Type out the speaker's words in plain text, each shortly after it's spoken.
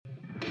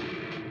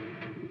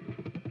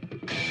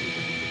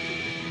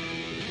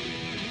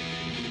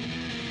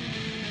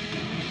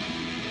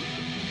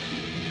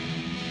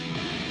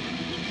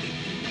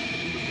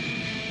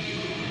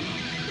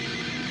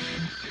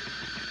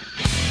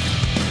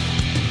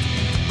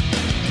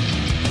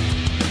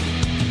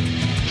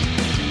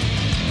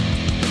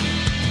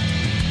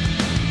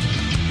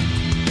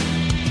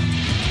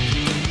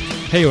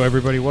Hey,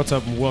 everybody, what's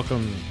up, and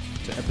welcome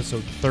to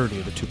episode 30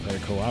 of the Two Player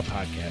Co-op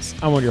Podcast.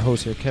 I'm one of your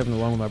hosts here, Kevin,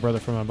 along with my brother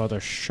from my mother,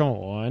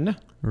 Sean.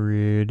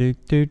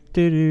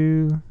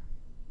 Do-do-do-do-do.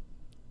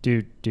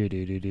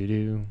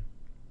 Do-do-do-do-do-do.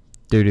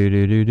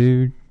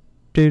 Do-do-do-do-do.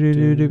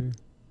 Do-do-do-do.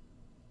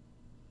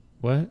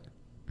 What?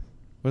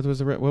 What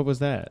was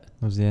that?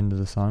 That was the end of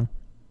the song.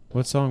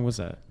 What song was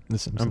that? The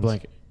Simpsons. I'm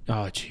blanking.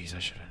 Oh, jeez, I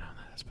should have known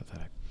that. That's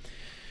pathetic.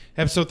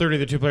 Episode 30 of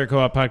the Two Player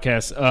Co-op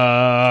Podcast.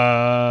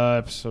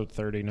 Episode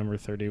 30, number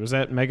 30. Was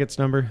that Megget's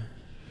number?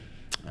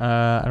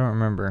 I don't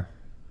remember.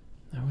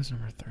 That was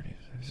number 30.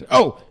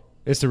 Oh,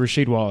 it's the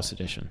Rasheed Wallace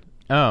edition.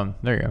 Oh,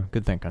 there you go.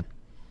 Good thinking.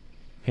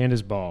 Hand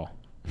is ball.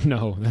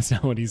 No, that's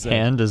not what he said.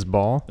 Hand is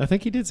ball? I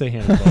think he did say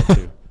hand is ball,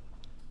 too.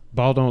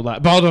 Ball don't lie.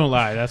 Ball don't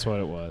lie. That's what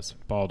it was.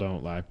 Ball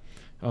don't lie.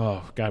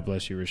 Oh, God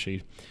bless you,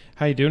 Rasheed.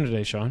 How you doing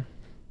today, Sean?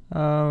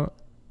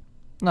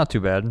 Not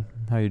too bad.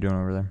 How you doing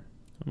over there?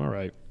 I'm all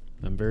right.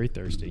 I'm very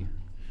thirsty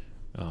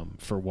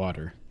for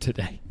water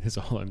today is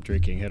all I'm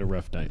drinking. Had a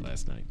rough night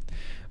last night.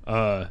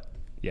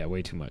 Yeah,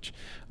 way too much.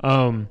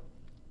 I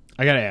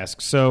got to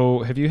ask, so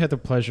have you had the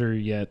pleasure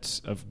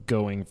yet of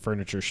going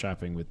furniture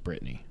shopping with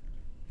Brittany?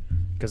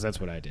 Because that's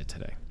what I did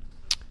today.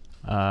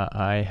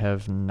 I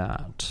have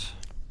not.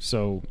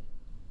 So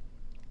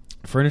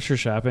furniture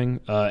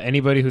shopping,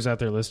 anybody who's out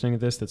there listening to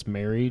this that's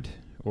married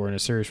or in a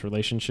serious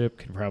relationship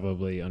can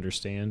probably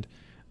understand.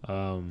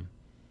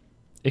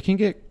 It can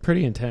get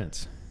pretty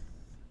intense.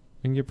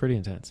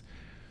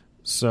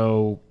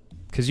 So,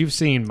 because you've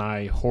seen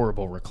my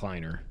horrible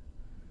recliner.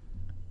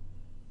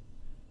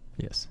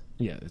 Yes.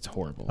 Yeah, it's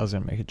horrible. I was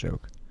going to make a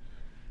joke.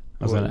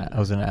 I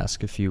was going to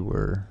ask if you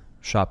were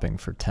shopping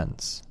for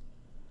tents.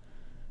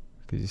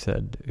 Because you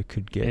said it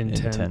could get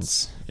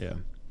intense. Yeah.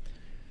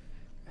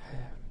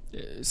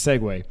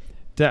 Segue.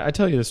 Did I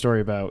tell you the story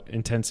about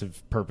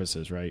intensive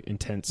purposes, right?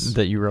 Intense.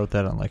 That you wrote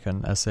that on like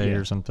an essay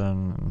or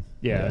something?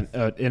 Yeah.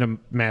 In a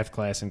math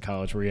class in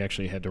college where you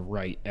actually had to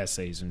write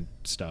essays and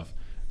stuff.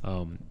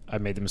 I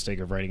made the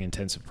mistake of writing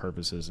intensive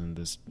purposes, and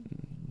this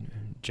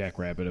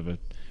jackrabbit of a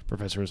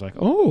professor was like,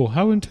 "Oh,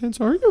 how intense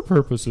are your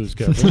purposes,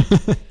 Kevin?"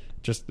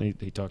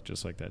 He talked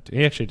just like that too.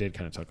 He actually did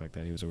kind of talk like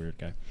that. He was a weird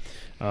guy.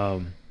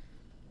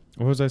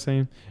 What was I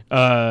saying?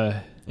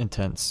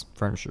 Intense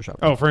furniture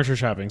shopping. Oh, furniture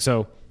shopping.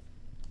 So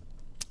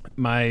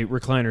my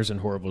recliner's in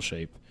horrible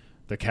shape.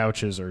 The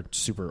couches are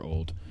super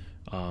old.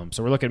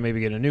 So we're looking at maybe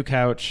getting a new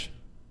couch,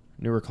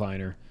 new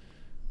recliner.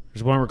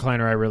 There's one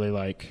recliner I really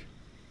like.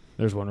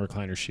 There's one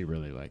recliner she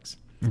really likes.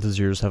 Does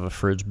yours have a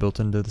fridge built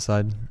into the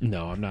side?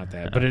 No, I'm not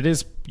that. But it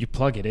is, you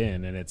plug it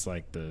in and it's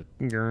like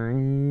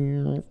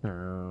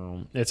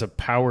it's a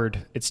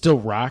powered, it still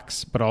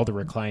rocks, but all the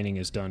reclining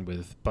is done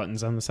with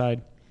buttons on the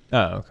side.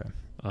 Oh, okay.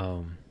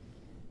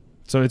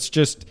 So it's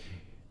just,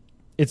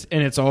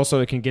 it's also,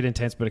 it can get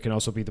intense, but it can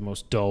also be the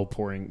most dull,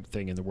 boring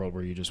thing in the world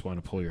where you just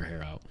want to pull your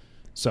hair out.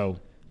 So,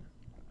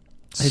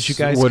 as you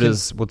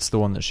guys, what's the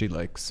one that she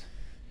likes?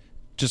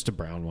 Just a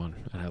brown one,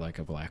 and I like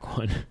a black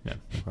one. Yeah.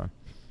 Okay.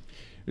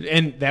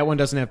 And that one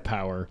doesn't have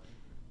power.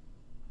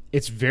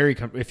 It's very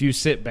if you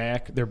sit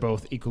back, they're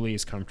both equally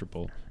as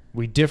comfortable.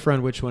 We differ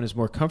on which one is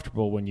more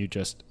comfortable when you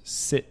just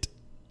sit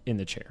in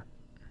the chair.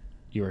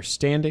 You are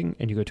standing,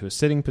 and you go to a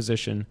sitting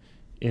position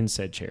in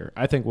said chair.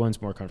 I think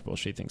one's more comfortable.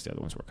 She thinks the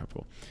other one's more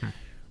comfortable.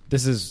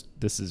 This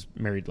is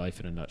married life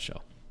in a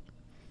nutshell.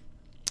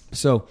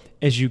 So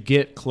as you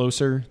get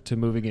closer to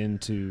moving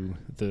into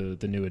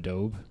the new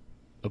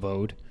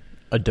abode.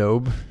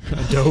 Adobe.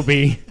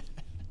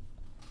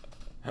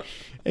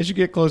 As you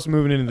get close to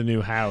moving into the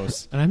new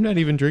house, and I'm not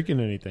even drinking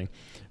anything,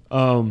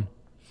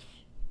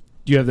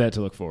 you have that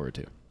to look forward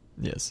to.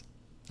 Yes.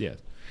 Yes.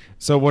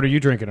 So what are you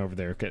drinking over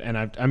there? And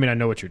I mean I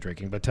know what you're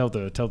drinking, but tell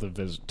the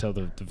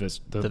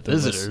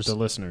visitors, the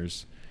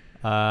listeners.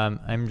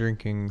 I'm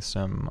drinking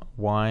some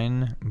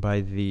wine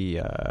by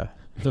the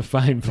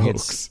fine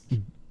folks,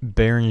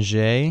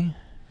 Beranger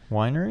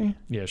Winery.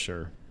 Yeah,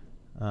 sure.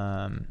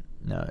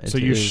 No, it so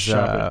you is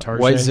shop at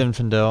Target? White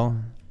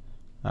Zinfandel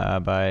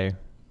by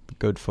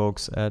good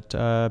folks at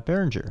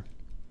Beranger.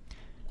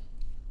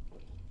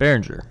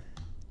 Beranger.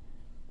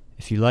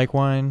 If you like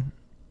wine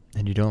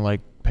and you don't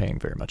like paying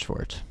very much for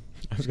it.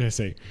 I was going to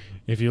say,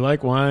 if you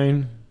like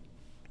wine,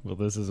 well,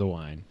 this is a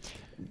wine.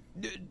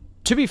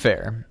 To be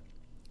fair,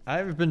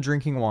 I've been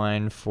drinking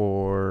wine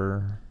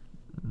for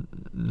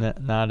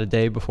not a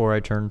day before I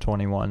turned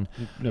 21.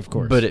 Of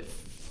course. But it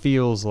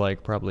feels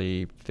like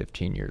probably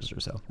 15 years or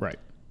so. Right.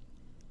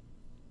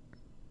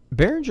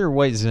 Beranger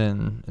White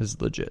Zin is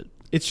legit.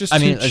 It's just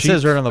it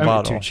says right on the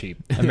bottle. Too cheap.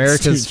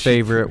 America's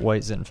favorite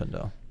White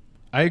Zinfandel.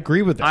 I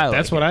agree with that.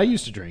 That's what it. I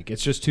used to drink.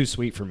 It's just too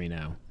sweet for me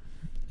now.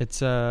 It's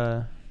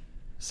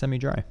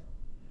semi-dry.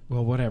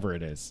 Well, whatever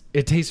it is.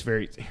 It tastes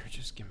very... Here,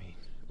 just give me...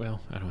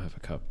 Well, I don't have a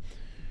cup.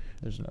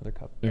 There's another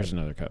cup.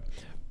 Another cup.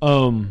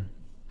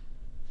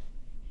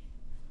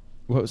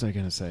 What was I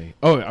going to say?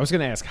 Oh, I was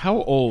going to ask,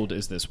 how old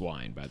is this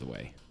wine, by the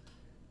way?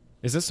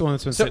 Is this the one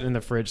that's been sitting in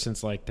the fridge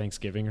since, like,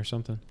 Thanksgiving or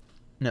something?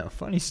 No,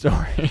 funny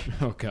story.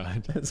 Oh,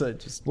 God.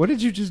 What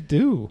did you just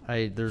do?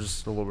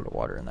 There's a little bit of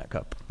water in that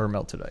cup, or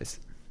melted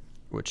ice.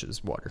 which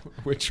is water.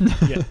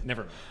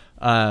 Never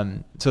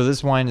mind. So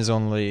this wine is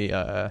only,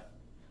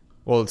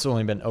 it's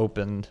only been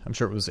opened. I'm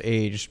sure it was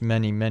aged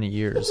many, many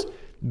years,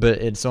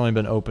 but it's only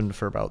been opened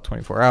for about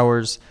 24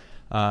 hours.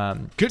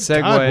 Good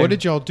segue. God, what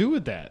did y'all do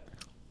with that?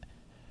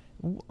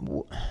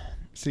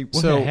 See,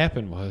 what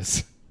happened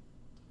was...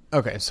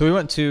 Okay, so we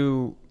went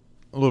to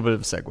a little bit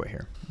of a segue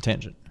here.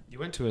 Tangent. You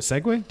went to a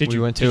Segway? Did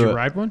you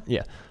ride one?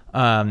 Yeah.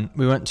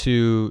 We went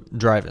to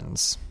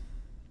drive-ins.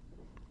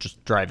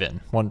 Just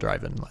drive-in. One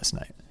drive-in last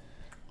night.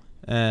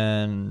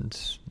 And...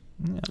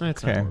 Yeah,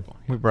 that's not horrible.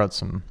 We brought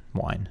some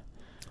wine.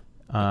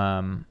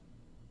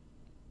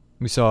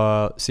 We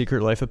saw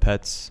Secret Life of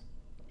Pets.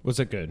 Was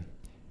it good?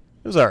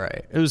 It was all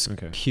right. It was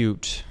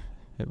cute.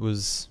 It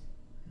was...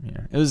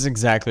 it was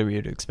exactly what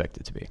you'd expect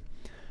it to be.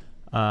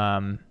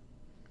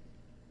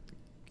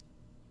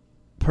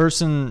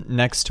 Person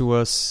next to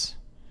us...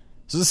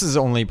 So this is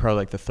only probably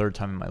like the third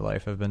time in my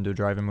life I've been to a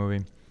drive-in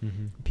movie.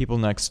 Mm-hmm. People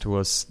next to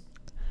us,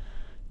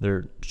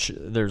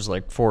 there's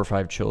like 4 or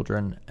 5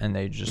 children, and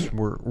they just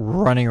were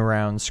running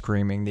around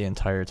screaming the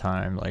entire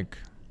time, like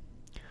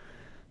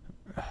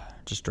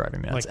just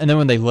driving me nuts. And then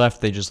when they left,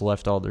 they just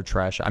left all their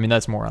trash. I mean,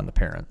 that's more on the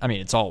parent. I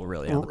mean, it's all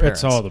really on the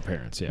parents. It's all the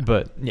parents, yeah.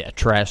 But yeah,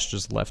 trash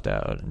just left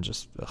out and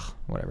just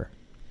whatever.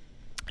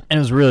 And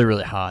it was really,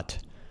 really hot.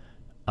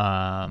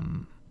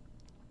 But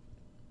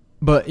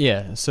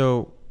yeah,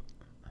 so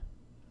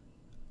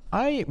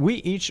we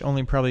each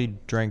only probably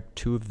drank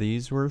 2 of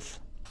these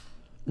worth.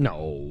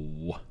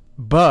 No.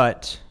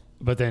 But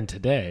then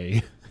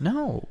today.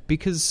 No,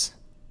 because...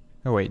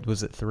 Oh, wait,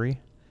 was it 3?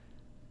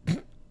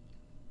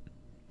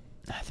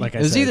 Like it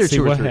was either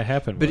 2 or 3. What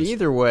happened but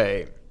either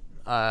way,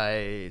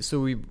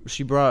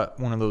 she brought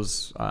one of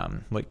those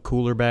like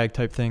cooler bag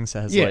type things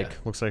that has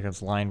looks like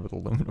it's lined with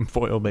aluminum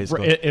foil,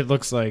 basically. It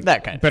looks like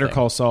that kind of Better thing.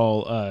 Call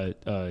Saul.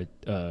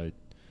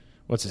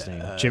 What's his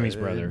name? Jimmy's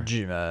brother.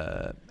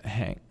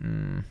 Hank.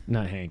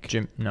 Not Hank.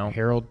 Jim. No.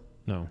 Harold.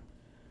 No.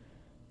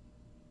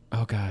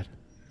 Oh God.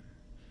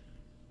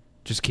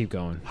 Just keep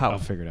going. How? I'll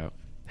figure it out.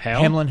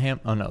 Hamlin.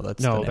 Oh no,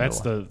 that's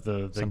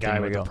the guy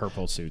with the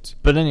purple suits.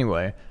 But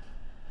anyway,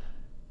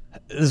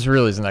 this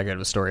really isn't that good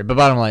of a story. But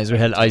bottom line is, we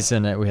had ice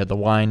in it. We had the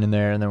wine in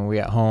there, and then when we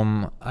got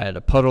home, I had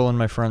a puddle in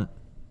my front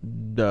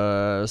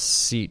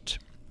seat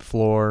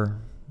floor.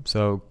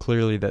 So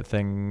clearly, that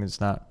thing is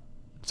not.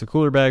 It's a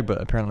cooler bag,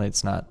 but apparently,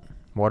 it's not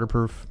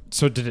waterproof.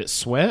 So did it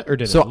sweat or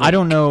did it? So I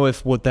don't know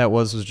if what that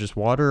was just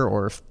water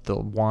or if the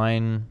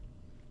wine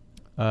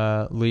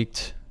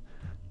leaked.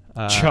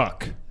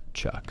 Chuck.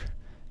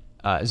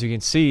 As you can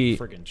see,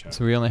 Chuck.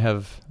 So we only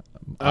have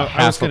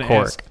half a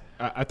cork.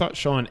 I thought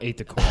Sean ate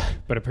the cork,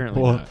 but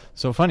apparently not.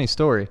 So funny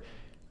story.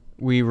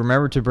 We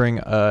remembered to bring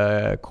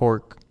a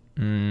cork.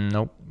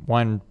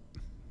 Wine.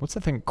 What's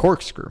that thing?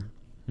 Corkscrew.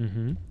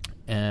 Mm-hmm.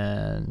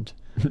 And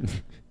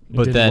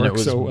but then it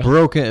was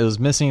broken. It was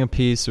missing a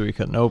piece, so we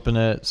couldn't open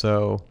it.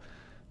 So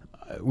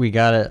we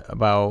got it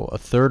about a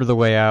third of the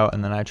way out,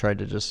 and then I tried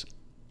to just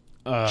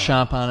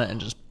chomp on it and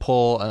just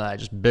pull, and I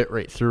just bit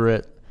right through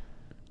it.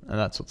 And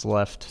that's what's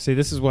left. See,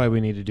 this is why we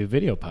need to do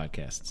video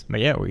podcasts.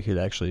 But yeah, we could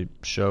actually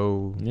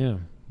show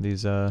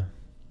these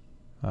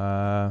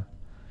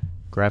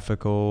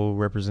graphical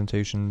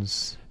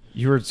representations.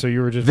 You were just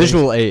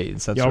visual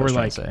aids. That's y'all what I was were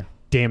trying like, to say.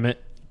 Damn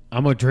it,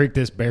 I'm gonna drink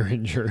this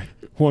Behringer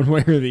one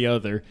way or the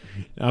other.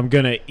 I'm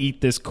gonna eat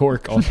this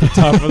cork off the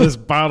top of this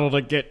bottle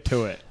to get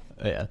to it.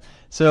 Yeah.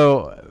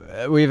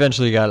 So we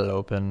eventually got it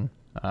open,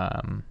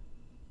 and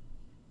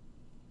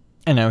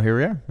now here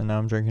we are. And now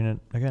I'm drinking it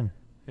again.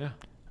 Yeah.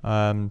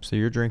 So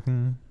you're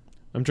drinking?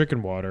 I'm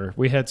drinking water.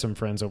 We had some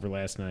friends over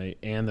last night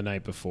and the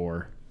night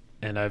before,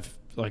 and I've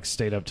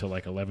stayed up till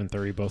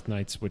 11:30 both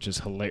nights, which is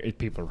hilarious.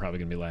 People are probably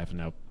gonna be laughing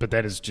now, but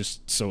that is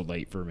just so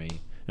late for me,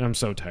 and I'm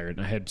so tired.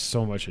 And I had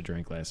so much to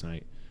drink last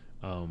night.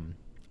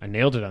 I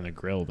nailed it on the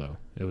grill though.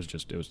 It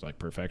was like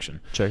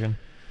perfection. Chicken,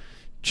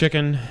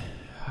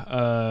 and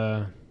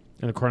a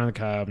corn on the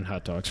cob and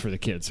hot dogs for the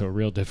kids. So a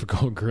real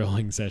difficult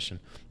grilling session,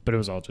 but it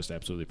was all just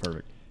absolutely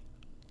perfect.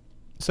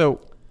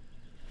 So.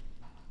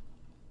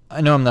 I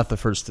know I'm not the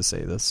first to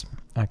say this.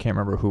 I can't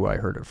remember who I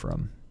heard it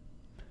from.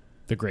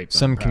 The Grapevine.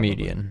 Some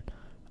comedian.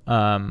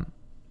 Demetri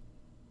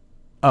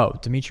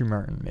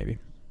Martin, maybe.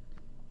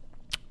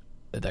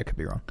 That could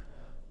be wrong.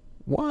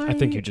 Why? I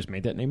think you just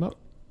made that name up.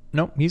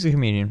 Nope, he's a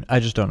comedian.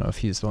 I just don't know if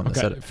he's the one that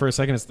said it. For a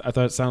second, I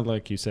thought it sounded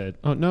like you said,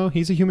 "Oh no,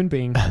 he's a human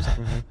being."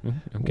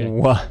 Okay.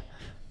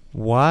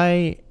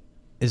 Why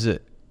is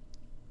it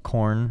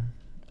corn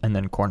and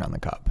then corn on the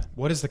cob?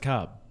 What is the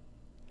cob?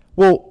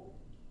 Well.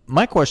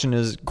 My question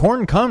is,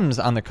 corn comes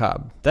on the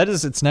cob. That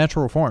is its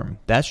natural form.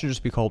 That should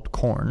just be called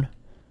corn.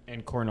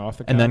 And corn off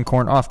the cob? And then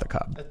corn off the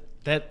cob.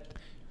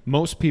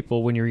 Most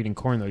people, when you're eating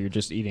corn, though, you're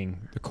just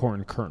eating the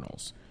corn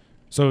kernels.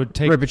 So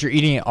right, but you're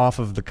eating it off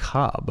of the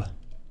cob.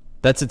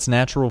 That's its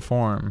natural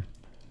form.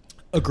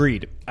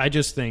 Agreed. I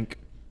just think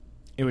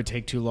it would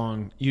take too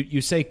long.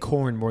 You say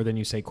corn more than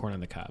you say corn on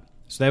the cob.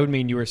 So that would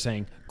mean you were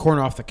saying corn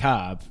off the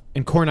cob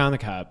and corn on the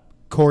cob.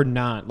 Corn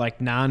non,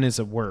 non is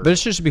a word. But it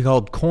should be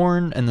called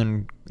corn and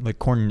then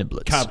corn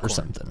niblets cob or corn.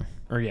 something.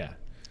 Or yeah.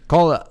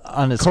 Call it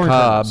on its corn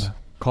cob. kernels.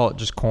 Call it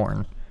just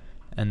corn,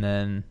 and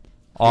then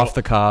off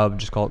the cob,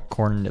 just call it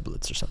corn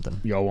niblets or something.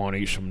 Y'all want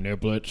to eat some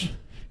niblets?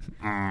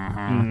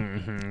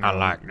 Mm-hmm. I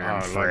like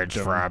them French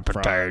fried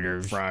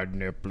potatoes. Fried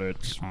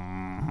niblets.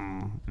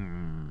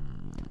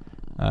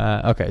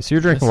 Okay, so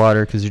you're drinking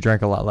water because you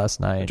drank a lot last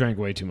night. I drank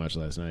way too much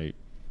last night.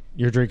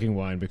 You're drinking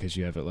wine because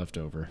you have it left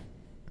over.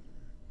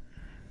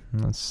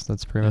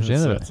 That's pretty much the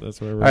end of it.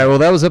 That's where we're All right, well,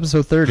 that was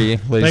episode 30,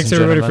 ladies Thanks,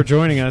 and everybody, gentlemen. for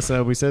joining us.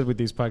 We said with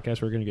these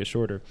podcasts we're going to get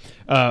shorter.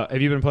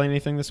 Have you been playing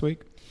anything this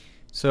week?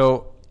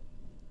 So,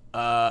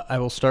 I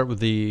will start with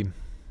the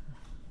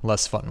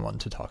less fun one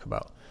to talk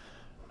about.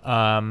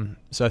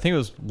 So I think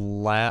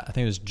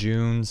it was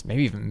June's,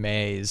 maybe even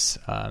May's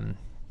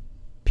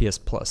PS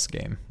Plus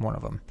game, one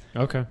of them.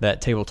 Okay. That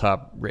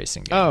tabletop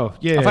racing game. Oh,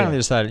 yeah. I finally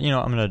decided,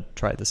 I'm going to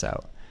try this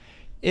out.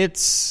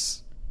 It's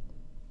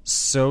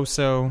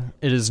so.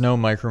 It is no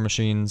Micro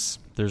Machines.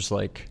 There's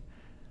like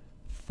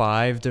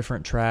 5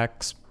 different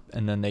tracks,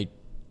 and then they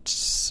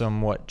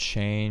somewhat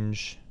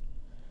change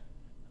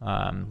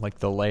like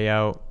the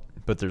layout,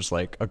 but there's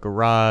like a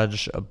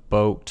garage, a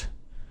boat,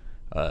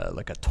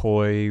 like a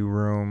toy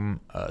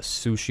room, a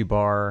sushi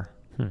bar,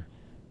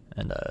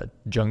 and a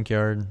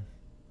junkyard.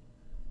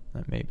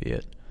 That may be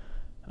it.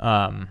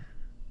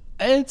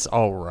 It's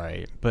all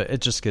right, but it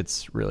just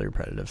gets really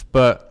repetitive.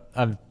 But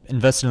I've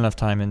invested enough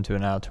time into it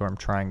now to where I'm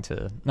trying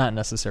to not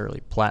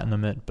necessarily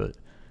platinum it, but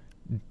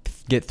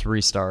get 3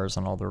 stars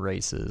on all the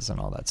races and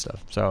all that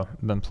stuff. So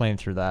I've been playing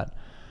through that.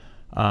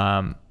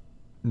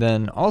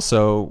 Then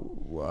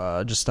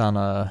also, just on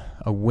a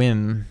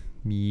whim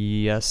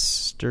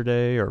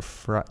yesterday or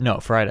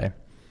Friday,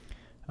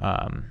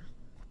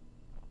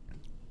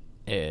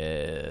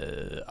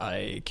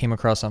 I came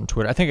across on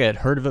Twitter. I think I had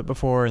heard of it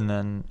before, and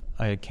then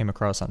I came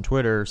across on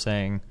Twitter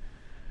saying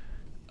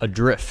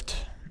Adrift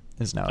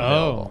is now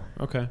available.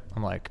 Oh, okay.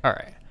 I'm like, all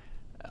right.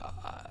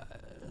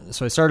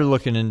 So I started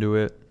looking into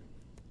it.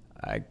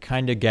 I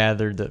kind of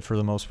gathered that for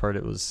the most part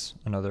it was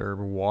another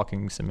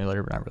walking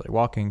simulator, but not really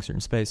walking,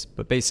 certain space.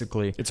 But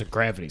basically, it's a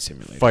gravity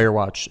simulator.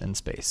 Firewatch in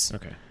space.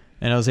 Okay.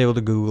 And I was able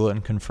to Google it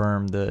and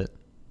confirm that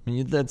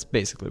that's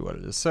basically what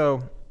it is.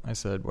 So I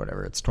said,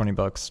 whatever, it's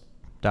 $20.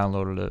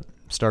 Downloaded it,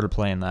 started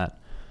playing that.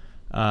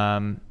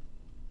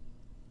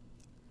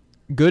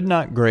 Good,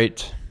 not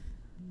great.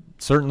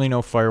 Certainly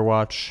no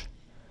Firewatch.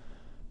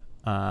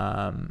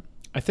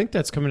 I think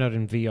that's coming out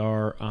in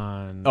VR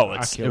on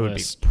Oculus. It would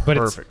be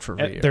perfect for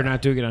VR. They're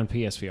not doing it on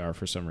PSVR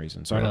for some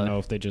reason, so Really? I don't know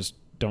if they just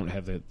don't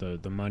have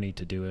the money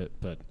to do it.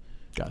 But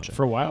Gotcha.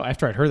 For a while,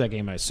 after I'd heard that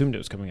game, I assumed it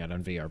was coming out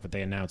on VR, but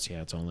they announced,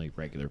 it's only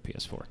regular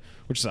PS4,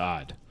 which is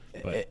odd.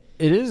 But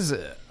It is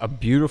a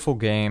beautiful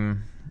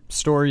game.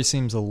 Story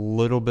seems a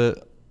little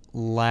bit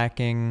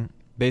lacking.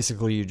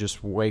 Basically, you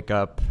just wake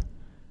up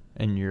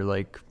and you're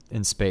like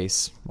in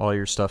space. All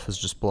your stuff has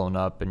just blown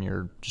up and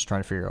you're just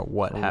trying to figure out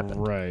what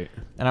happened. Right.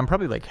 And I'm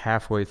probably like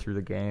halfway through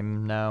the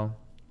game now,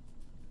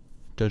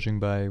 judging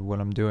by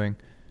what I'm doing.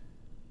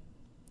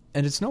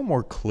 And it's no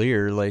more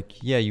clear.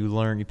 Like, yeah,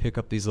 you pick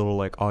up these little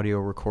like audio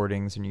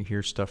recordings and you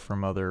hear stuff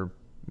from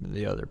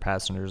the other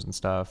passengers and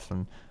stuff.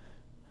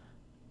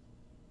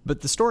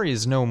 But the story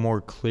is no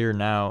more clear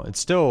now. It's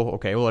still,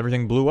 okay, well,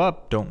 everything blew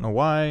up. Don't know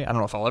why. I don't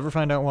know if I'll ever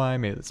find out why.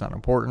 Maybe it's not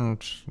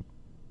important.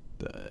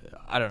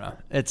 I don't know.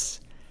 It's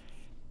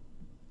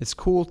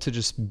cool to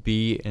just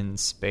be in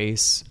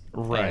space.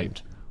 Right.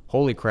 And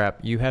holy crap,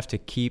 you have to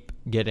keep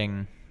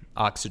getting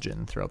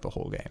oxygen throughout the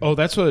whole game. Oh,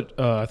 that's what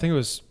I think it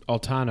was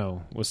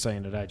Altano was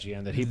saying at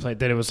IGN, that he played,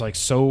 that it was like,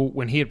 so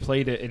when he had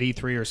played it at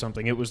E3 or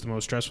something, it was the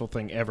most stressful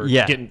thing ever.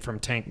 Yeah. Getting from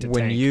tank to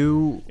When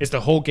tank. Is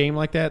the whole game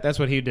like that? That's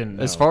what he didn't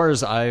know. As far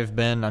as I've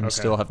been, I'm Okay.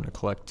 still having to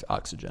collect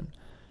oxygen.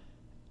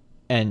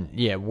 And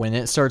yeah, when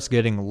it starts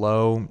getting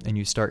low and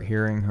you start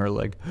hearing her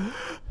like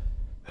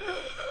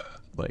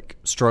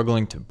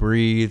struggling to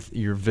breathe,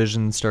 your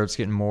vision starts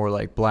getting more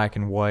like black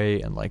and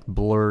white and like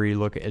blurry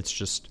look. It's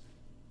just,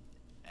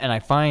 and I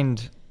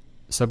find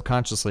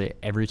subconsciously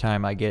every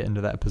time I get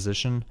into that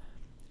position,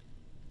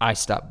 I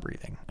stop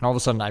breathing. And all of a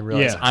sudden I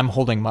realize I'm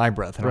holding my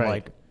breath and I'm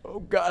like,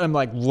 oh God, I'm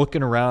like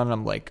looking around and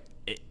I'm like,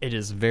 it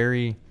is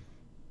very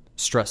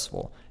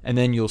stressful. And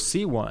then you'll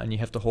see one and you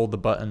have to hold the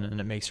button and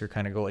it makes her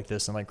kind of go like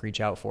this and like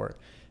reach out for it.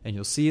 And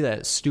you'll see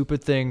that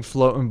stupid thing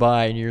floating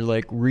by and you're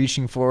like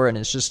reaching for it and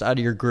it's just out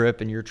of your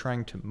grip and you're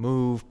trying to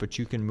move, but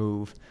you can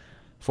move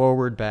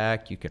forward,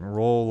 back, you can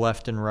roll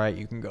left and right,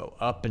 you can go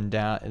up and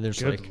down. And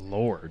there's Good like,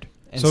 Lord.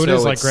 and So it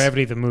is like it's-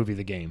 Gravity the movie,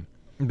 the game.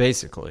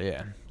 basically,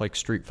 yeah, like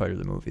Street Fighter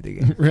the movie, the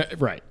game.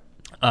 Right.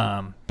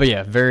 But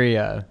yeah, very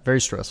very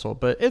stressful,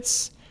 but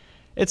it's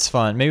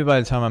fun. Maybe by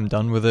the time I'm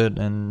done with it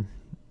and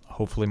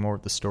hopefully more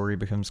of the story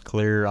becomes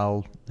clear,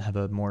 I'll have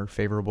a more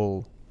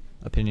favorable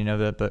opinion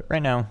of it. But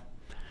right now,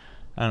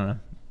 I don't know.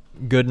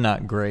 Good,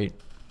 not great.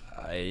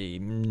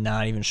 I'm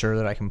not even sure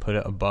that I can put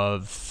it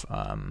above,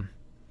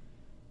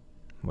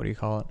 what do you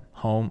call it?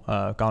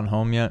 Gone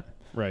Home yet.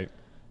 Right.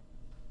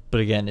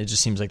 But again, it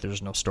just seems like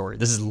there's no story.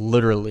 This is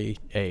literally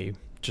a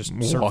just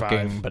walking,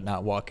 survive. but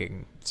not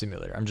walking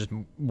simulator. I'm just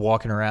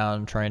walking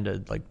around trying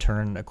to like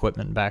turn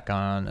equipment back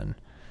on, and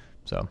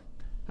so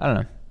I don't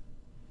know.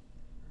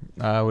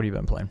 What have you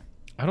been playing?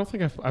 I don't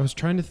think I was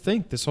trying to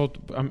think this whole.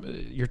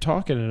 You're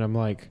talking, and I'm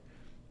like,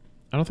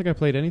 I don't think I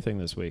played anything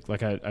this week.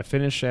 Like I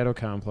finished Shadow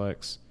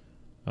Complex.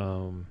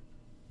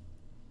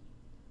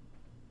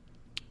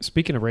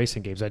 Speaking of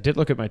racing games, I did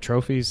look at my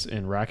trophies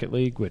in Rocket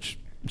League, which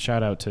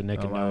shout out to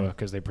Nick and Noah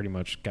because they pretty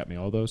much got me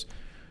all those.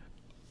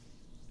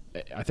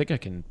 I think I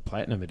can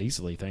platinum it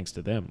easily thanks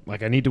to them.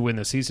 Like I need to win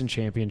the season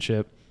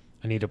championship.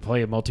 I need to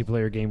play a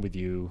multiplayer game with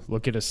you.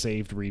 Look at a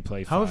saved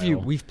replay file. How have you?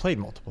 We've played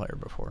multiplayer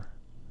before.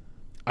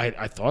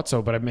 I thought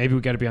so, but maybe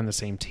we got to be on the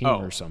same team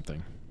or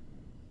something.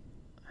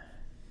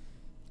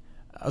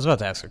 I was about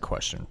to ask a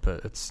question,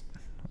 but it's...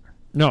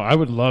 No, I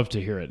would love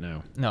to hear it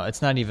now. No,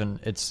 it's not even...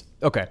 It's...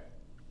 Okay.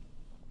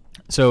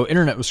 So,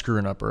 internet was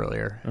screwing up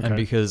earlier. Okay. And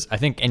because I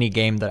think any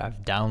game that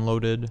I've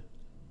downloaded,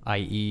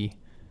 i.e.,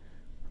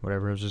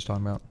 whatever I was just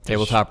talking about,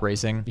 tabletop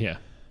racing... Yeah.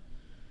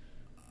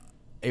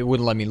 It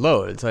wouldn't let me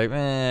load. It's like,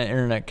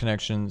 internet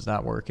connection's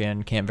not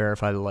working, can't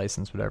verify the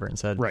license, whatever. And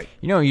said, right.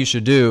 You know what you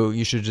should do?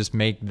 You should just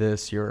make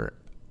this your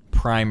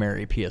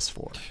primary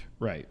PS4.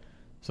 Right.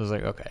 So I was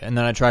like, okay. And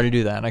then I tried to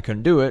do that, and I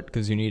couldn't do it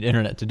because you need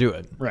internet to do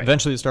it. Right.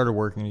 Eventually it started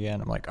working again.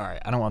 I'm like, all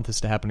right, I don't want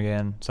this to happen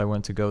again. So I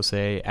went to go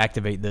say,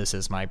 activate this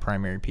as my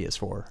primary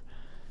PS4.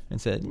 And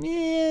said,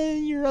 yeah,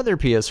 your other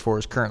PS4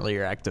 is currently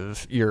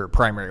your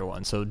primary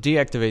one. So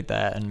deactivate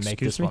that and make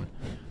this one.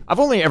 I've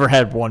only ever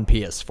had one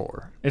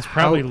PS4. It's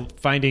probably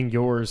finding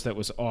yours that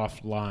was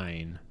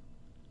offline.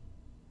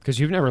 Because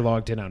you've never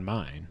logged in on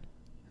mine.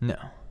 No.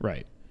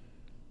 Right.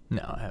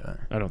 No, I haven't.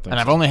 I don't think And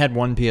so. I've only had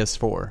one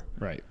PS4.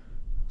 Right.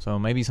 So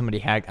maybe somebody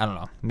hacked. I don't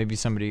know.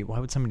 Why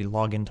would somebody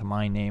log into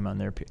my name on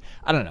their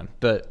I don't know.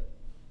 But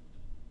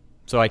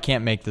so I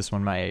can't make this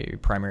one my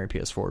primary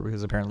PS4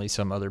 because apparently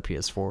some other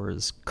PS4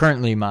 is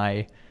currently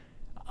my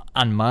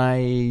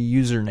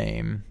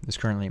username is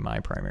currently my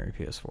primary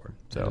PS4.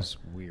 So that's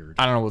weird.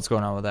 I don't know what's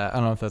going on with that. I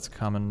don't know if that's a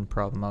common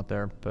problem out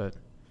there, but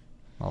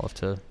I'll have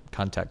to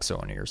contact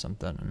Sony or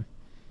something and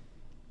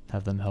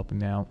have them helping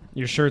me out.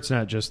 You're sure it's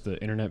not just the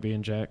internet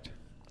being jacked?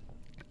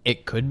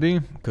 It could be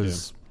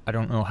because I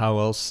don't know how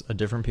else a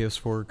different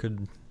PS4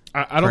 could.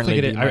 I don't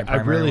think it. I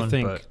really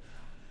think. But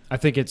I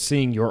think it's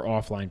seeing your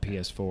offline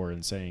PS4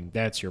 and saying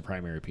that's your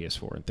primary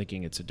PS4 and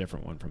thinking it's a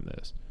different one from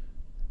this.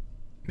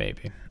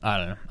 Maybe. I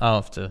don't know.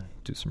 I'll have to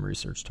do some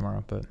research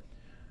tomorrow, but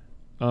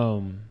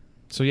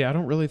so yeah, I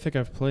don't really think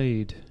I've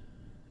played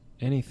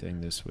anything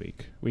this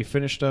week. We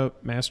finished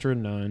up Master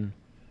and None.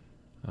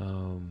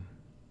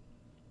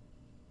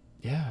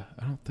 Yeah,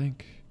 I don't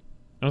think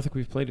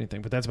we've played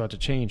anything, but that's about to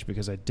change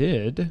because I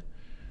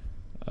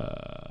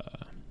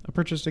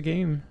purchased a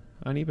game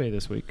on eBay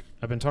this week.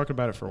 I've been talking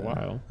about it for a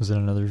while. Was it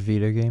another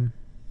Vita game?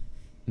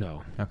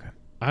 No. Okay.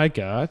 I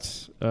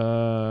got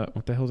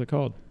what the hell is it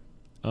called?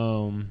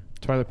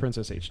 Twilight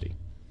Princess HD.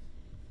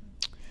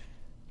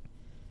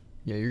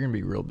 Yeah, you're gonna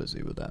be real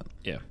busy with that.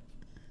 Yeah.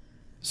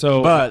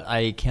 So, but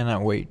I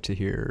cannot wait to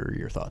hear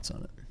your thoughts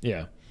on it.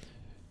 Yeah.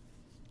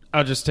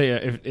 I'll just tell you,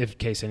 if in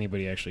case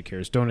anybody actually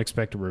cares, don't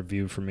expect a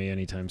review from me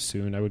anytime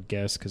soon. I would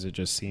guess because it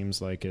just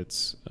seems like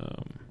it's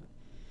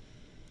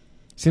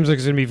going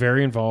to be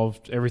very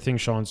involved. Everything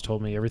Sean's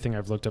told me, everything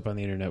I've looked up on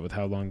the internet with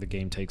how long the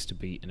game takes to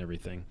beat and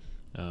everything.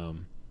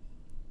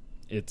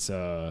 It's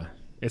not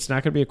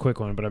going to be a quick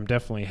one, but I'm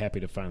definitely happy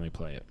to finally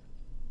play it.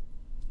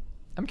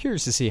 I'm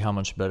curious to see how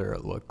much better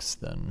it looks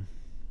than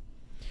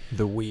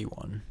the Wii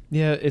one.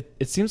 Yeah,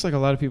 it seems like a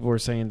lot of people were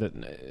saying that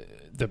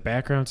the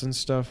backgrounds and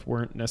stuff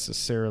weren't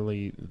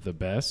necessarily the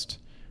best,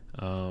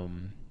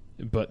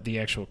 but the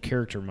actual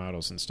character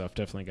models and stuff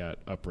definitely got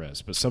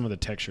up-res. But some of the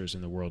textures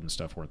in the world and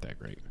stuff weren't that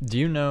great. Do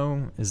you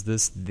know, is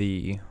this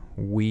the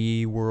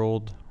Wii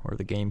world or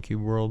the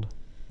GameCube world?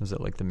 Is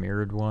it like the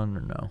mirrored one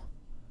or no?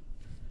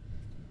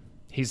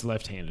 He's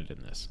left-handed in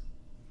this.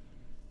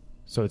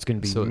 So it's going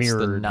to be mirrored. So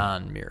it's the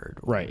non-mirrored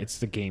one. Right, it's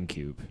the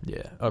GameCube.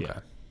 Yeah, okay. Yeah.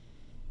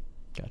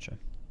 Gotcha.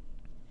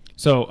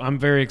 So I'm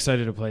very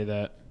excited to play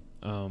that.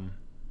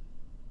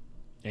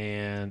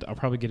 And I'll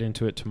probably get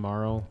into it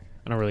tomorrow.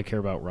 I don't really care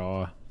about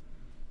Raw.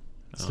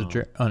 It's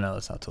the oh, no,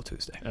 that's not till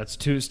Tuesday. That's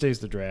Tuesday's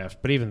the draft.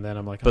 But even then,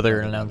 I'm like... But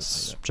they're going to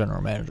announce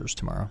general managers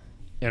tomorrow.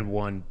 And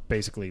one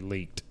basically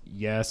leaked.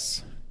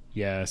 Yes,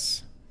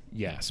 yes,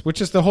 yes.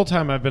 Which is the whole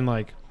time I've been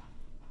like,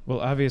 well,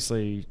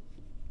 obviously,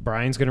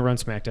 Brian's going to run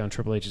SmackDown.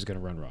 Triple H is going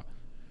to run Raw.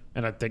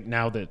 And I think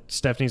now that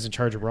Stephanie's in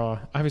charge of Raw,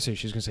 obviously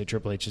she's going to say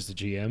Triple H is the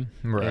GM.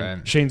 Right.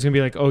 And Shane's going to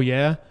be like, oh,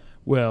 yeah?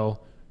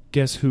 Well,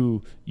 guess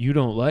who you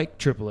don't like,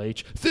 Triple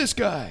H? This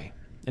guy.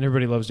 And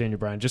everybody loves Daniel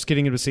Bryan. Just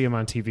getting to see him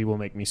on TV will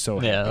make me so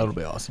happy. Yeah, that'll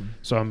be awesome.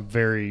 So I'm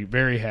very,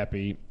 very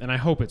happy. And I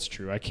hope it's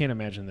true. I can't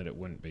imagine that it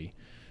wouldn't be.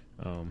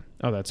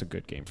 That's a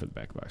good game for the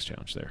Back Box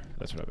Challenge there.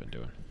 That's what I've been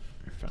doing.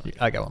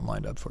 I got one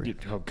lined up for you.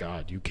 Oh,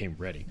 God. You came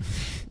ready.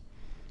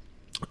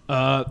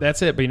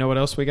 That's it. But you know what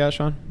else we got,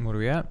 Sean? What do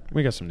we got?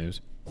 We got some news.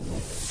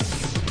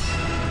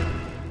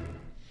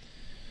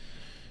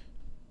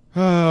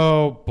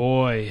 Oh,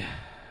 boy.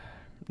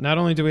 not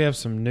only do we have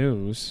some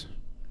news,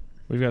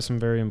 we've got some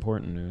very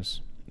important news.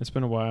 It's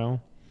been a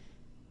while.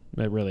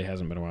 It really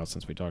hasn't been a while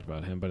since we talked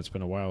about him, but it's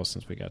been a while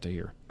since we got to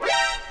hear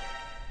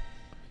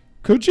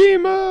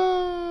Kojima!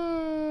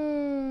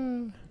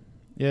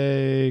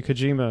 Yay,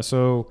 Kojima.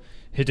 So,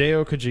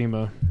 Hideo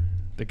Kojima,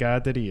 the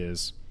god that he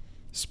is,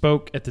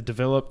 spoke at the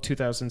Develop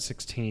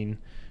 2016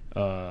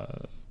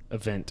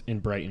 event in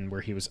Brighton where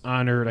he was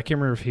honored. I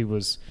can't remember if he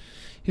was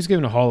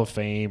given a Hall of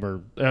Fame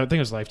or I think it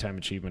was Lifetime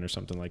Achievement or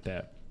something like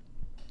that.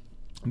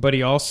 But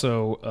he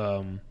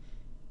also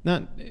he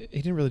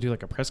didn't really do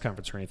like a press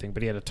conference or anything,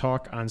 but he had a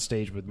talk on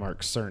stage with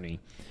Mark Cerny.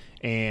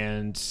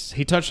 And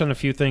he touched on a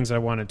few things I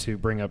wanted to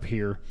bring up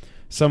here,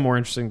 some more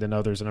interesting than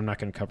others, and I'm not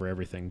going to cover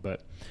everything.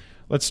 But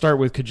let's start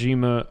with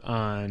Kojima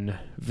on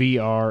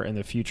VR and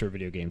the future of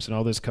video games. And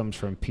all this comes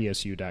from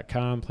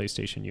PSU.com,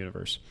 PlayStation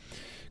Universe.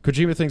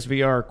 Kojima thinks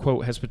VR,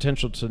 quote, has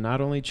potential to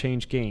not only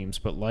change games,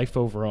 but life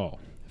overall.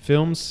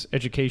 Films,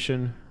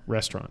 education,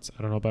 restaurants.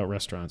 I don't know about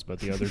restaurants,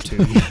 but the other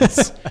two,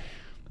 yes.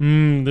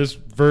 This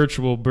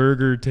virtual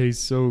burger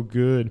tastes so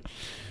good.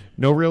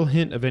 No real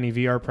hint of any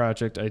VR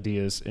project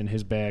ideas in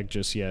his bag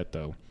just yet,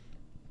 though.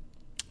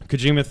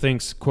 Kojima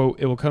thinks, quote,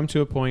 it will come to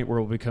a point where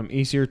it will become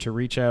easier to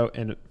reach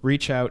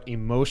out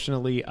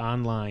emotionally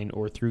online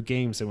or through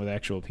games than with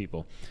actual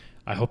people.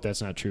 I hope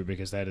that's not true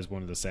because that is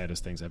one of the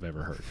saddest things I've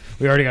ever heard.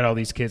 We already got all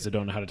these kids that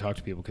don't know how to talk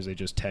to people because they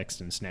just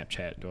text and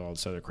Snapchat and do all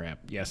this other crap.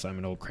 Yes, I'm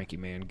an old cranky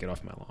man. Get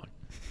off my lawn.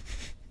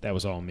 That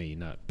was all me,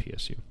 not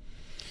PSU.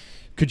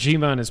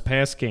 Kojima on his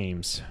past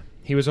games.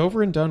 He was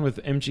over and done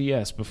with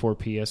MGS before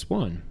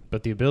PS1,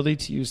 but the ability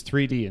to use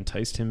 3D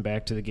enticed him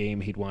back to the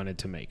game he'd wanted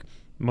to make.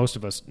 Most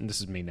of us, and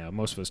this is me now,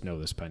 most of us know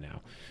this by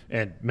now.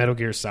 And Metal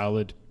Gear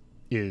Solid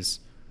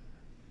is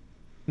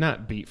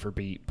not beat for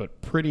beat,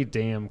 but pretty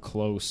damn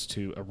close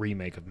to a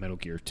remake of Metal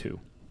Gear 2.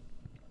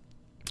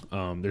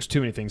 There's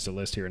too many things to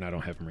list here, and I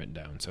don't have them written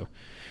down. So,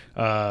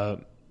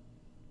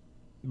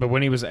 but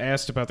when he was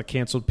asked about the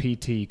canceled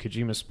PT,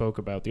 Kojima spoke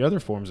about the other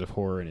forms of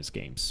horror in his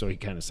games, so he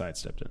kind of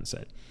sidestepped it and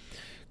said,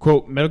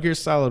 quote, Metal Gear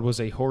Solid was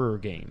a horror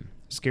game,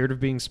 scared of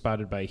being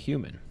spotted by a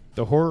human.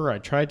 The horror I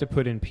tried to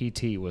put in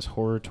PT was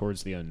horror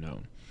towards the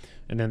unknown.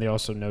 And then they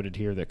also noted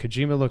here that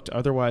Kojima looked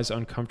otherwise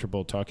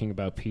uncomfortable talking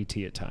about PT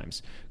at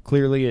times.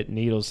 Clearly, it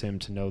needles him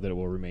to know that it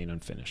will remain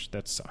unfinished.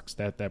 That sucks.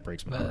 That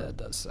breaks my heart. That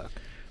does suck.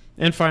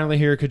 And finally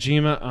here,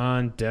 Kojima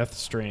on Death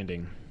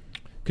Stranding.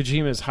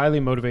 Kojima is highly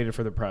motivated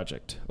for the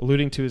project,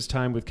 alluding to his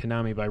time with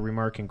Konami by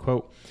remarking,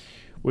 quote,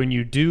 when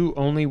you do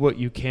only what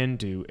you can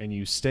do and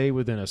you stay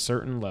within a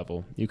certain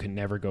level, you can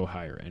never go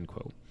higher, end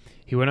quote.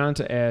 He went on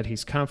to add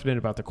he's confident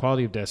about the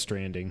quality of Death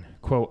Stranding.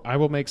 Quote, I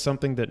will make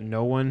something that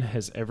no one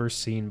has ever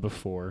seen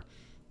before.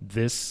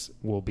 This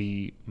will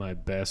be my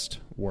best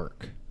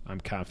work.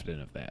 I'm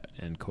confident of that,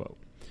 end quote.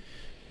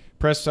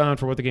 Pressed on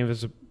for what the game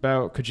is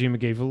about, Kojima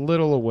gave a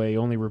little away,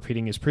 only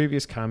repeating his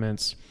previous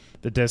comments.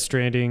 The Death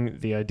Stranding,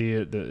 the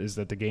idea is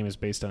that the game is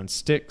based on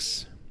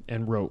sticks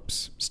and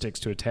ropes. Sticks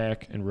to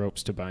attack and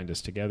ropes to bind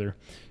us together.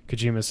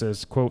 Kojima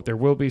says, quote, there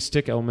will be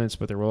stick elements,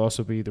 but there will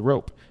also be the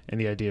rope and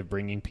the idea of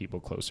bringing people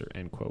closer,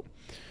 end quote.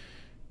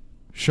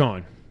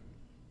 Sean,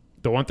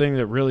 the one thing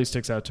that really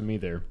sticks out to me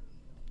there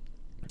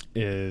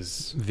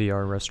is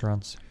VR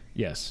restaurants.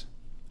 Yes.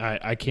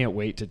 I can't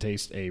wait to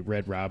taste a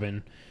Red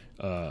Robin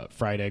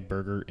fried egg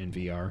burger in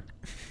VR.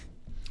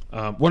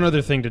 One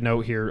other thing to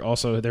note here,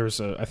 also, there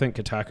was I think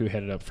Kotaku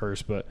had it up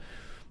first, but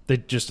they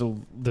just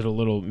did a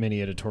little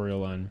mini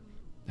editorial on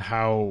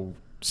how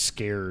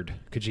scared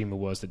Kojima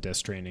was that Death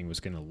Stranding was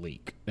going to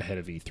leak ahead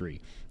of E3.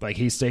 Like,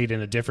 he stayed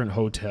in a different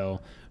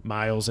hotel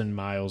miles and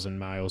miles and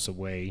miles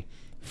away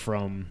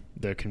from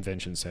the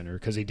convention center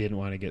because he didn't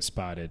want to get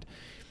spotted.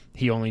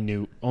 He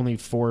only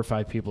 4 or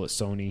 5 people at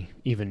Sony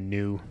even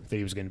knew that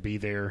he was going to be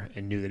there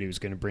and knew that he was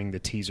going to bring the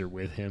teaser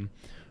with him.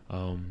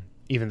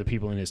 Even the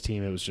people in his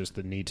team, it was just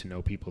the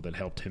need-to-know people that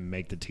helped him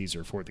make the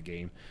teaser for the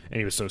game, and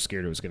he was so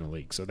scared it was going to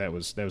leak. So that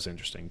was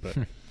interesting. But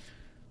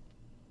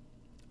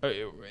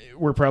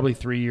we're probably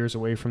 3 years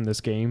away from this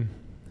game.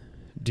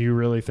 Do you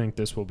really think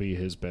this will be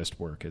his best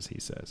work, as he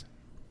says?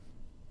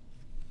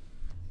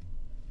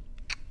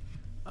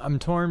 I'm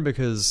torn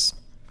because,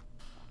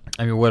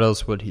 I mean, what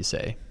else would he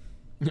say?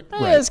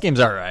 Right. This game's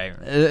all right.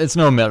 It's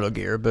no Metal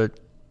Gear, but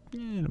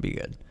it'll be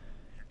good.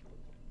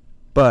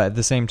 But at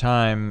the same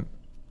time,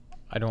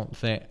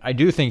 I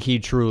do think he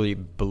truly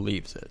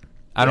believes it.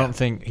 I don't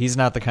think he's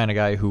not the kind of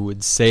guy who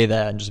would say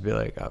that and just be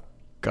like, oh,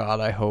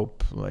 God, I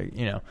hope, like,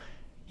 you know,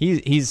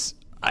 he's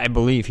I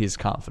believe he's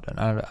confident.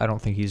 I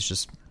don't think he's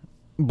just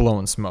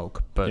blowing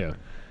smoke, but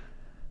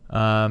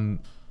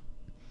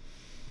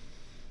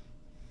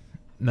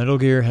Metal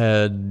Gear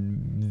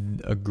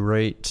had a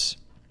great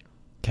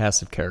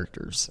cast of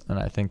characters, and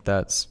I think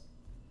that's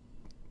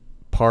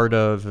part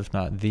of, if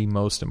not the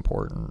most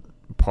important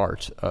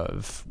part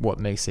of what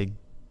makes a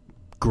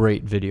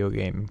great video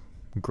game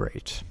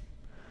great.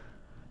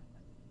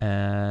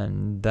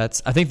 And I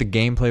think the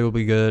gameplay will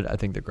be good. I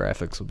think the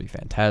graphics will be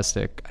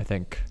fantastic. I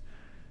think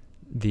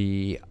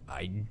the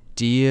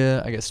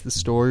idea, I guess the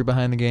story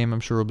behind the game, I'm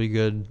sure will be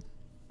good.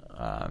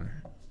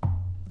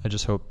 I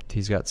just hope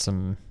he's got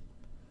some,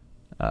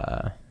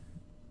 I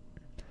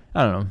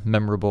don't know,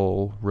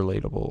 memorable,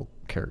 relatable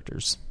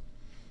characters.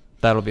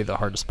 That'll be the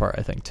hardest part,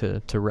 I think,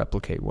 to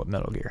replicate what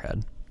Metal Gear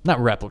had. Not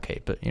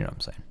replicate, but you know what I'm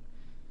saying.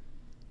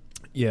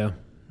 Yeah.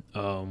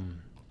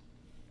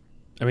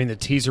 I mean, the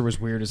teaser was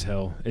weird as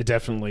hell. It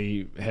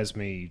definitely has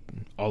me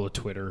all of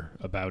Twitter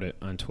about it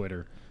on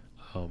Twitter,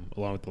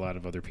 along with a lot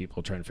of other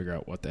people trying to figure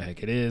out what the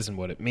heck it is and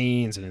what it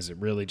means, and is it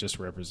really just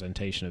a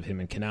representation of him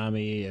and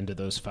Konami, and do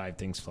those 5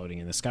 things floating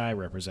in the sky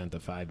represent the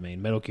 5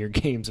 main Metal Gear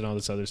games and all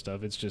this other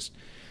stuff.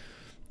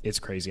 It's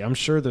crazy. I'm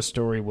sure the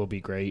story will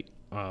be great,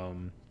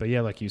 but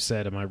yeah, like you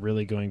said, am I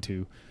really going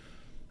to...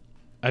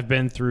 I've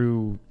been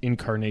through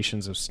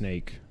incarnations of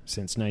Snake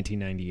since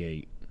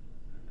 1998.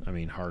 I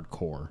mean,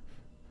 hardcore.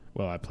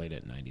 Well, I played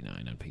it in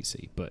 99 on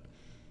PC, but...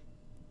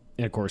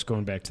 And, of course,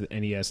 going back to the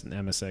NES and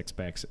MSX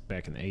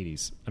back in the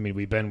 80s. I mean,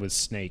 we've been with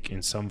Snake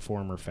in some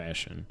form or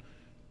fashion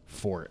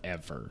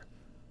forever.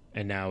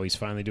 And now he's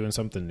finally doing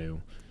something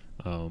new.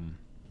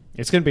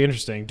 It's going to be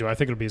interesting. Do I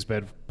think it'll be his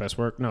best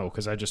work? No,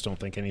 because I just don't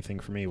think anything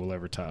for me will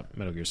ever top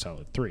Metal Gear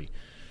Solid 3.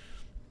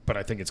 But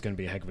I think it's going to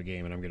be a heck of a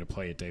game, and I'm going to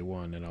play it day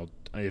one. And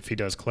if he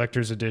does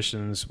collector's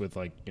editions with,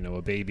 like, you know,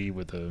 a baby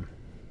with the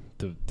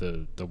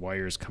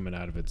wires coming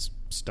out of its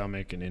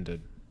stomach and into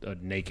a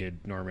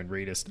naked Norman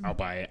Reedus, I'll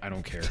buy it. I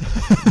don't care.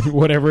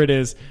 Whatever it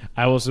is,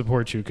 I will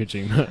support you,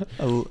 Kojima.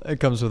 It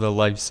comes with a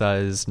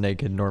life-size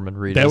naked Norman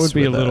Reedus. That would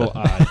be a little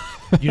odd.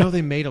 You know,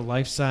 they made a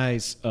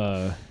life-size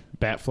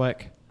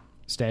Batfleck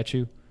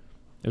statue.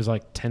 It was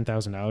like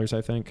 $10,000,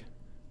 I think.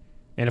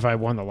 And if I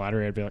won the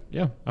lottery, I'd be like,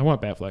 yeah, I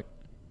want Batfleck.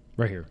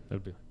 Right here. That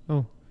would be,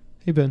 oh,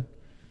 hey, Ben.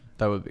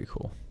 That would be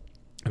cool.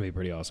 That'd be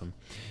pretty awesome.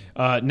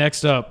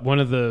 Next up, one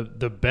of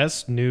the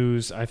best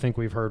news I think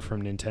we've heard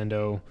from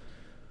Nintendo.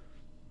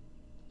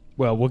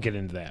 Well, we'll get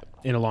into that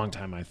in a long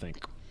time, I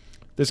think.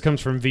 This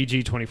comes from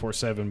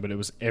VG247, but it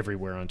was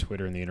everywhere on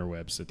Twitter and the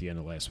interwebs at the end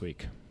of last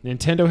week.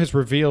 Nintendo has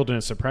revealed in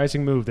a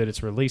surprising move that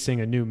it's releasing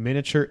a new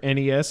miniature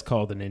NES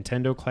called the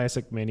Nintendo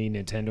Classic Mini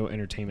Nintendo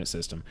Entertainment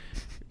System.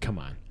 Come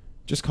on.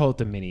 Just call it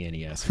the Mini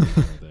NES.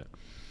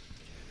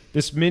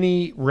 This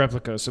mini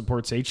replica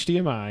supports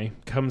HDMI,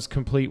 comes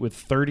complete with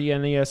 30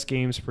 NES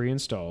games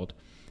pre-installed,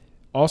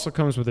 also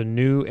comes with a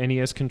new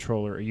NES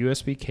controller, a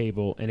USB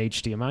cable, and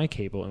HDMI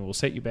cable, and will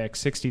set you back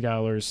 $60,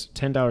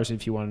 $10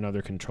 if you want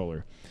another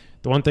controller.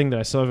 The one thing that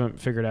I still haven't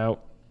figured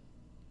out,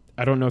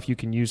 I don't know if you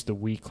can use the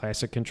Wii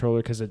Classic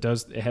controller because it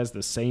has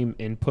the same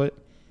input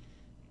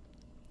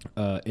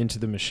into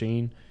the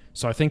machine.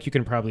 So I think you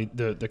can probably,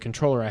 the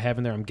controller I have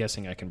in there, I'm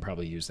guessing I can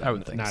probably use that. I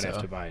would think not so.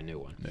 have to buy a new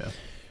one. Yeah.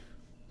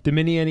 The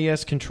Mini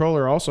NES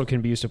controller also can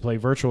be used to play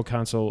Virtual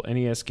Console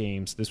NES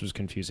games. This was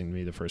confusing to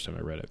me the first time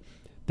I read it.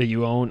 That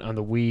you own on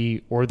the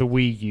Wii or the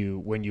Wii U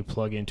when you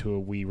plug into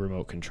a Wii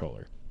remote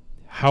controller.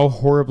 How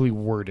horribly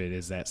worded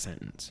is that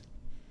sentence?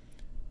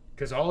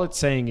 Because all it's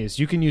saying is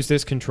you can use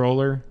this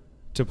controller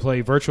to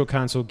play Virtual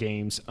Console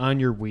games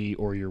on your Wii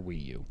or your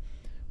Wii U.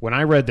 When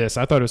I read this,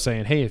 I thought it was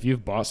saying, hey, if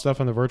you've bought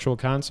stuff on the Virtual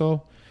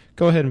Console,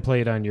 go ahead and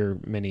play it on your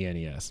Mini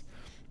NES.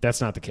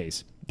 That's not the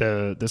case.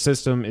 The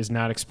system is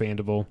not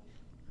expandable.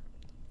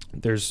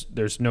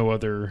 There's no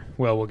other...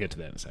 Well, we'll get to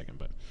that in a second.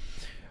 But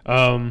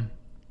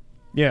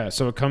yeah,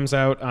 so it comes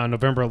out on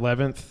November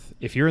 11th.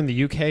 If you're in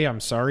the UK, I'm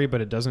sorry,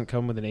 but it doesn't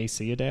come with an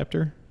AC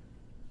adapter.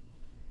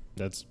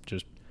 That's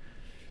just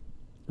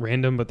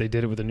random, but they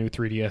did it with a new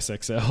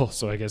 3DS XL,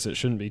 so I guess it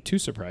shouldn't be too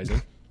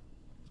surprising.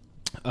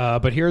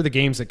 But here are the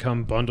games that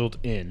come bundled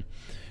in.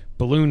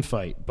 Balloon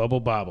Fight, Bubble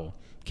Bobble,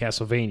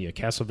 Castlevania,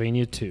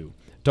 Castlevania 2,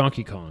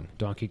 Donkey Kong,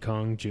 Donkey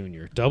Kong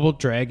Jr., Double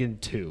Dragon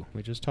 2.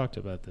 We just talked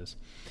about this.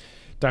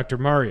 Dr.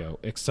 Mario,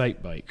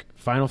 Excite Bike,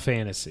 Final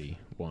Fantasy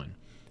 1,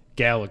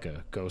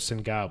 Galaga, Ghosts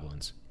and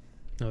Goblins.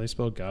 No, they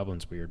spelled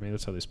goblins weird. Maybe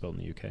that's how they spelled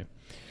in the UK.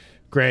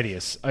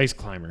 Gradius, Ice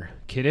Climber,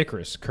 Kid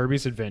Icarus,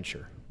 Kirby's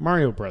Adventure,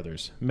 Mario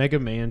Brothers, Mega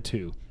Man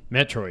 2,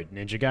 Metroid,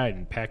 Ninja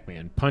Gaiden,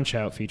 Pac-Man,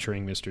 Punch-Out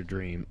featuring Mr.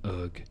 Dream,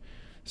 ugh,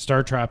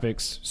 Star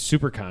Tropics,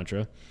 Super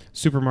Contra,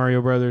 Super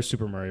Mario Brothers,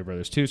 Super Mario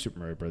Brothers 2, Super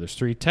Mario Brothers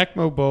 3,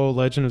 Tecmo Bowl,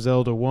 Legend of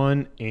Zelda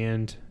 1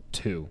 and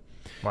 2.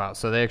 Wow,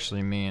 so they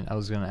actually mean, I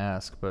was going to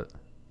ask, but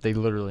they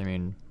literally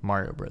mean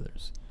Mario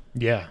Brothers.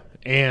 Yeah,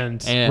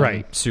 and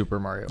right. Super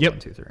Mario 1,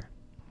 2, 3.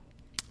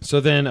 So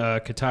then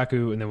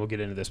Kotaku, and then we'll get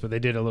into this, but they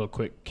did a little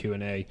quick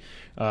Q&A.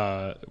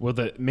 Will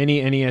the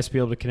Mini NES be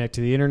able to connect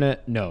to the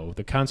Internet? No.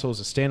 The console is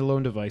a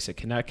standalone device. It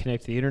cannot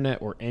connect to the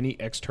Internet or any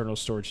external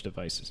storage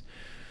devices.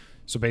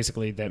 So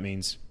basically that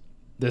means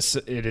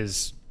it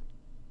is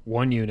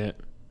one unit.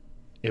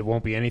 It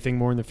won't be anything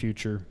more in the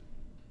future.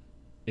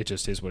 It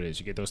just is what it is.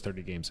 You get those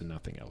 30 games and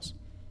nothing else.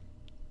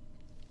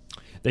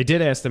 They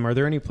did ask them, are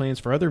there any plans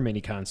for other mini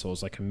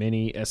consoles like a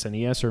mini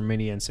SNES or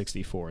mini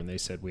N64? And they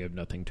said, we have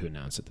nothing to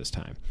announce at this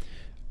time.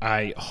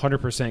 I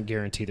 100%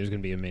 guarantee there's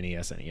going to be a mini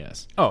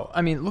SNES. Oh,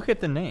 I mean, look at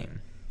the name.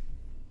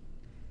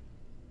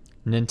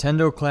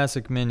 Nintendo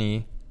Classic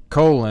Mini,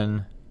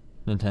 Nintendo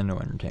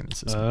Entertainment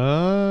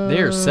System.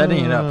 They are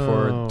setting it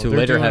up to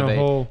later have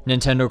a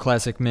Nintendo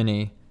Classic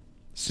Mini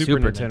Super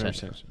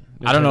Nintendo.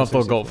 I don't know if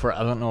they'll 64. go for.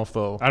 I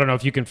don't know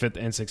if you can fit the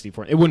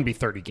N64. It wouldn't be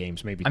 30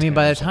 games, maybe. I mean, 10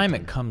 by or the time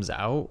something. it comes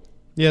out,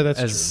 yeah,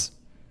 that's true.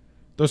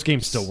 Those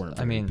games still weren't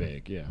very I mean,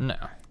 big. Yeah. No.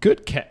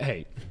 Good catch.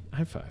 Hey,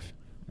 high five.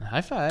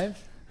 High five.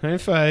 High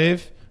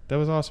five. That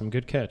was awesome.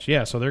 Good catch.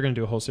 Yeah, so they're going to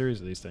do a whole series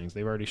of these things.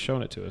 They've already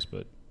shown it to us,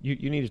 but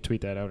you need to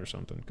tweet that out or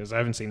something because I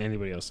haven't seen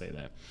anybody else say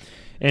that.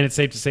 And it's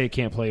safe to say it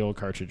can't play old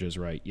cartridges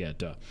right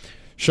yet.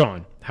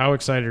 Sean, how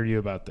excited are you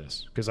about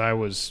this?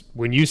 Because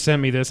when you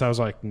sent me this, I was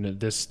like, no,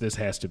 this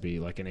has to be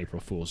like an April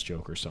Fool's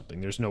joke or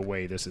something. There's no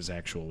way this is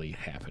actually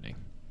happening.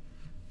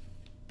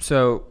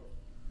 So,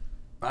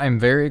 I'm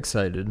very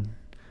excited.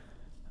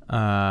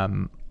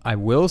 I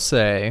will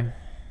say,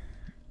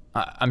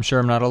 I'm sure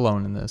I'm not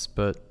alone in this,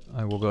 but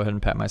I will go ahead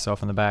and pat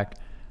myself on the back.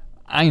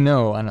 I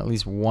know on at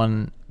least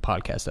one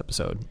podcast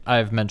episode,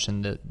 I've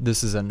mentioned that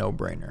this is a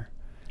no-brainer.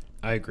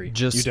 I agree. You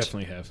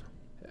definitely have.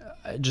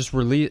 Just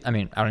release. I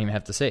mean, I don't even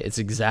have to say it. It's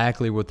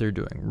exactly what they're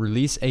doing.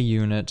 Release a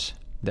unit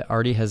that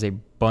already has a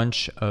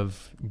bunch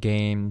of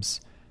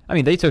games. I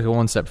mean, they took it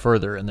one step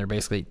further, and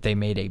they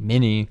made a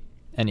mini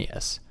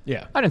NES.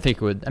 Yeah. I didn't think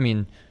it would. I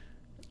mean,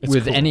 it's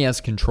with cool. NES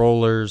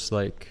controllers,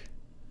 like,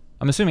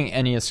 I'm assuming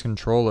NES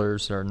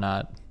controllers are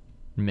not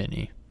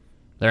mini.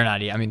 They're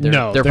not. I mean,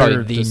 they're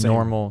probably the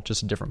normal,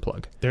 just a different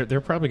plug.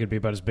 They're probably going to be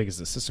about as big as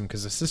the system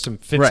because the system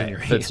fits in your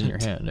hand. Fits in your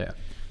hand. Yeah.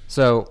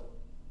 So,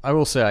 I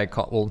will say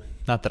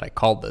not that I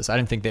called this. I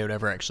didn't think they would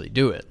ever actually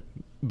do it,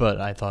 but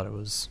I thought it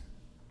was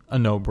a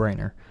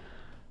no-brainer.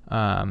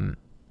 I'm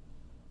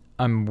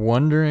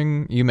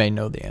wondering, you may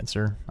know the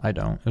answer. I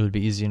don't. It would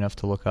be easy enough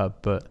to look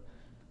up, but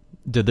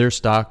did their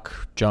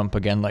stock jump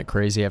again like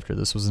crazy after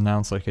this was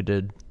announced like it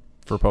did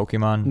for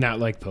Pokemon? Not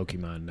like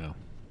Pokemon, no.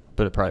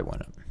 But it probably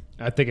went up.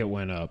 I think it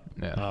went up.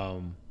 Yeah.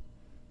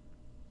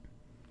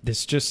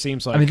 This just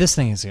seems like... I mean, this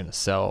thing is going to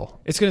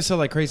sell. It's going to sell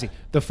like crazy.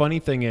 The funny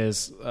thing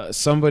is,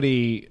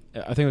 somebody,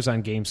 I think it was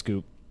on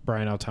GameScoop,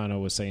 Brian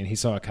Altano was saying, he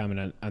saw a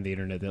comment on the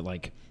internet that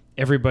like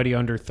everybody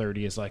under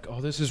 30 is like, oh,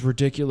 this is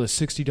ridiculous,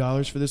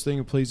 $60 for this thing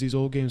that plays these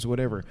old games,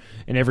 whatever.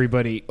 And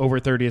everybody over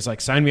 30 is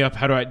like, sign me up.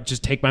 How do I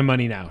just take my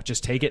money now?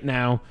 Just take it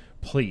now,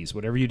 please.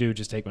 Whatever you do,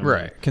 just take my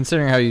money. Right.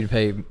 Considering how you'd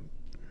pay...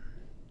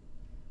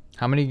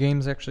 How many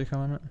games actually come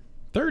on it?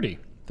 30.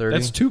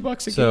 That's $2 a game.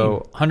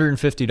 So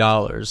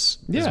 $150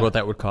 is what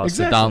that would cost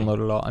to download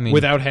it all. I mean,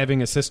 without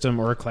having a system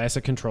or a class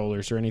of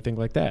controllers or anything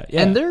like that.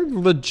 Yeah. And they're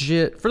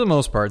legit, for the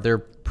most part, they're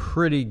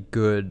pretty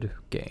good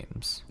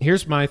games.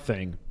 Here's my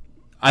thing.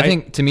 I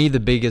think, to me, the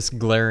biggest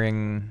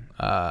glaring,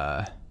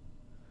 je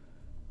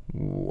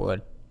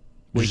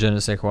ne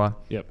sais quoi?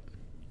 Yep.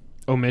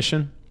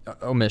 Omission?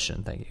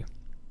 Omission, thank you.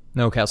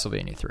 No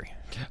Castlevania 3.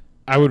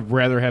 I would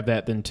rather have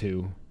that than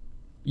 2.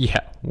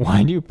 Yeah.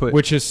 Why do you put...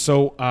 Which is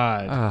so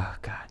odd. Oh,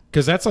 God.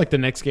 Because that's like the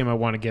next game I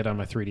want to get on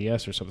my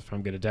 3DS or something if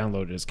I'm going to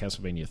download it is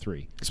Castlevania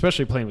 3.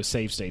 Especially playing with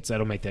save states.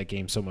 That'll make that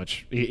game so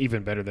much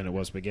even better than it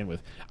was to begin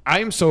with.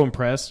 I am so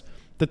impressed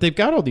that they've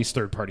got all these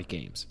third-party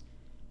games.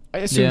 I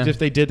assumed if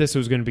they did this, it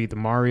was going to be the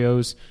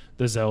Marios,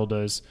 the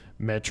Zeldas,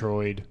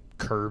 Metroid,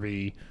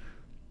 Kirby,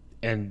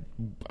 and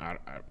I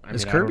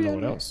is mean, Kirby I don't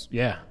know what else.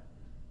 Yeah.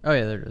 Oh,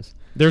 yeah, there it is.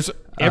 There's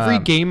every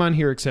game on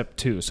here except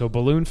 2. So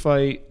Balloon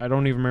Fight, I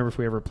don't even remember if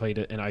we ever played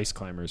it, and Ice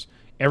Climbers.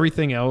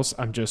 Everything else,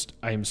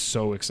 I am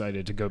so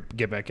excited to go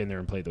get back in there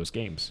and play those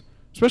games.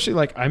 Especially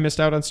like I missed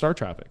out on Star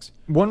Tropics.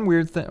 One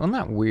weird thing, well,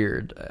 not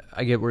weird.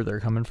 I get where they're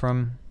coming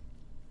from.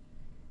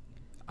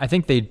 I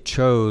think they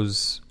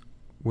chose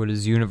what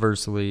is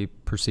universally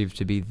perceived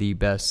to be the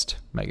best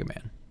Mega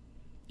Man.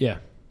 Yeah.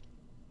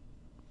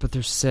 But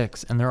there's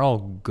 6, and they're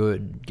all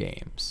good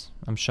games.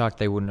 I'm shocked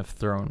they wouldn't have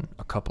thrown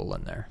a couple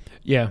in there.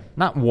 Yeah.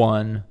 Not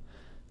 1,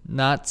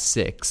 not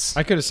 6.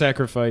 I could have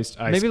sacrificed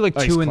maybe like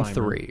 2 and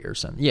Climber. 3 or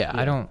something. Yeah,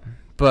 I don't...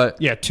 But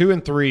yeah, 2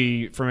 and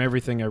 3 from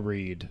everything I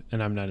read,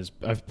 and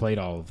I've played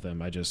all of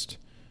them.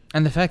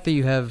 And the fact that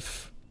you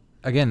have...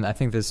 Again, I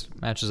think this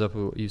matches up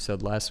with what you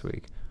said last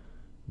week.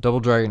 Double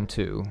Dragon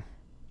 2...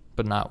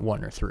 but not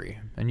 1 or 3.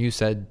 And you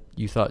said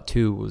you thought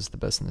 2 was the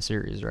best in the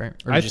series, right?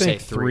 Or did I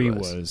think 3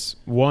 was.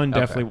 1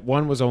 definitely.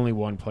 1 was only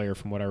one player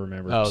from what I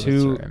remember. Oh,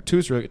 2, that's right.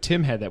 2's really.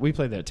 Tim had that. We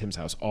played that at Tim's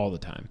house all the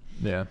time.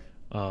 Yeah.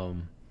 I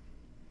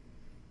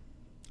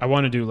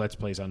want to do Let's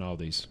Plays on all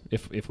these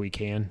if we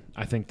can.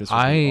 I think this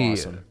would be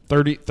awesome.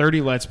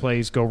 30 Let's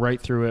Plays, go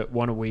right through it,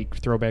 1 a week,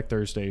 Throwback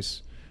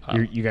Thursdays.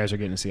 You guys are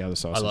getting to see how the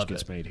sausage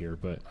gets made here,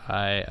 but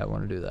I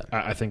want to do that.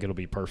 I think it'll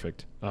be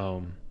perfect.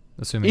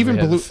 Assuming even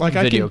we have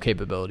video I can,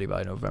 capability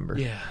by November.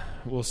 Yeah,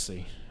 we'll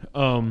see.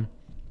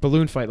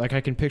 Balloon Fight, like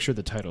I can picture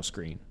the title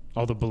screen,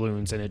 all the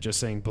balloons, and it just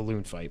saying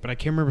Balloon Fight, but I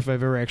can't remember if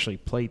I've ever actually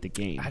played the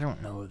game. I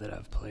don't know that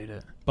I've played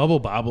it. Bubble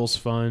Bobble's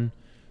fun.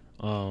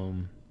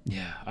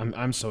 Yeah,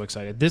 I'm so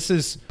excited. This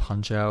is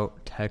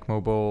Punch-Out,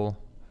 Tecmo Bowl,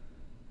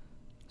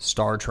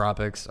 Star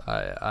Tropics.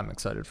 I'm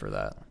excited for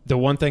that. The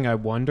one thing I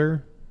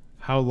wonder,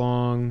 how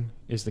long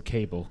is the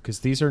cable? Because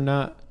these are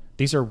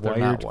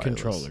wired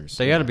controllers.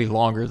 They got to be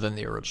longer than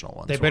the original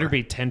ones. They better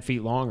be 10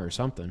 feet long or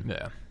something.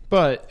 Yeah.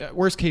 But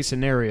worst case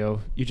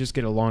scenario, you just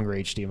get a longer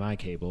HDMI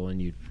cable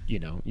and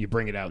you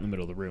bring it out in the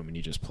middle of the room and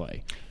you just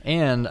play.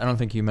 And I don't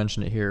think you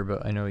mentioned it here,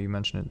 but I know you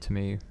mentioned it to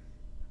me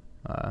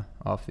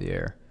off the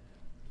air.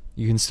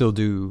 You can still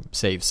do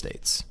save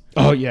states.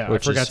 Oh yeah, I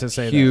forgot to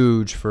say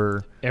huge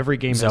for every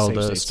game.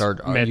 Zelda, has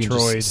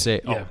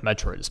Metroid, yeah.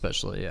 Metroid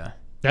especially. Yeah,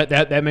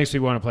 that makes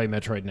me want to play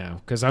Metroid now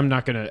because I'm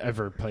not going to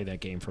ever play that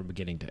game from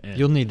beginning to end.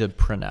 You'll need to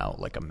print out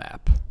like a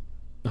map.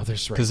 Oh,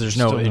 because there's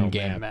no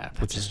in-game map,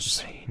 which is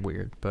just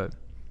weird. But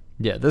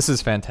yeah, this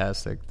is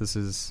fantastic.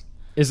 Is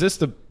this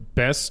the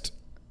best?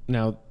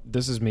 Now,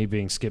 this is me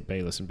being Skip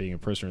Bayless and being a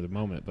prisoner of the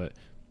moment, but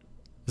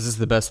is this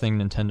the best thing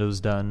Nintendo's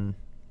done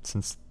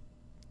since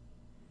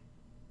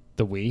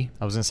the Wii?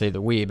 I was going to say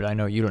the Wii, but I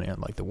know you don't even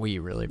like the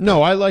Wii, really.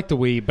 No, I like the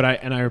Wii, but I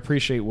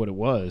appreciate what it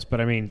was. But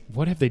I mean,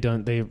 what have they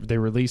done? They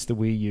released the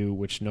Wii U,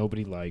 which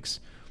nobody likes.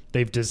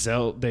 They've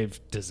delayed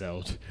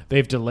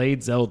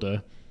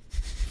Zelda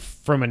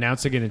from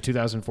announcing it in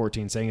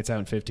 2014, saying it's out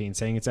in 15,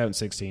 saying it's out in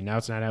 16. Now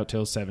it's not out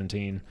till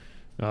 17.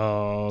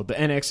 Oh, the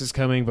NX is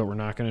coming, but we're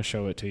not going to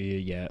show it to you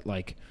yet.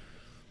 Like,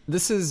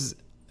 this is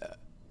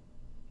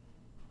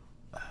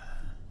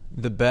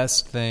the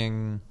best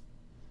thing.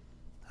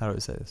 How do I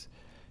say this?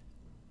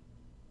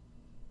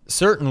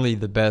 Certainly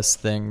the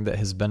best thing that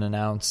has been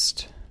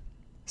announced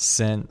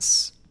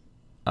since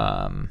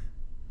Link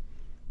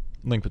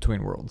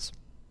Between Worlds.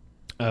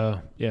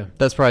 Yeah.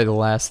 That's probably the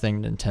last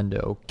thing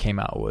Nintendo came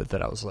out with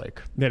that I was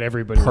like... That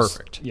everybody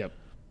perfect. Yep.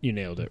 You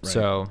nailed it, right?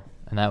 So,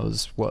 and that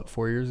was,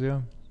 4 years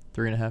ago?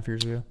 3.5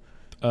 years ago?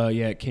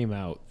 Yeah, it came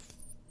out...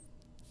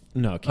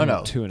 No, it came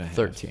out 2.5.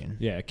 13.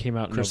 Yeah, it came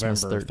out in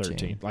Christmas November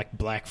 13. Like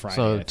Black Friday.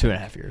 So,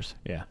 2.5 years.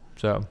 Yeah.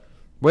 So,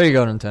 way to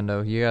go,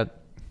 Nintendo. You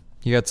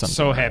got something.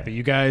 So happy.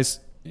 You guys...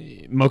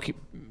 Pokemon.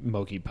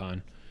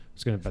 I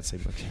was going to say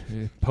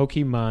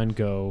Pokemon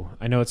Go.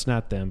 I know it's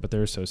not them, but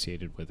they're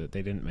associated with it.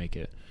 They didn't make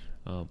it.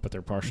 But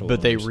they're partial But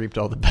owners. they reaped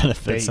all the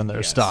benefits in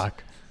their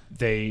stock.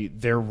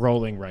 They're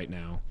rolling right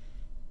now.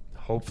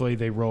 Hopefully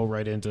they roll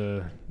right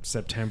into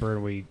September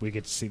and we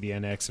get to see the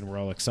NX and we're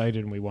all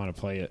excited and we want to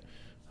play it.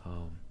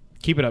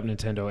 Keep it up,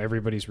 Nintendo.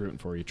 Everybody's rooting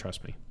for you.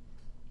 Trust me.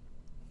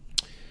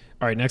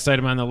 All right, next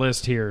item on the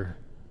list here.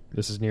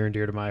 This is near and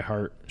dear to my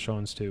heart.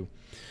 Sean's too.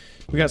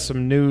 We got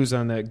some news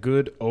on that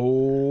good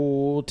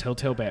old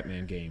Telltale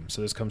Batman game.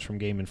 So this comes from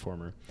Game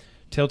Informer.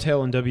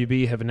 Telltale and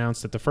WB have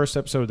announced that the first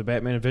episode of the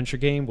Batman Adventure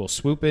game will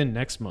swoop in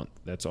next month.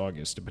 That's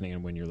August, depending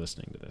on when you're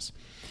listening to this.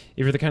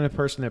 If you're the kind of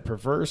person that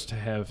prefers to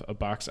have a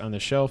box on the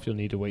shelf, you'll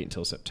need to wait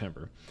until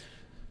September.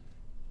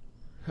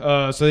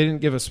 So they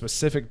didn't give a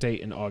specific date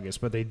in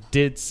August, but they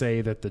did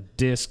say that the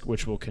disc,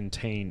 which will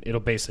contain, it'll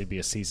basically be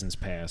a season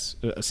pass,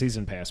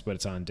 but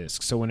it's on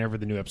disc. So whenever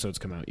the new episodes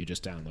come out, you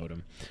just download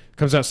them.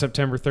 Comes out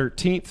September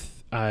 13th.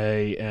 I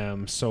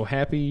am so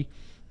happy.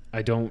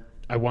 I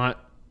want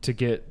to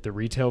get the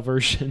retail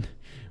version,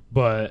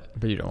 but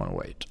you don't want to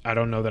wait. I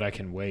don't know that I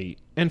can wait.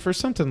 And for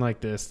something like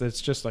this,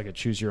 that's just like a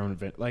choose your own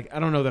event. Like, I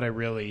don't know that I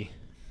really...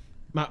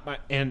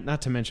 and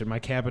not to mention, my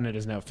cabinet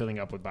is now filling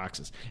up with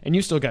boxes. And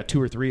you still got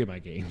 2 or 3 of my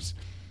games.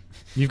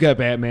 You've got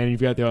Batman, you've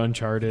got the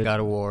Uncharted.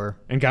 God of War.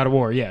 And God of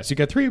War, yeah. So you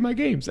got 3 of my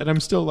games, and I'm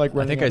still like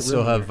running I think I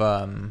still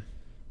have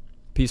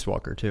Peace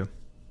Walker, too.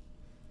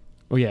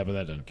 Oh, yeah, but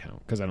that doesn't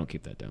count, because I don't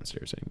keep that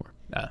downstairs anymore.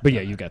 But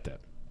yeah, you got that.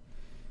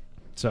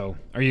 So,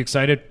 are you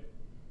excited?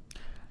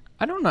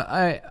 I don't know.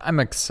 I'm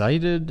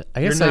excited.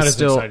 I guess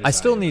I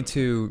still need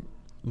to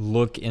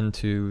look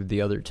into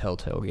the other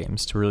Telltale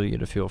games to really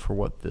get a feel for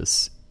what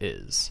this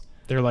is.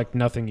 They're like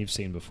nothing you've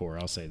seen before,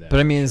 I'll say that.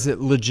 But I mean, is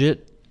it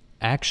legit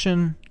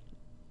action?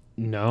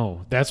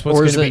 No. That's what's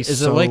going to be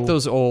is it like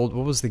those old,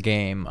 what was the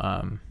game?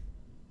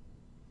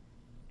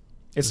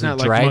 It's not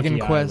like Dragon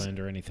Monkey Quest Island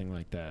or anything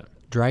like that.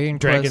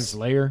 Dragon's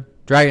Lair?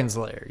 Dragon's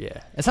Lair,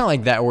 yeah. It's not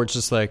like that where it's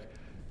just like,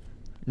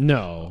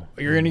 no.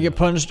 You're going to get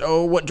punched.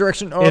 Oh, what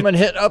direction? Oh, I'm going to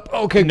hit up.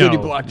 Okay, good, you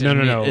blocked it.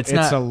 No. It's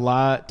not, a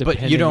lot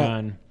depending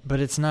on... But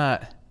it's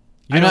not...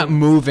 You're not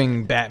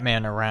moving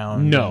Batman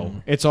around.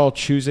 No. It's all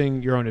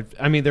choosing your own...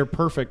 I mean, they're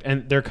perfect,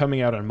 and they're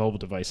coming out on mobile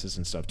devices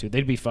and stuff, too.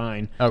 They'd be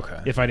fine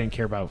if I didn't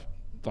care about...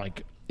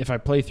 Like, if I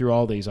play through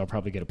all these, I'll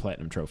probably get a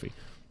platinum trophy.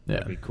 Yeah.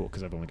 That'd be cool,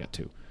 because I've only got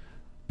 2.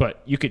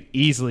 But you could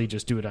easily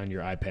just do it on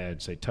your iPad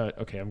and say,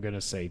 okay, I'm going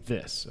to say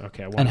this.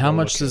 Okay, I want. And how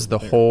much does the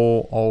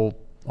whole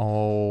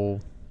all...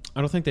 I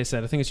don't think they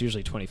said. I think it's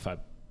usually $25.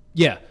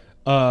 Yeah.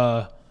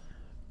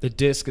 The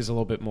disc is a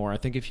little bit more. I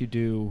think if you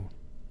do...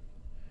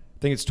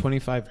 I think it's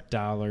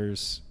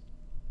 $25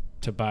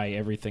 to buy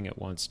everything at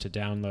once. To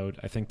download,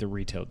 I think the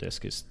retail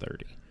disc is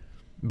 $30.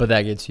 But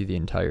that gets you the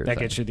entire thing. That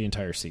gets you the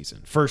entire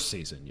season. First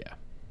season, yeah.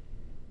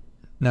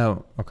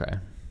 No, okay.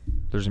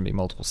 There's going to be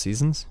multiple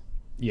seasons?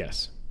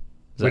 Yes.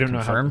 Is that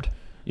confirmed?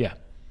 Yeah.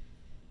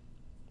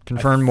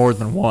 Confirmed more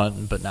than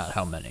one, but not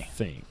how many.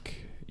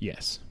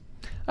 Yes.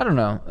 I don't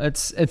know.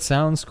 It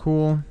sounds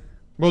cool.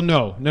 Well,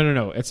 no.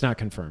 It's not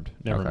confirmed.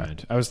 Never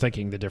mind. I was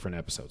thinking the different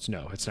episodes.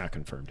 No, it's not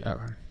confirmed yet.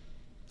 Okay.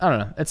 I don't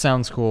know. It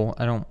sounds cool.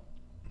 I don't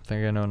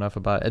think I know enough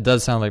about it. It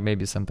does sound like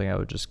maybe something I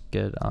would just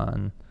get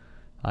on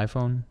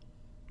iPhone,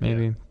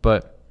 maybe. Yeah.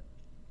 But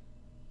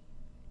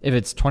If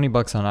it's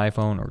 $20 on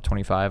iPhone or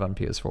 $25 on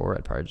PS4,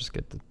 I'd probably just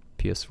get the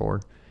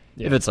PS4.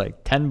 Yeah. If it's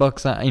like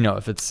 $10 on,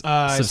 if it's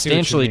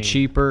substantially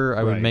cheaper,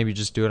 I would maybe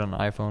just do it on the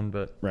iPhone.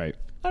 But I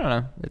don't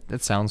know.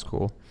 It sounds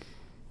cool.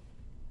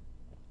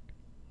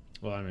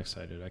 Well, I'm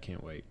excited. I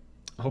can't wait.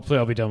 Hopefully,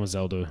 I'll be done with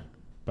Zelda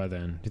by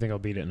then. Do you think I'll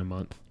beat it in a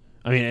month?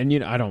 I mean,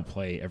 and I don't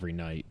play every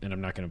night, and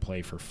I'm not going to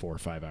play for 4 or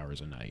 5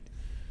 hours a night.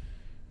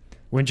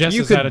 When Jess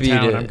is out of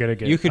town, I'm going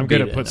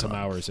to put some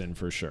hours in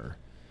for sure.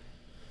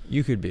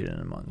 You could beat it in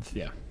a month.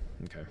 Yeah.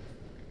 Okay.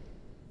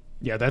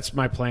 Yeah, that's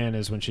my plan.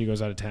 Is when she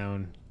goes out of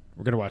town,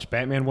 we're going to watch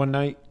Batman one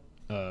night,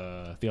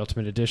 the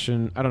Ultimate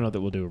Edition. I don't know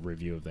that we'll do a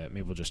review of that.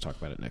 Maybe we'll just talk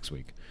about it next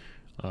week.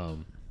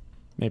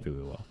 Maybe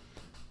we will.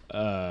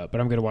 But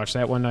I'm going to watch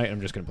that one night.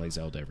 I'm just going to play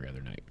Zelda every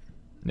other night.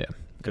 Yeah,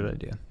 good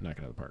idea. Knock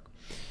it out of the park.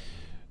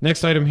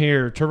 Next item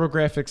here,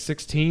 TurboGrafx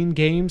 16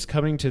 games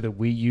coming to the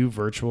Wii U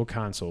Virtual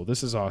Console.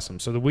 This is awesome.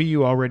 So the Wii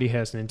U already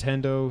has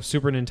Nintendo,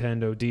 Super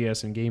Nintendo,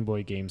 DS, and Game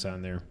Boy games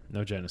on there.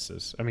 No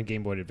Genesis. I mean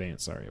Game Boy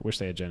Advance, sorry. I wish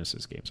they had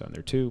Genesis games on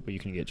there too, but you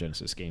can get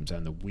Genesis games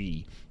on the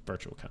Wii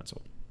Virtual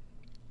Console.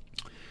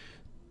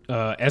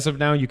 As of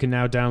now, you can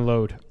now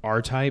download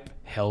R-Type.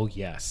 Hell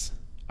yes.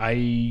 I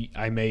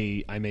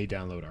may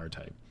download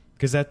R-Type.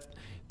 Because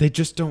they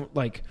just don't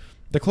like...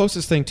 The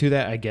closest thing to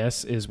that, I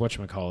guess, is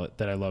whatchamacallit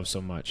that I love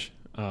so much.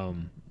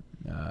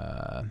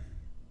 The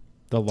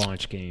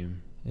launch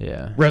game.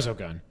 Yeah.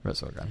 Resogun.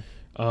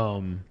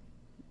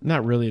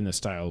 Not really in the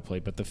style of play,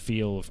 but the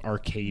feel of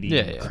arcadey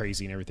and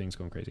crazy and everything's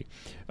going crazy.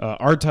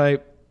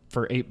 R-Type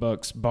for $8.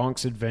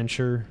 Bonk's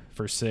Adventure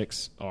for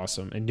 $6.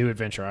 Awesome. And New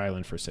Adventure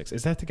Island for $6.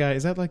 Is that the guy?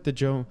 Is that like the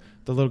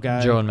little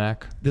guy? Joe and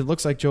Mac. That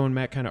looks like Joe and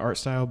Mac kind of art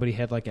style, but he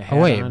had like a hat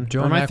on.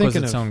 Joe and Mac was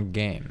its own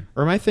game.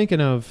 Or am I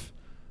thinking of...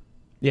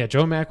 Yeah,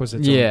 Joe and Mac was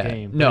its own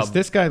game. No. Does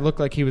this guy look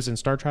like he was in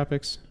Star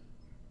Tropics?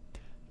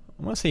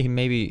 I want to say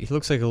he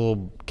looks like a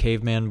little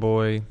caveman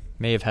boy.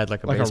 May have had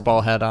like a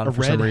baseball hat on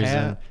for some reason.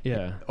 Hat?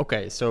 Yeah.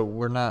 Okay, so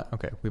we're not...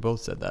 Okay, we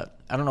both said that.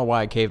 I don't know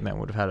why a caveman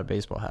would have had a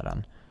baseball hat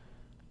on.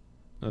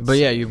 But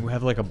yeah, you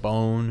have like a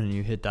bone and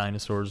you hit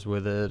dinosaurs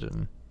with it.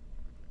 And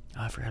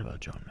I forgot about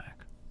Joe and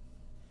Mac.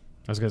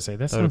 I was going to say,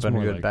 that would have been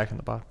more good like, back in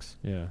the box.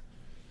 Yeah.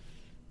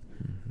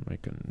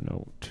 Make a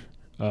note.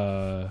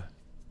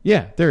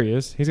 Yeah, there he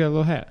is. He's got a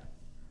little hat.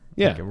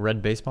 Yeah. Like a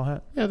red baseball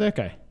hat? Yeah, that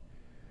guy.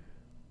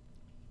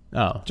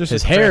 Oh, just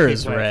his hair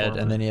is red,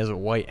 and then he has a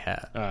white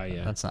hat.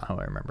 Yeah. That's not how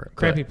I remember it.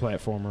 Crappy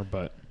platformer,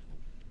 but...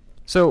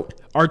 So...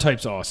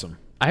 R-Type's awesome.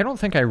 I don't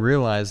think I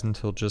realized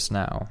until just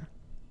now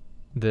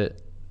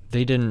that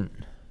they didn't...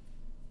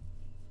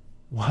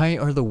 Why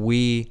are the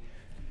Wii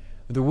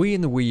and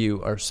the Wii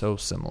U are so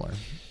similar?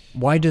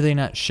 Why do they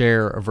not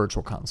share a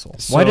virtual console?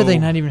 Why do they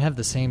not even have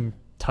the same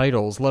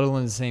titles, let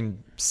alone the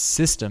same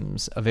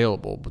systems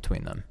available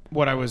between them?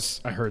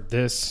 I heard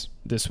this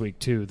week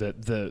too,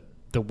 that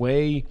the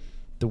way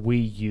the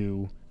Wii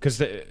U,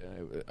 because I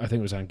think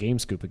it was on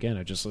GameScoop again.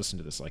 I just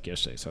listened to this like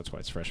yesterday, so that's why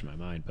it's fresh in my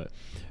mind. But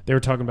they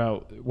were talking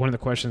about one of the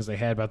questions they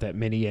had about that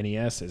mini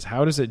NES is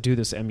how does it do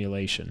this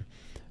emulation?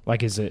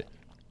 Like, is it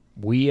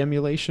Wii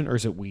emulation or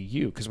is it Wii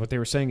U? Because what they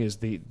were saying is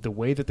the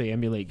way that they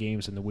emulate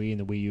games in the Wii and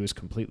the Wii U is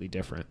completely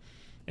different,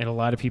 and a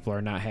lot of people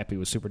are not happy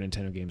with Super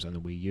Nintendo games on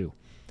the Wii U.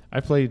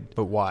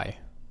 But why?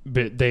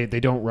 But they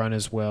don't run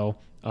as well.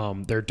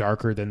 They're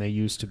darker than they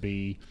used to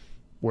be.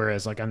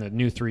 Whereas, like on the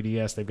new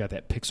 3DS, they've got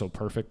that pixel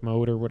perfect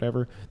mode or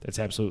whatever. That's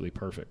absolutely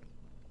perfect.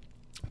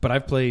 But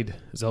I've played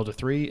Zelda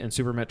 3 and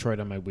Super Metroid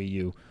on my Wii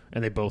U,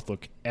 and they both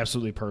look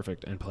absolutely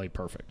perfect and play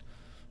perfect.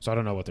 So I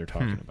don't know what they're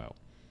talking about.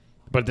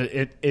 But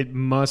it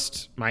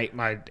must...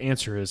 My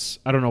answer is,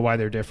 I don't know why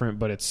they're different,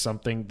 but it's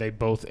something... They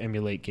both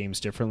emulate games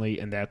differently,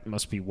 and that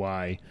must be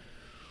why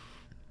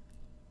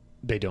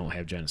they don't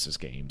have Genesis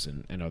games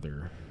and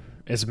other...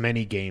 as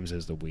many games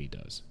as the Wii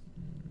does.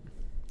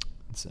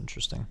 That's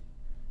interesting.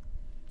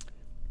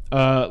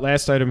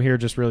 Last item here,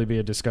 just really be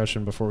a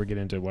discussion before we get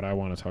into what I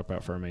want to talk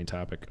about for our main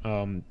topic.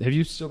 Have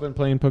you still been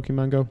playing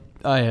Pokemon Go?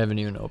 I haven't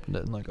even opened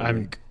it in like a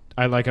week.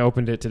 I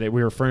opened it today.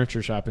 We were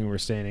furniture shopping. We were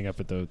standing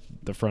up at the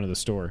front of the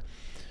store,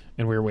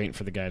 and we were waiting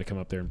for the guy to come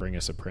up there and bring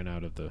us a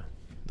printout of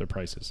the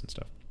prices and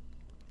stuff.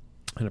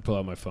 And I pull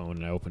out my phone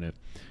and I open it.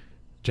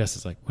 Jess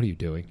is like, "What are you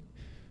doing?"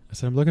 I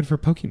said, "I'm looking for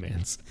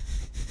Pokemans."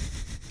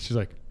 She's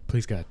like,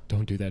 "Please God,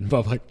 don't do that." And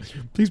Bob like,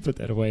 "Please put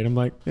that away." And I'm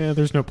like, "Yeah,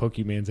 there's no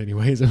Pokemans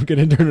anyways. I'm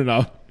gonna turn it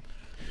off."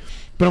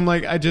 But I'm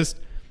like,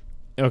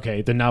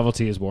 okay, the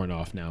novelty is worn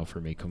off now for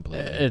me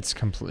completely. It's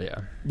complete,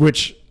 yeah.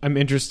 Which I'm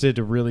interested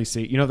to really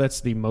see. You know, that's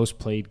the most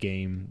played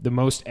game, the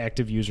most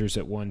active users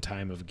at one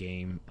time of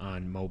game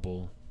on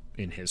mobile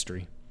in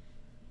history.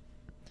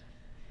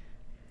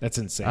 That's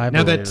insane.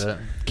 Now that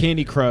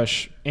Candy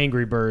Crush,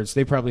 Angry Birds,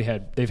 they've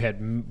had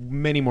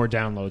many more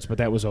downloads, but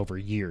that was over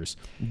years.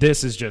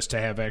 This is just to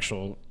have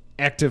actual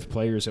active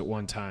players at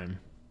one time.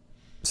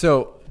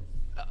 So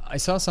I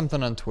saw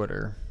something on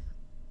Twitter.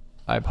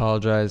 I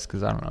apologize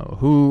because I don't know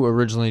who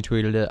originally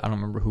tweeted it. I don't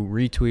remember who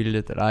retweeted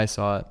it that I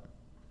saw it.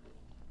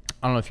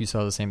 I don't know if you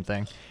saw the same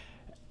thing.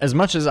 As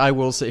much as I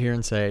will sit here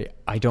and say,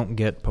 I don't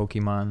get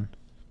Pokemon,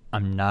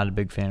 I'm not a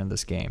big fan of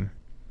this game.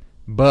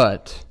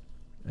 But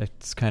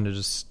it's kind of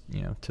just,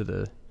 to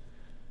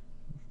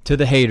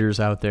the haters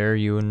out there,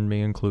 you and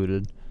me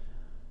included.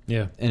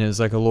 Yeah. And it was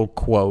like a little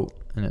quote,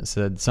 and it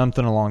said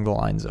something along the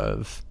lines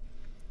of,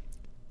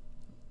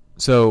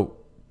 so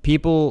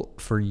people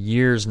for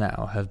years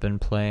now have been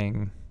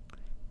playing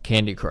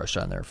Candy Crush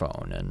on their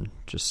phone and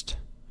just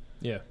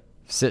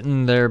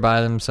sitting there by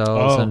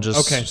themselves and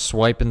just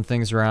swiping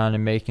things around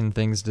and making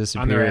things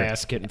disappear. On their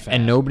ass, getting fat.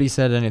 And nobody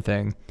said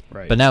anything.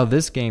 Right. But now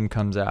this game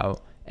comes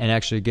out and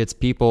actually gets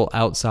people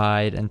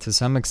outside and to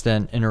some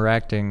extent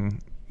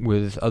interacting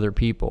with other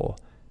people.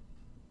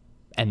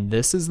 And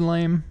this is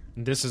lame.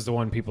 This is the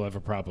one people have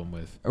a problem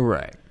with.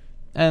 Right.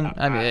 And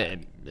I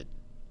mean,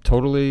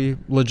 totally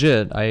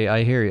legit.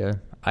 I hear you.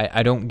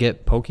 I don't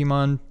get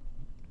Pokemon,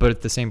 but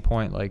at the same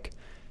point, like,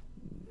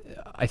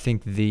 I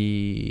think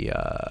the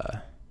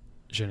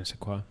je ne sais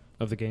quoi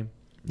of the game.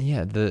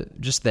 Yeah,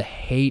 the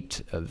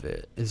hate of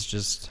it is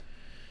just.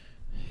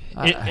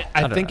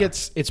 I think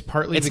it's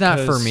partly it's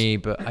because not for me,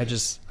 but I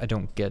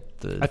don't get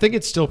the. I think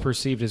it's still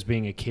perceived as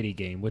being a kiddie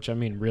game, which I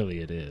mean,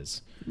 really, it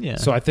is. Yeah.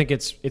 So I think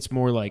it's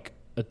more like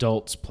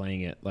adults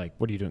playing it. Like,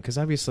 what are you doing? Because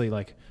obviously,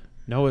 like,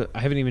 no, I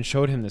haven't even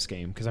showed him this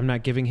game because I'm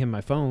not giving him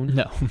my phone.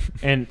 No.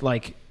 And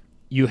like,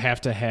 you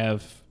have to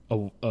have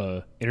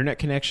a internet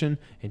connection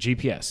and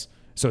GPS.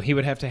 So he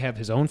would have to have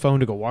his own phone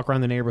to go walk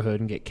around the neighborhood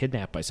and get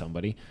kidnapped by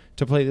somebody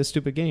to play this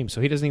stupid game. So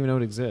he doesn't even know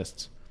it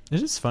exists.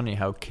 It is funny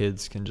how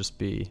kids can just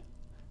be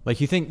like,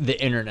 you think the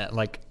internet,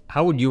 like,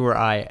 how would you or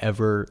I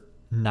ever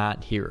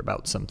not hear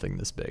about something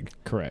this big?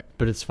 Correct.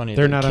 But it's funny.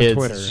 They're that not kids, on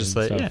Twitter. It's just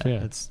and like, stuff.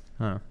 Yeah. It's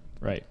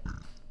right.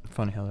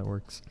 Funny how that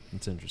works.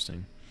 It's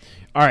interesting.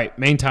 All right,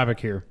 main topic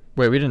here.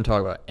 Wait, we didn't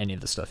talk about any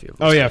of the stuff you've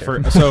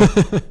so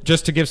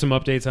just to give some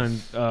updates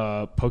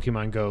on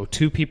Pokemon Go,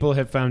 2 people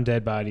have found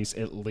dead bodies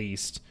at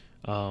least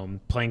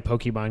playing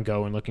Pokemon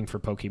Go and looking for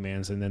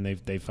Pokemans, and then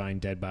they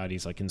find dead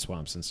bodies like in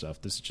swamps and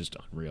stuff. This is just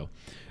unreal.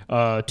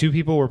 2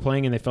 people were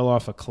playing and they fell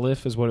off a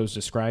cliff is what it was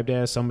described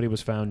as. Somebody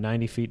was found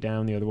 90 feet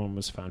down. The other one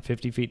was found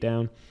 50 feet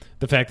down.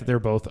 The fact that they're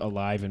both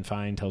alive and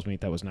fine tells me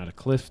that was not a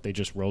cliff. They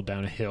just rolled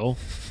down a hill,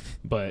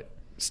 but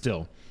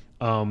still.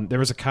 There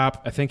was a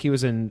cop, I think he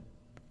was in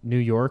New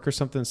York or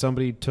something.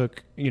 Somebody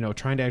took,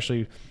 trying to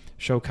actually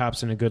show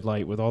cops in a good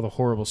light with all the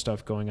horrible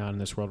stuff going on in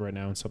this world right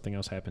now, and something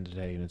else happened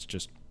today, and it's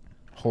just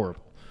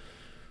horrible.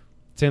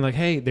 Saying like,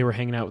 hey, they were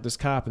hanging out with this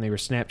cop and they were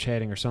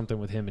Snapchatting or something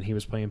with him, and he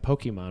was playing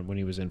Pokemon when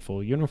he was in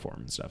full uniform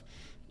and stuff.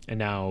 And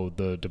now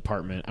the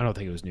department, I don't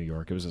think it was New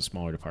York, it was a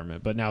smaller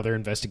department, but now they're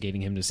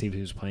investigating him to see if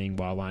he was playing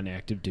while on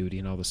active duty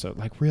and all this stuff.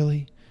 Like,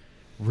 really?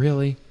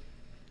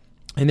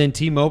 And then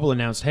T-Mobile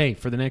announced, hey,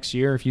 for the next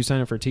year, if you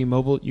sign up for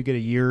T-Mobile, you get a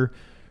year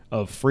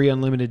of free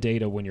unlimited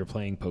data when you're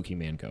playing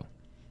Pokemon Go.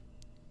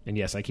 And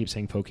yes, I keep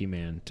saying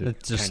Pokemon to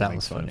it just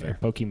sounds funnier.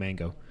 Pokemon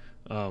Go.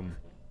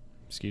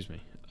 Excuse me.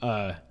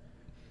 I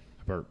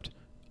burped.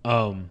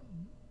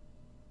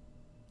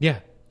 Yeah.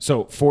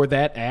 So for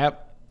that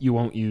app, you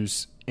won't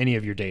use any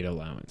of your data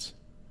allowance.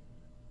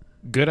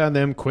 Good on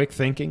them, quick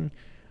thinking.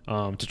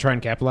 To try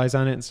and capitalize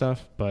on it and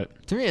stuff,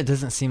 but to me it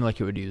doesn't seem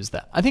like it would use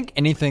that. I think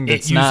anything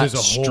that's not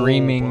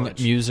streaming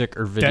music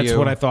or video. That's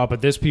what I thought,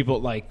 but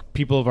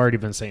people have already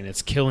been saying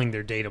it's killing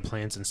their data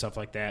plans and stuff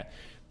like that,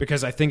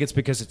 because I think it's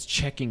because it's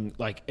checking,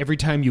 like, every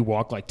time you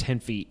walk like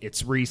 10 feet,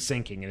 it's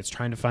resyncing and it's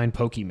trying to find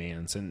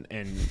Pokemans and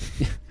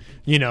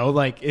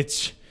like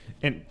it's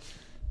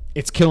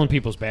killing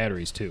people's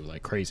batteries too,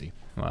 like crazy.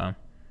 Wow.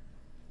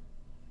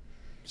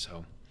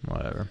 So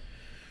whatever.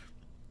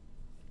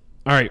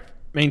 All right.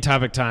 Main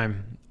topic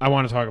time. I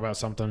want to talk about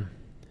something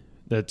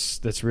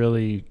that's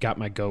really got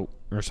my goat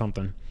or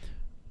something.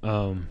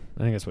 I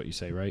think that's what you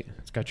say, right?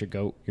 It's got your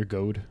goat, your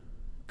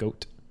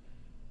goat.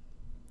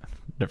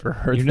 Never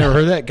heard. You've never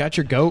heard that? Got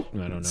your goat? I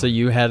don't know. So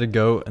you had a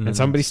goat, and then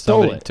somebody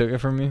stole it. Took it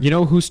from you. You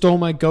know who stole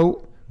my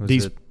goat?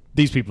 These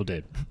people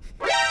did.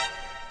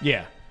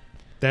 Yeah,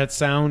 that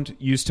sound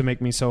used to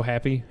make me so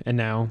happy, and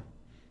now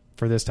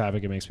for this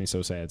topic, it makes me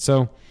so sad.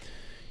 So.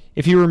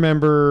 If you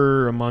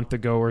remember a month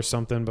ago or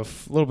something, a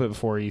little bit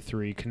before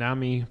E3,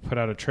 Konami put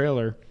out a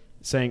trailer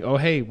saying, oh,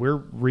 hey, we're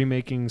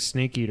remaking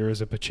Snake Eater as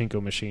a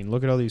pachinko machine.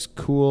 Look at all these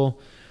cool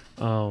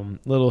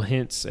little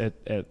hints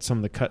at some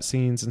of the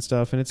cutscenes and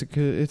stuff. And it's a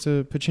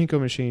pachinko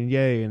machine.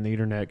 Yay. And the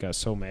internet got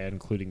so mad,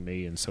 including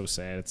me, and so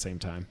sad at the same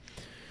time.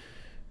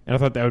 And I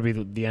thought that would be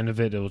the end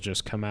of it. It'll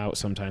just come out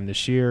sometime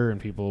this year,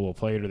 and people will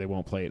play it or they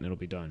won't play it, and it'll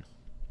be done.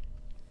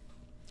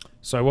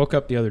 So I woke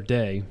up the other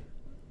day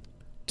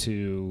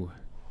to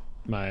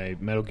my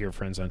Metal Gear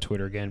friends on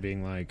Twitter again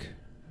being like,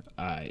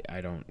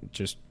 I don't,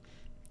 just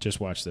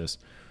watch this.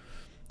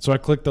 So I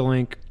clicked the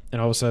link,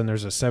 and all of a sudden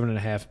there's a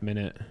 7.5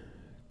 minute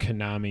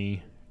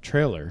Konami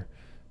trailer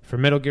for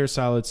Metal Gear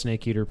Solid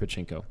Snake Eater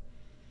Pachinko.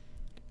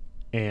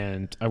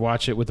 And I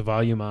watch it with the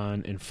volume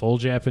on in full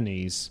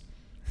Japanese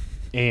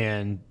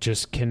and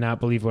just cannot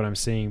believe what I'm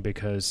seeing,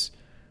 because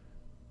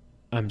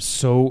I'm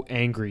so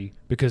angry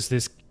because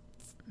this,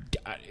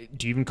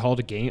 do you even call it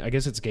a game? I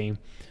guess it's a game.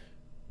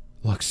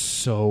 Looks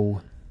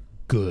so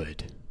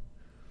good.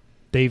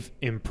 They've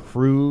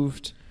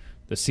improved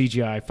the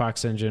CGI,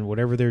 Fox Engine,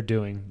 whatever they're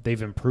doing,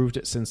 they've improved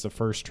it since the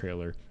first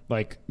trailer.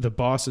 Like, the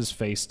boss's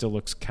face still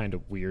looks kind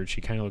of weird. She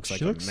kind of looks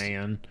like a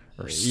man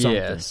or something.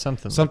 Yeah,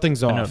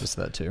 something's off. I noticed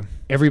that too.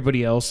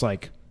 Everybody else,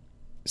 like,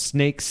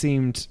 Snake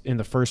seemed in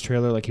the first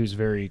trailer like he was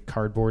very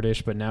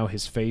cardboardish, but now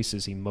his face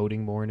is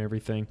emoting more and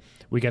everything.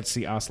 We got to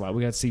see Ocelot.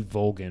 We got to see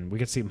Volgin. We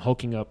got to see him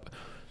hulking up.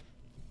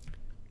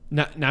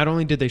 Not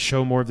only did they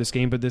show more of this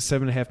game, but this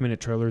 7.5-minute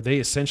trailer, they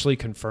essentially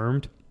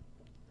confirmed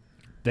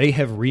they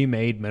have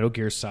remade Metal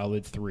Gear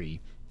Solid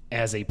 3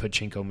 as a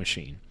pachinko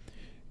machine.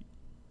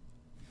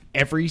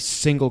 Every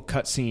single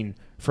cutscene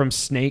from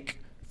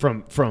Snake,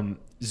 from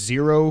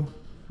Zero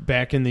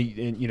back in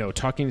the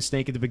talking to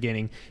Snake at the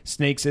beginning,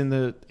 Snake's in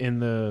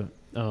the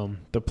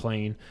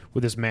plane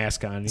with his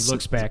mask on. He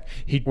looks back.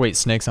 Wait,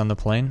 Snake's on the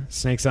plane?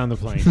 Snake's on the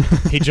plane.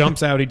 He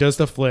jumps out. He does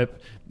the flip.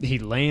 He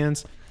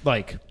lands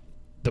like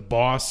the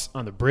boss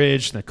on the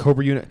bridge, the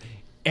Cobra unit.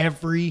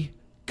 Every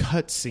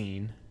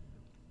cutscene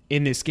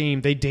in this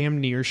game, they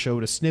damn near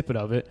showed a snippet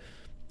of it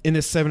in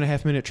this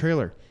 7.5-minute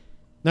trailer.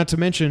 Not to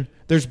mention,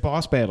 there's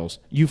boss battles.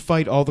 You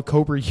fight all the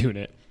Cobra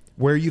unit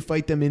where you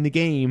fight them in the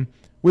game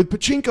with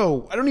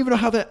pachinko. I don't even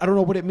know I don't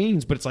know what it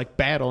means, but it's like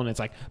battle, and it's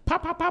like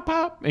pop, pop, pop,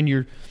 pop,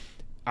 and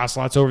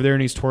Ocelot's over there,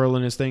 and he's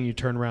twirling his thing. You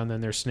turn around, then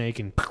there's Snake,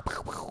 and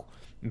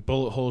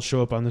bullet holes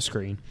show up on the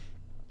screen.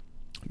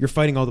 You're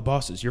fighting all the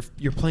bosses.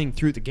 You're playing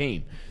through the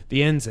game.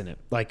 The end's in it.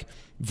 Like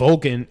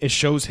Volgin, it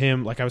shows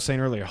him, like I was saying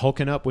earlier,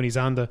 hulking up when he's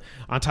on top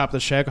of the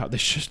Shagohod.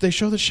 They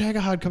show the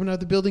Shagohod coming out of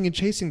the building and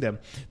chasing them.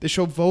 They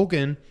show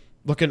Volgin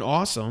looking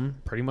awesome,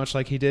 pretty much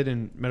like he did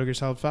in Metal Gear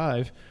Solid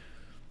 5,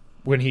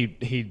 when he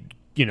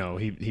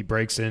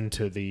breaks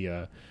into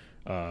the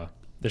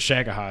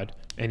Shagohod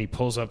and he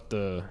pulls up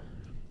the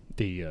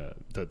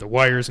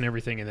wires and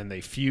everything, and then they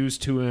fuse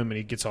to him, and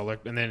he gets all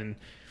and then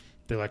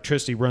the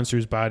electricity runs through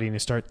his body, and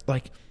it starts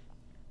like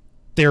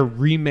they're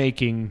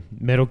remaking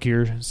Metal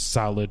Gear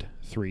Solid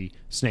 3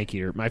 Snake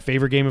Eater, my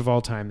favorite game of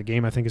all time. The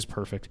game I think is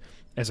perfect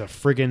as a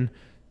friggin'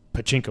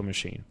 pachinko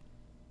machine.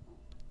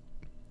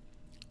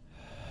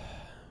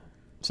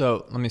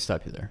 So let me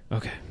stop you there.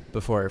 Okay.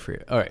 Before I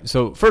forget. All right.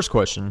 So first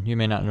question, you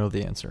may not know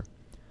the answer.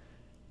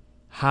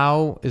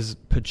 How is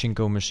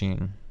pachinko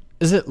machine?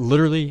 Is it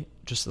literally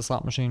just a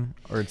slot machine,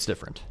 or it's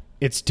different?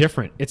 It's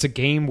different. It's a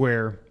game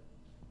where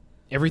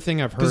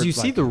everything I've heard, because you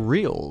see the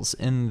reels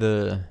in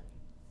the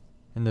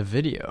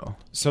video.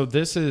 So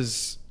this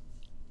is,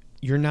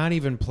 you're not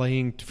even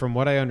playing, from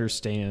what I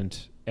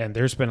understand, and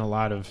there's been a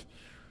lot of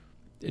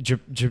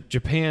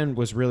Japan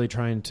was really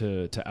trying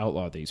to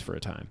outlaw these for a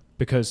time,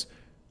 because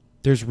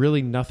there's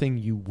really nothing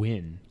you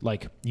win.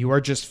 Like, you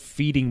are just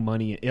feeding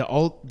money. The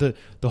whole point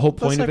of it.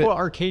 That's like what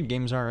arcade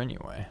games are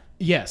anyway.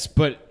 Yes,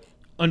 but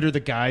under the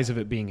guise of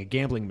it being a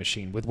gambling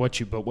machine, with what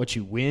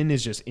you win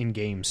is just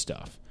in-game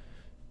stuff.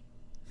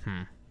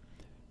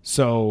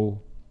 So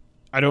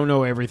I don't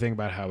know everything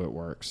about how it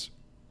works.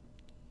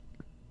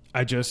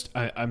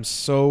 I'm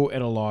so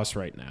at a loss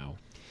right now.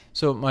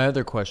 So my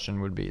other question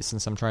would be,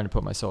 since I'm trying to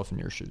put myself in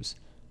your shoes.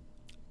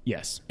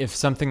 Yes. If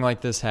something like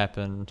this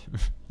happened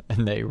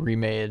and they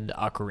remade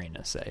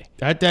Ocarina, say.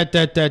 We're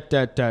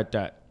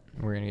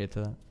going to get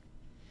to that.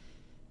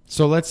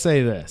 So let's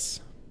say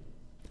this.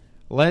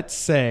 Let's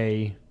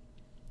say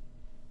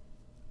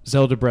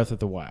Zelda Breath of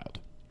the Wild.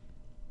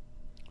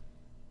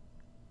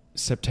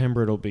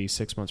 September, it'll be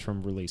 6 months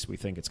from release. We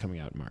think it's coming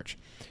out in March.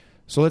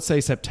 So let's say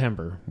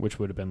September, which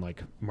would have been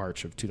like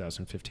March of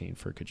 2015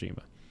 for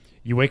Kojima.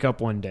 You wake up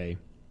one day,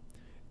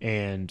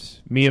 and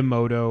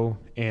Miyamoto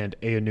and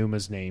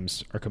Aonuma's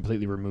names are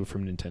completely removed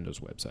from Nintendo's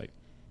website.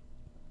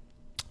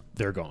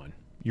 They're gone.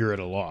 You're at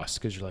a loss,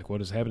 because you're like, what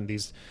has happened?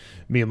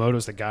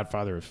 Miyamoto's the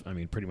godfather of,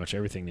 pretty much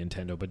everything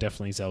Nintendo, but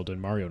definitely Zelda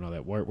and Mario and all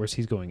that. Where's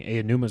he going?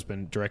 Aonuma's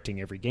been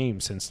directing every game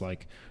since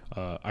like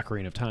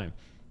Ocarina of Time.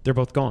 They're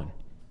both gone.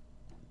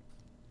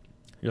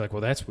 You're like,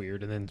 well, that's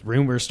weird. And then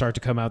rumors start to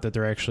come out that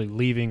they're actually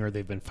leaving, or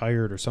they've been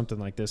fired, or something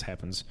like this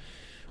happens.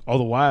 All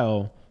the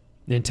while,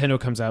 Nintendo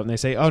comes out and they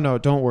say, oh, no,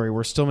 don't worry.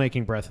 We're still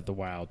making Breath of the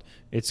Wild.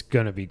 It's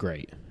going to be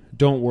great.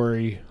 Don't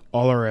worry.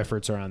 All our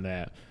efforts are on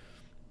that.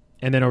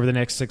 And then over the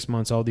next 6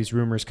 months, all these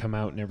rumors come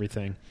out and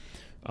everything.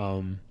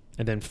 And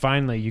then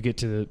finally, you get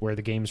to where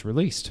the game's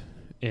released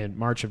in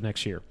March of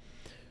next year.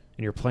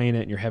 And you're playing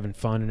it, and you're having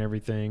fun and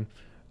everything.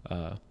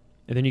 And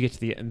then you get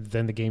to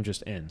then the game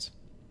just ends.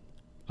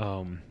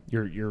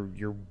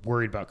 You're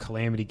worried about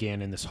Calamity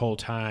Ganon this whole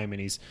time,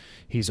 and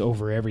he's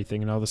over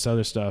everything and all this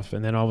other stuff,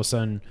 and then all of a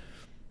sudden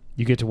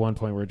you get to one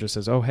point where it just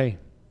says, oh, hey,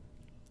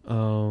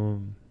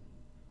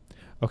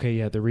 okay,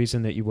 yeah, the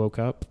reason that you woke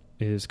up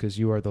is because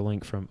you are the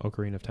Link from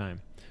Ocarina of Time.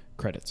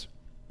 Credits.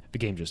 The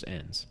game just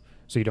ends,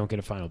 so you don't get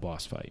a final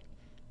boss fight.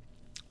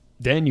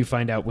 Then you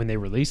find out when they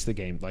release the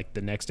game, like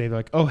the next day, they're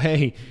like, oh,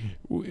 hey,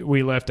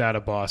 we left out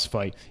a boss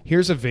fight.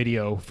 Here's a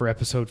video for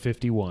episode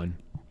 51.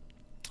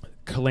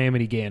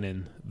 Calamity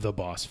Ganon, the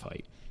boss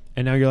fight.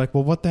 And now you're like,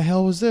 well, what the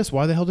hell was this?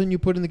 Why the hell didn't you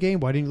put in the game?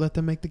 Why didn't you let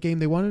them make the game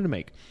they wanted to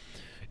make?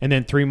 And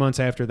then 3 months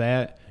after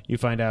that, you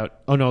find out,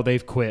 oh, no,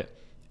 they've quit.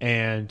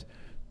 And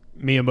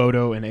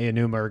Miyamoto and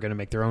Aonuma are going to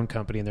make their own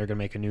company, and they're going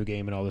to make a new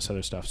game and all this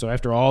other stuff. So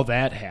after all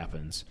that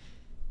happens,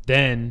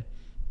 then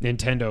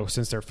Nintendo,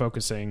 since they're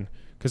focusing,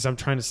 because I'm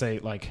trying to say,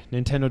 like,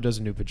 Nintendo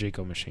doesn't do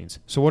pachinko machines.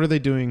 So what are they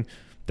doing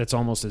that's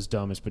almost as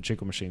dumb as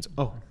pachinko machines?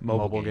 Oh,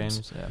 mobile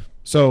games. Yeah.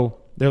 So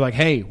they're like,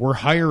 hey, we're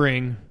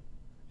hiring,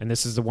 and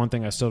this is the one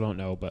thing I still don't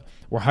know, but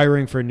we're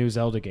hiring for a new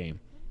Zelda game.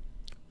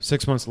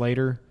 6 months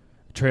later,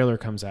 a trailer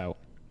comes out.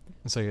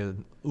 It's like a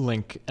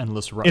Link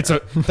endless runner.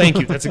 Thank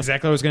you. That's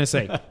exactly what I was going to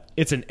say.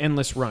 It's an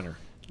endless runner.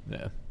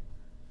 Yeah.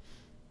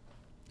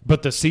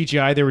 But the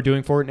CGI they were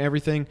doing for it and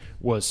everything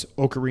was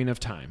Ocarina of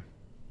Time,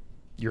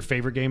 your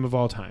favorite game of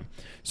all time.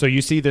 So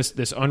you see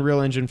this Unreal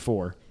Engine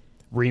 4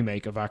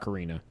 remake of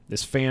Ocarina,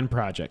 this fan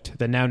project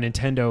that now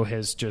Nintendo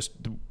has just,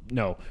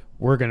 no,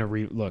 we're going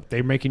to look,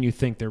 they're making you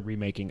think they're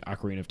remaking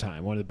Ocarina of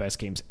Time, one of the best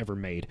games ever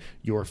made,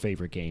 your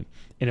favorite game.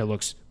 And it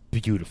looks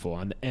beautiful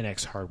on the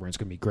NX hardware. It's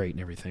going to be great and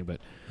everything, but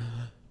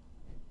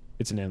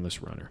it's an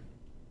endless runner.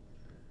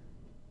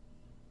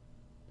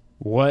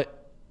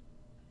 What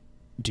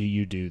do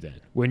you do then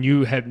when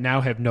you have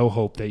no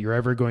hope that you're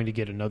ever going to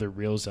get another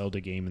real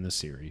Zelda game in the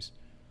series,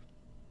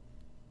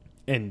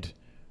 and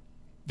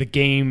the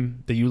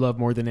game that you love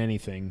more than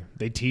anything,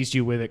 they teased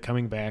you with it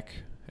coming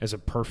back as a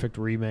perfect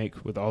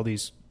remake with all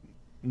these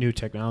new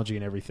technology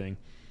and everything,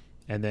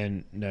 and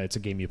then no, it's a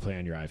game you play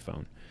on your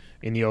iPhone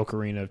in the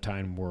Ocarina of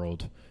Time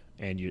world,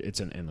 and it's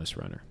an endless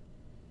runner.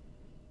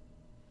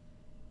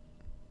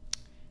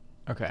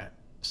 Okay,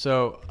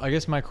 so I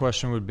guess my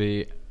question would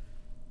be,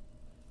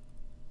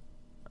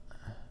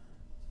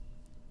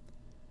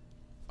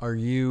 are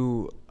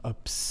you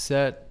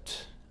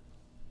upset?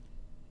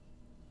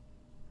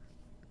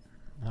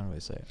 How do I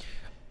say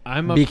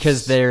it?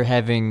 Because they're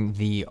having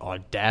the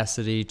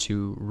audacity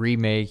to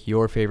remake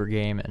your favorite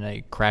game in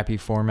a crappy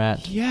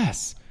format?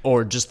 Yes.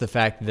 Or just the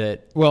fact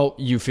that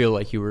you feel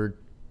like it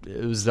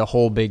was the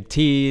whole big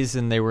tease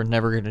and they were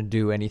never going to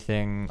do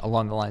anything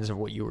along the lines of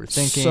what you were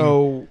thinking?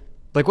 So,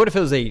 like, what if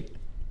it was a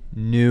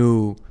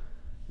new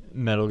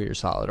Metal Gear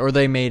Solid? Or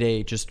they made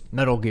a just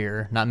Metal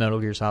Gear, not Metal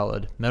Gear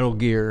Solid, Metal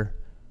Gear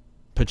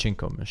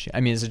pachinko machine? I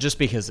mean, is it just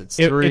because it's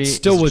 3? It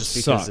still would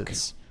suck.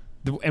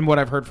 And what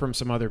I've heard from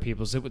some other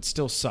people is it would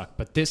still suck.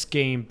 But this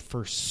game,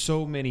 for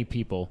so many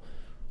people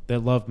that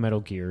love Metal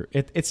Gear,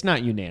 it's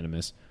not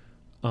unanimous.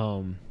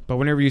 But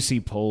whenever you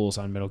see polls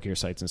on Metal Gear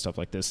sites and stuff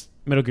like this,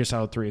 Metal Gear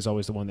Solid 3 is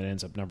always the one that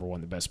ends up number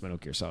one, the best Metal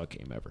Gear Solid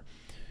game ever.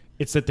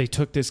 It's that they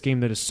took this game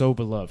that is so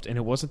beloved, and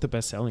it wasn't the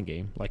best-selling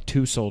game. Like,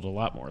 2 sold a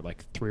lot more,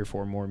 like 3 or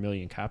 4 more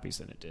million copies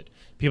than it did.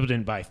 People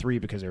didn't buy 3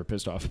 because they were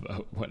pissed off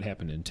about what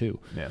happened in 2.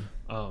 Yeah.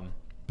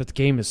 But the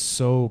game is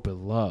so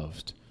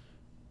beloved.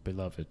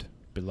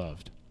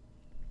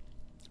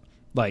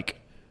 Like,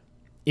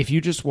 if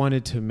you just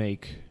wanted to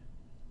make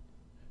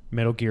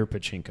Metal Gear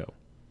Pachinko,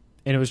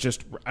 and it was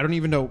just, I don't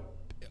even know,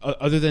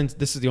 other than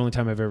this is the only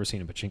time I've ever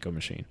seen a pachinko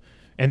machine.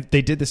 And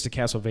they did this to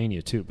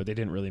Castlevania too, but they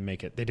didn't really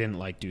make it. They didn't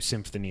like do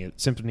Symphony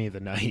of the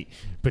Night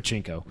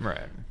pachinko.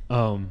 Right.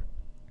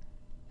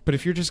 But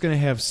if you're just going to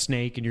have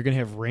Snake and you're going to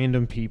have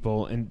random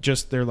people and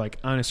just they're like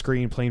on a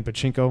screen playing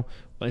pachinko,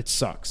 it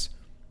sucks.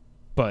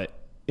 But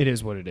it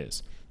is what it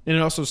is. And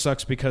it also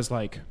sucks because,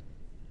 like,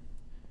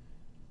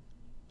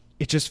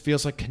 it just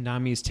feels like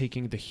Konami is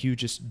taking the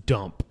hugest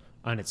dump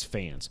on its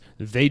fans.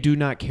 They do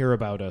not care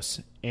about us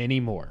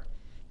anymore.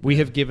 We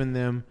have given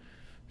them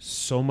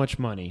so much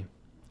money.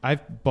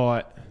 I've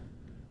bought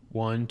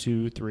 1,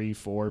 2, 3,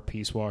 4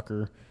 Peace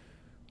Walker.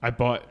 I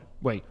bought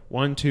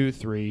 1, 2,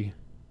 3,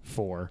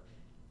 4.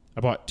 I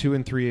bought 2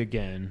 and 3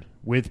 again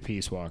with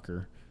Peace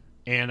Walker,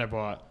 and I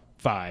bought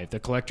 5, the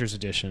collector's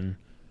edition,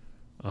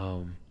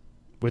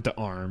 with the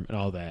arm and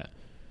all that.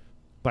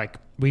 Like,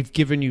 we've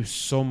given you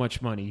so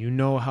much money. You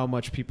know how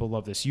much people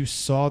love this. You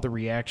saw the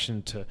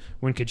reaction to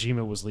when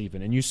Kojima was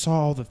leaving, and you saw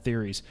all the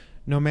theories,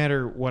 no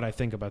matter what I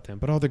think about them,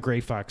 but all the Gray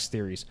Fox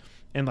theories.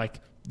 And, like,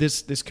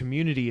 this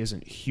community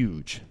isn't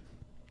huge,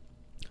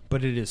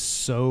 but it is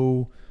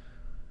so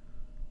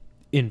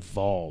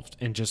involved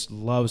and just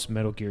loves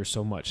Metal Gear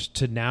so much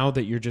to now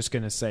that you're just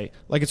going to say,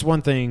 like, it's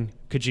one thing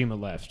Kojima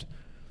left.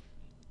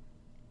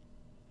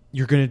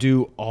 You're going to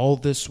do all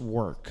this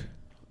work,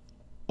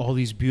 all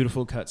these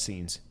beautiful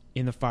cutscenes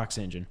in the Fox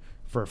engine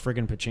for a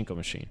friggin' pachinko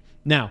machine.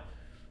 Now,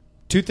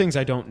 2 things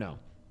I don't know.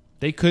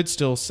 They could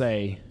still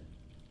say,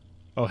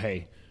 oh,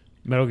 hey,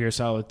 Metal Gear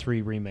Solid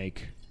 3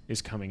 Remake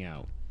is coming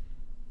out.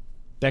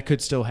 That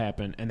could still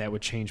happen, and that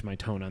would change my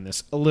tone on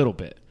this a little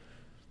bit.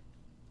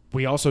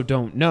 We also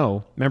don't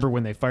know. Remember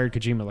when they fired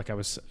Kojima,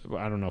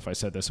 I don't know if I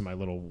said this in my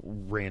little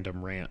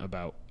random rant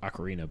about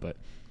Ocarina, but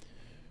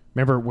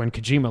remember when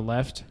Kojima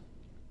left,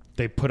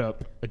 they put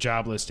up a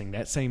job listing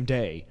that same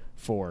day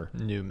for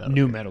new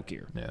Metal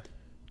Gear. Yeah.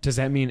 Does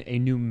that mean a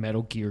new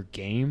Metal Gear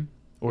game,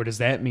 or does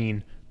that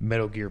mean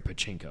Metal Gear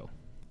Pachinko?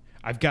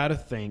 I've got to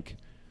think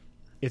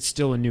it's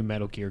still a new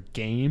Metal Gear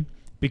game,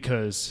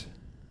 because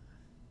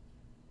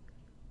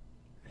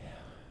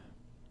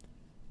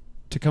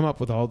to come up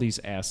with all these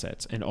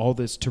assets and all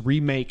this to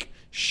remake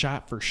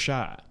shot for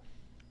shot,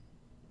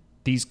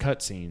 these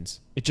cutscenes,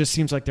 it just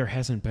seems like there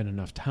hasn't been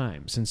enough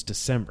time since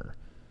December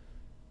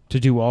to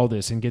do all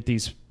this and get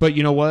these. But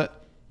you know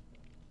what?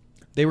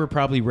 They were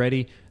probably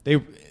ready.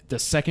 The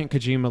second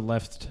Kojima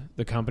left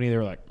the company, they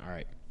were like, all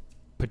right,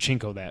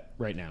 pachinko that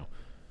right now.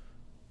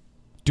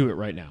 Do it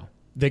right now.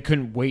 They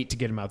couldn't wait to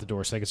get him out the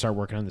door so they could start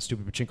working on the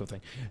stupid pachinko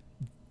thing.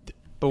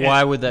 But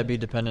why would that be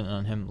dependent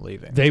on him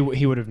leaving?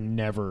 He would have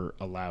never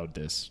allowed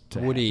this to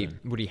happen.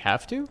 Would he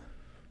have to?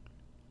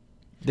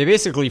 They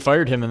basically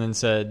fired him and then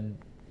said,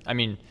 I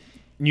mean...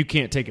 You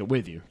can't take it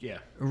with you. Yeah.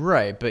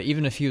 Right, but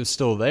even if he was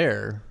still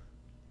there,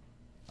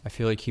 I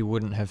feel like he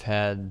wouldn't have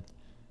had...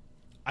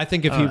 I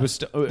think if he was...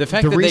 the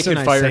fact that they could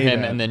fire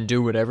him and then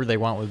do whatever they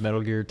want with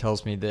Metal Gear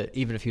tells me that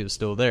even if he was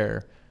still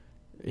there,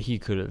 he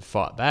could have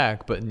fought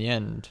back. But in the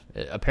end,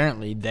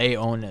 apparently they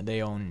own it.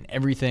 They own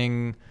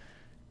everything,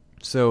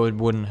 so it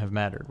wouldn't have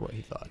mattered what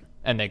he thought.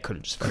 And they could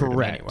have just fired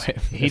him anyway.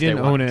 He didn't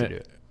own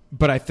it.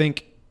 But I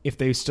think if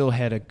they still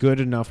had a good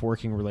enough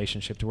working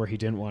relationship to where he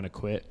didn't want to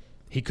quit,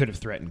 he could have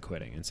threatened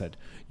quitting and said,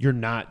 you're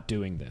not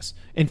doing this.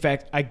 In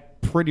fact, I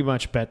pretty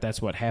much bet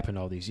that's what happened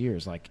all these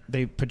years. Like,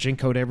 they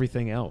pachinkoed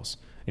everything else.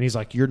 And he's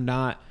like, you're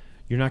not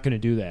going to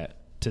do that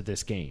to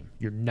this game.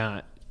 You're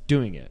not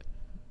doing it.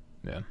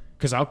 Yeah.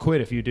 Because I'll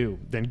quit if you do.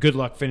 Then good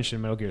luck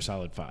finishing Metal Gear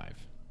Solid 5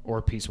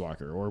 or Peace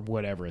Walker or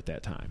whatever at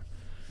that time.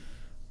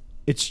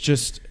 It's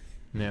just...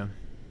 Yeah.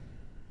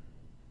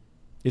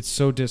 It's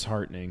so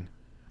disheartening.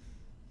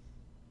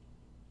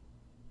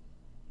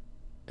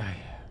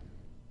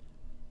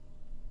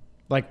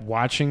 Like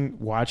watching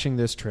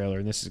this trailer,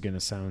 and this is going to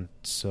sound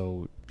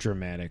so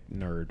dramatic,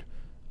 nerd.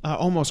 I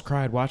almost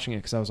cried watching it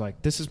because I was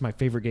like, this is my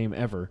favorite game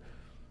ever.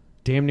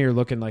 Damn near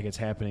looking like it's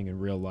happening in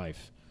real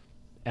life.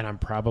 And I'm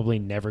probably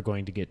never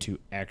going to get to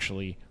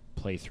actually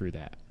play through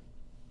that.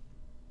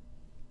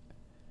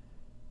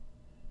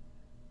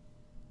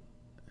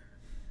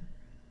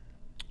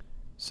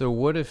 So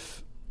what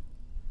if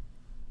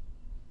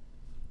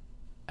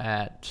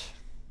at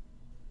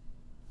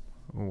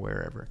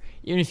wherever,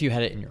 even if you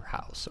had it in your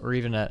house or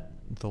even at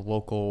the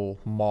local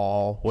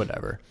mall,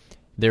 whatever,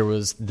 there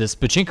was this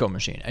pachinko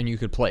machine and you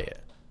could play it,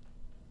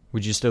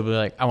 would you still be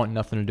like, I want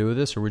nothing to do with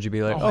this? Or would you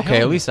be like, okay,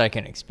 at least I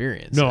can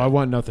experience it? No, I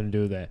want nothing to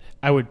do with that.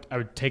 I would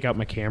take out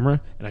my camera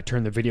and I'd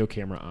turn the video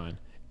camera on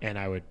and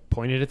I would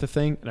point it at the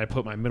thing and I'd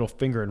put my middle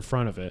finger in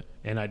front of it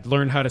and I'd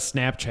learn how to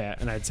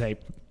Snapchat and I'd say,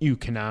 you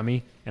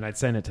Konami, and I'd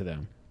send it to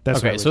them. That's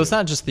okay, so it's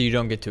not just that you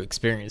don't get to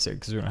experience it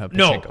because we don't have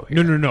pachinko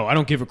here. No. I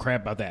don't give a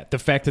crap about that. The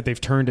fact that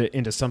they've turned it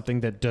into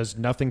something that does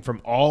nothing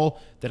from all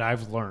that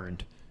I've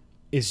learned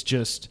is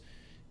just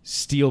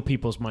steal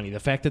people's money. The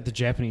fact that the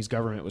Japanese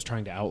government was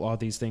trying to outlaw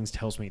these things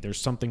tells me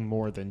there's something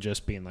more than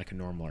just being like a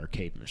normal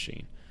arcade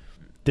machine.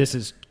 This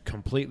is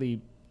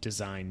completely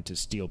designed to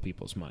steal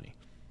people's money.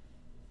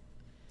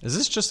 Is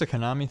this just a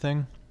Konami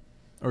thing?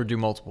 Or do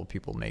multiple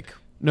people make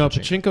No,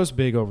 pachinko's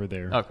big over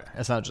there. Okay,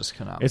 it's not just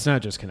Konami. It's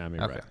not just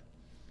Konami, okay. Right.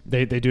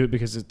 They do it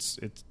because it's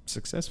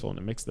successful and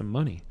it makes them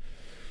money.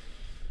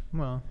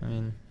 Well, I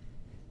mean,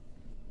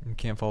 you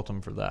can't fault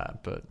them for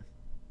that, but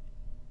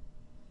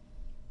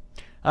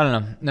I don't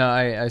know. No,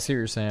 I see what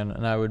you're saying,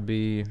 and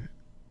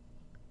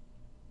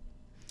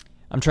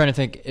I'm trying to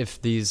think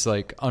if these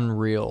like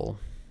Unreal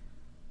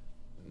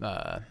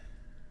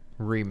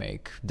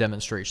remake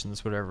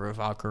demonstrations, whatever, of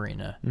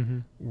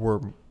Ocarina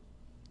were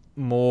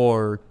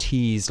more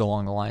teased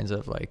along the lines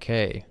of like,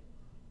 hey,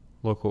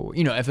 look what,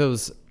 if it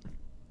was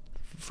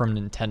from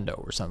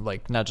Nintendo or something,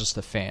 like not just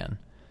a fan,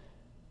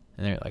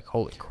 and they're like,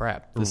 holy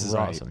crap, this is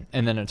awesome.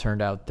 And then it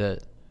turned out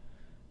that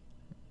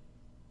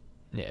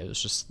it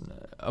was just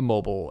a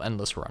mobile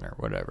endless runner,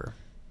 whatever.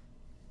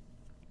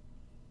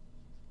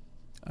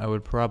 I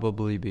would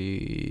probably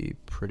be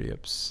pretty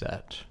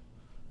upset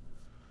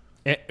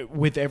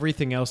with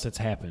everything else that's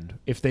happened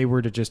if they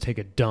were to just take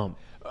a dump.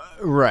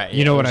 Right.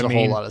 You know what I mean?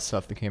 There's a whole lot of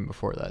stuff that came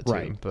before that too.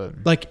 Right.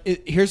 But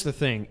like, here's the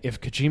thing.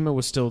 If Kojima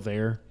was still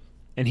there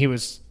and he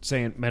was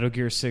saying Metal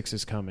Gear 6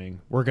 is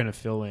coming, we're going to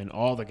fill in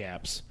all the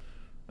gaps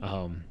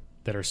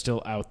that are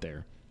still out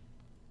there,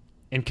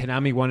 and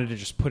Konami wanted to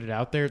just put it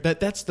out there,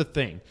 that's the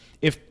thing.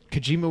 If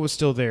Kojima was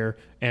still there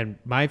and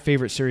my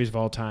favorite series of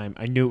all time,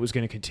 I knew it was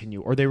going to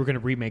continue, or they were going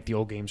to remake the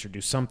old games or do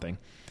something,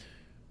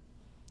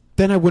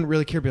 then I wouldn't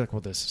really care. Be like,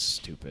 well, this is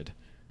stupid.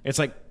 It's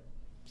like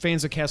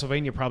fans of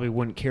Castlevania probably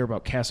wouldn't care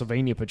about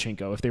Castlevania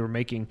pachinko if they were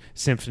making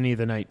Symphony of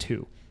the Night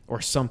 2 or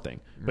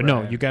something. But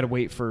no, you got to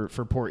wait for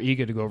poor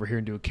Iga to go over here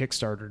and do a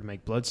Kickstarter to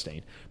make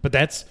Bloodstained. But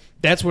that's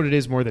what it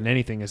is more than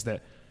anything, is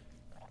that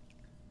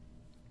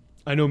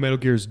I know Metal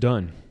Gear's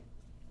done.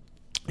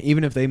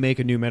 Even if they make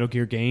a new Metal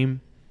Gear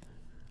game,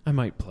 I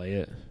might play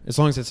it. As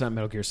long as it's not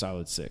Metal Gear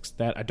Solid 6.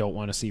 That I don't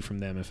want to see from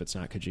them if it's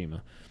not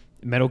Kojima.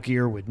 Metal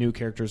Gear with new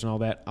characters and all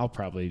that, I'll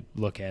probably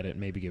look at it and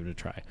maybe give it a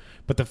try.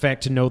 But the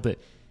fact to know that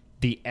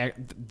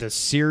the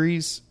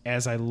series,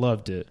 as I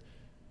loved it,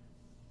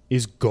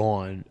 is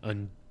gone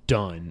and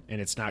done,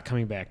 and it's not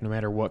coming back. No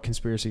matter what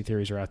conspiracy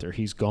theories are out there,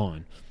 he's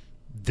gone.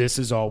 This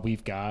is all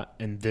we've got,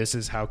 and this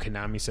is how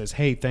Konami says,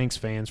 hey, thanks,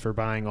 fans, for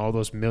buying all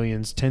those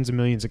millions, tens of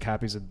millions of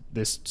copies of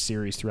this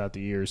series throughout the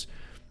years.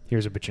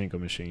 here's a pachinko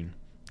machine.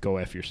 Go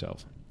F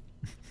yourself.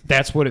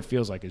 That's what it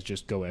feels like, is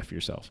just go F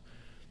yourself.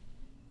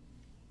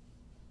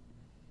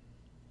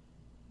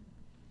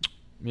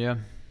 Yeah.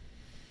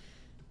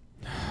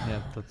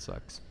 Yeah, that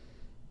sucks.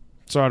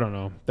 So I don't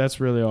know. That's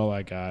really all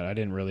I got. I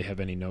didn't really have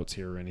any notes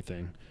here or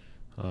anything.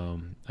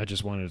 I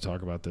just wanted to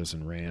talk about this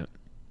and rant.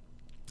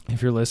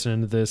 If you're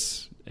listening to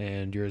this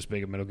and you're as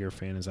big a Metal Gear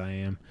fan as I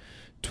am,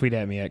 tweet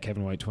at me at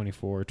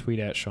KevinWhite24, tweet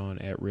at Sean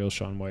at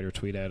RealSeanWhite, or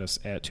tweet at us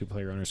at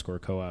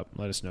 2player_co-op.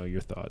 Let us know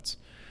your thoughts.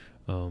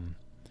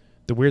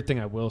 The weird thing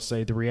I will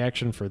say, the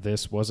reaction for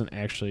this wasn't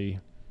actually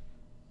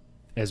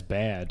as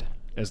bad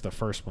as the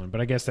first one, but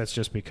I guess that's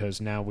just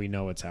because now we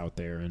know it's out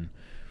there, and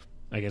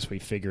I guess we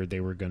figured they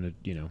were going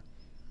to,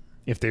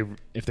 if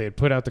they had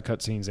put out the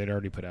cutscenes they'd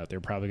already put out, they're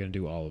probably going to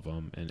do all of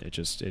them, and it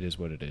is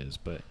what it is.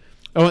 But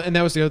and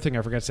that was the other thing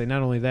I forgot to say.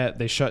 Not only that,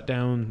 they shut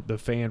down the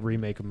fan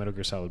remake of Metal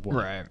Gear Solid 1.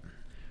 Right.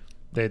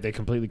 They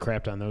completely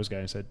crapped on those guys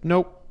and said,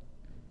 nope,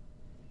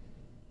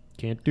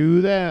 can't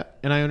do that.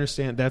 And I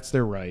understand that's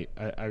their right.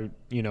 I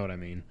you know what I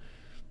mean.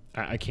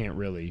 I can't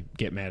really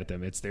get mad at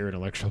them. It's their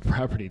intellectual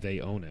property. They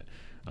own it.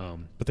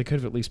 But they could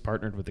have at least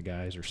partnered with the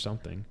guys or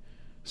something.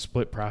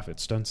 Split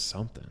profits, done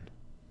something,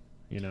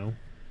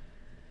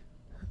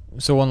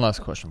 So one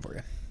last question for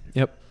you.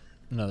 Yep.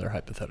 Another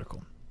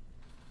hypothetical.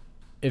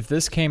 If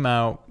this came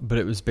out, but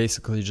it was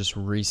basically just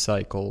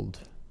recycled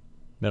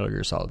Metal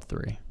Gear Solid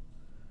 3,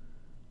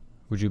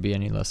 would you be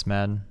any less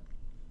mad?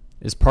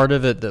 Is part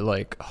of it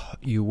that,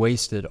 you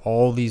wasted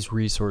all these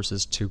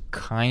resources to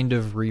kind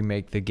of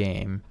remake the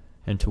game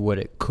into what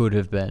it could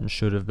have been,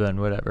 should have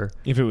been, whatever,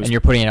 if it was, and you're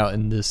putting it out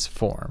in this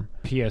form?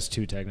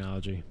 PS2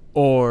 technology.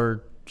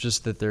 Or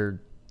just that they're...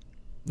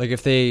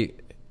 if they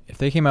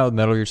came out with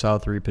Metal Gear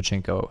Solid 3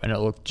 Pachinko and it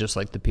looked just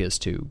like the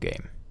PS2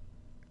 game,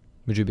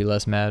 would you be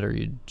less mad, or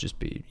you'd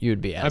be as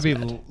mad? I'd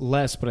be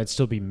less, but I'd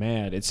still be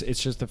mad. It's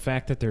just the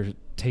fact that they're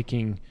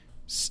taking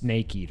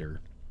Snake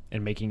Eater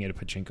and making it a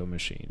pachinko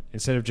machine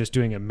instead of just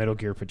doing a Metal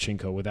Gear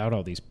Pachinko without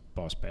all these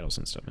boss battles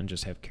and stuff, and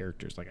just have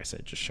characters, like I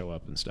said, just show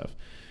up and stuff.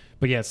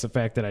 But yeah, it's the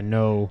fact that I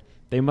know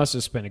they must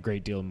have spent a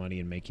great deal of money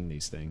in making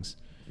these things.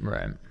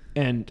 Right.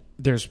 And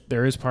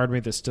there is part of me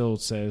that still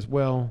says,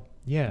 well,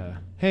 yeah,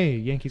 hey,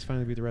 Yankees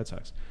finally beat the Red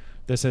Sox.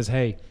 That says,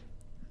 hey,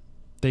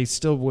 they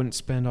still wouldn't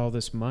spend all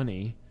this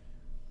money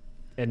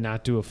and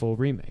not do a full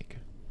remake.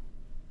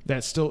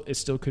 It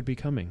still could be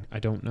coming. I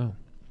don't know.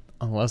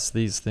 Unless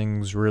these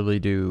things really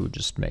do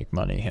just make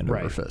money hand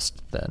over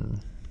fist,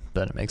 then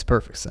it makes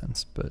perfect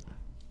sense. But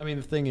I mean,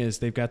 the thing is,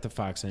 they've got the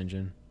Fox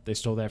engine. They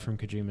stole that from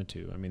Kojima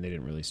too. I mean, they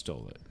didn't really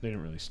steal it. They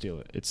didn't really steal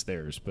it. It's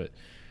theirs, but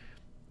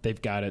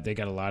they've got it. They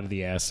got a lot of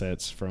the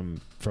assets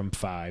from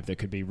 5 that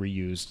could be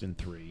reused in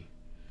 3.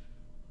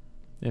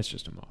 It's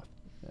just a moth.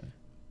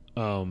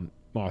 Yeah.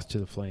 Moth to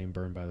the flame,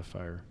 burned by the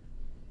fire.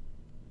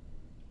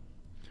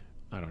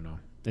 I don't know.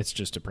 It's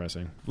just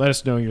depressing. Let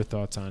us know your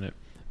thoughts on it.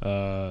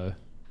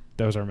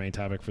 That was our main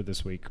topic for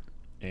this week.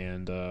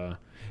 And,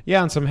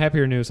 on some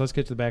happier news, let's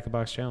get to the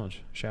Back-of-Box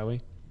Challenge, shall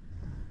we?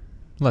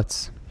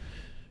 Let's.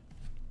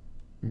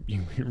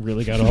 You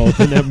really got to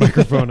open that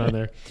microphone on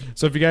there.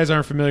 So if you guys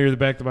aren't familiar, the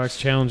Back-of-the-Box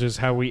Challenge is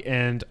how we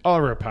end all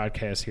of our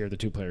podcasts here, the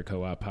Two Player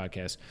Co-op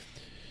podcast.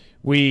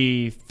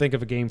 We think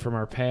of a game from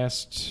our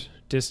past,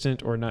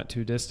 distant or not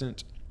too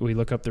distant. We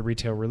look up the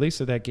retail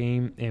release of that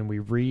game, and we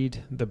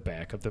read the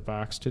back of the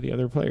box to the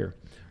other player.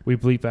 We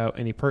bleep out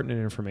any pertinent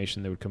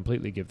information that would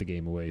completely give the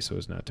game away so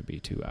as not to be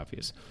too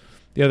obvious.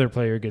 The other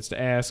player gets to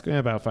ask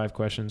about 5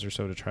 questions or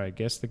so to try to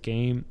guess the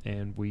game,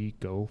 and we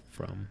go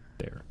from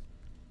there.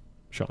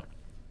 Sean,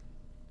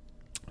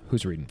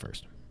 who's reading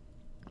first?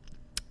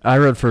 I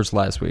read first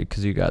last week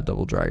because you got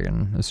Double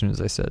Dragon as soon as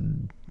I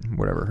said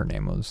whatever her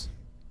name was.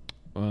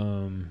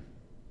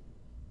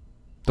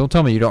 Don't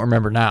tell me you don't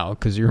remember now,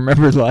 because you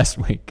remembered last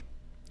week.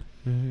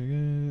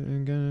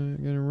 I'm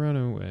gonna run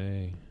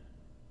away.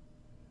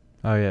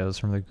 Oh, yeah, it was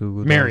from the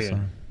Google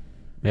Marion.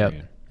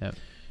 Yep. All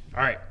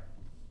right.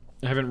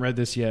 I haven't read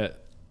this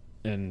yet,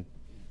 and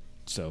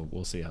so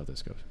we'll see how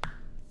this goes.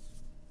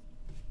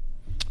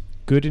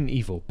 Good and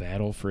evil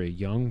battle for a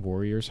young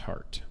warrior's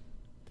heart.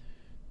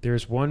 There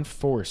is one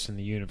force in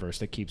the universe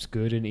that keeps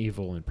good and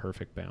evil in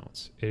perfect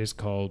balance. It is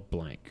called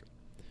blank.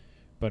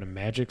 But a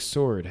magic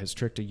sword has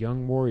tricked a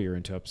young warrior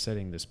into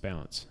upsetting this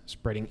balance,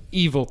 spreading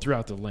evil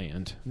throughout the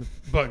land.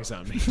 Bugs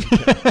on me.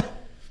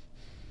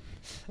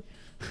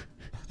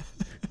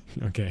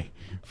 Okay,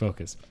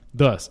 focus.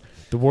 Thus,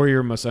 the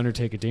warrior must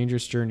undertake a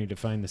dangerous journey to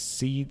find the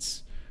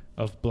seeds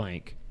of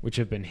blank, which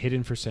have been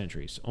hidden for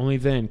centuries. Only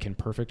then can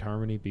perfect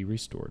harmony be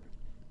restored.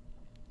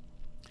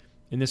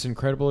 In this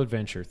incredible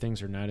adventure,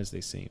 things are not as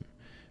they seem.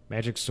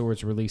 Magic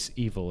swords release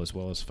evil as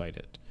well as fight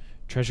it.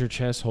 Treasure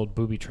chests hold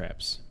booby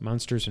traps.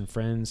 Monsters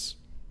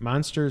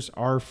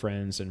are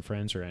friends and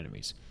friends are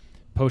enemies.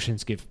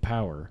 Potions give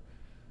power.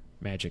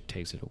 Magic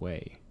takes it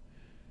away.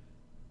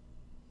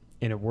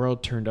 In a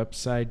world turned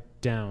upside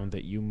down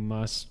that you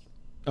must...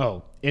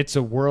 it's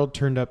a world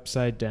turned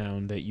upside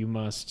down that you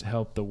must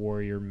help the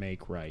warrior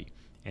make right.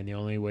 And the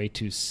only way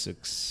to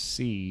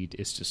succeed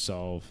is to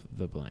solve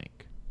the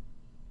blank.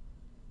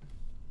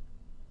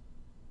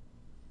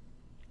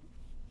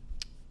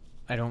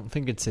 I don't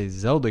think it's a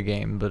Zelda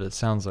game, but it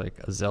sounds like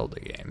a Zelda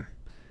game.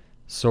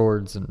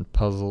 Swords and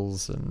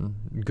puzzles and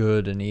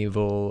good and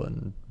evil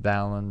and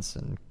balance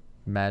and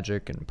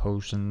magic and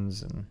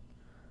potions and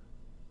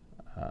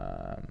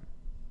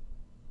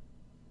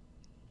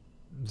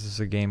is this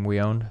a game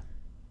we owned?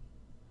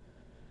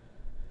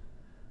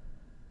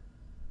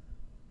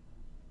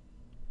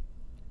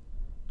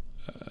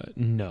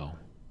 No.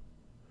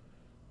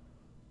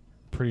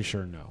 Pretty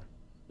sure no.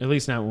 At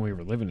least not when we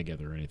were living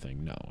together or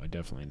anything. No, I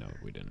definitely know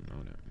we didn't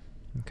own it.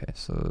 Okay,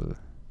 so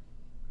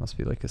must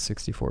be like a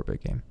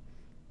 64-bit game.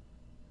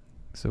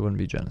 So it wouldn't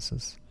be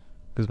Genesis.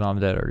 Because Mom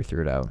and Dad already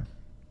threw it out.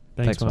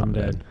 Thanks Mom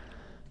and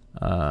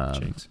Dad.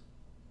 Jinx.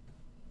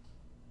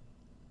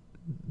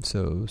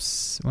 So,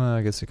 well,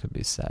 I guess it could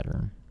be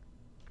Saturn.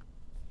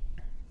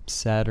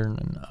 Saturn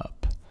and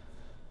up.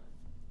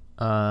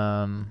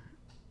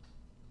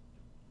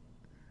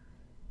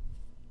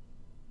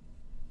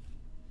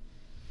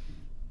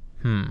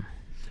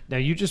 Now,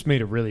 you just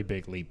made a really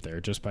big leap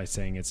there just by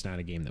saying it's not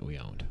a game that we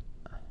owned.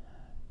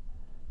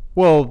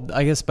 Well,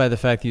 I guess by the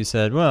fact you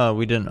said, well,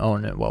 we didn't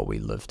own it while we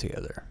lived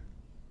together.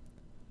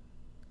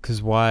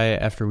 Because why,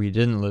 after we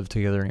didn't live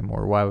together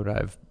anymore, why would I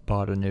have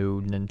bought a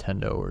new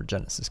Nintendo or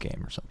Genesis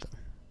game or something?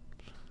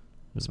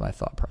 Was my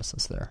thought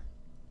process there.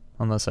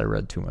 Unless I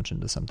read too much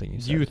into something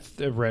you said.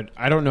 You read...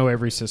 I don't know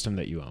every system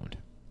that you owned.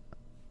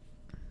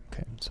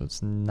 Okay, so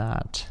it's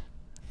not...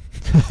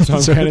 So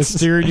I'm kind of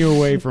steering you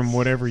away from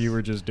whatever you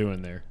were just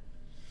doing there.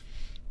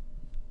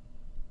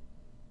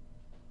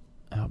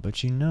 Oh,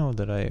 but you know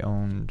that I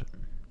owned...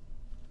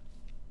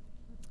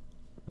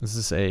 Is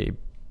this a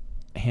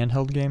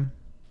handheld game?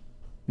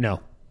 No.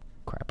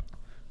 Crap.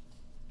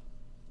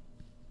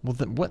 Well,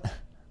 then what?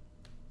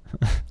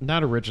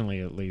 Not originally,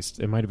 at least.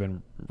 It might have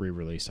been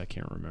re-released. I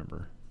can't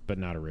remember. But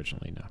not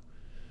originally, no.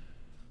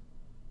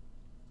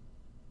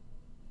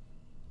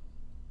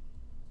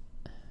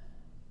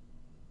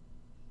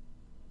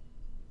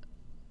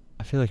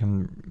 I feel like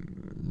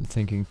I'm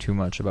thinking too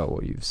much about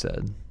what you've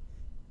said.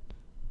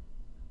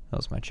 That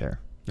was my chair.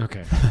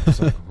 Okay.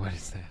 So, what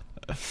is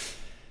that?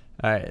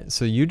 All right.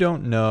 So you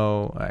don't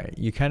know. All right.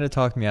 You kind of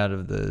talked me out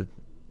of the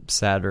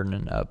Saturn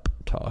and up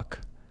talk,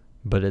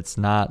 but it's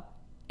not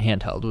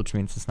handheld, which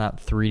means it's not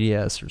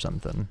 3DS or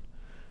something,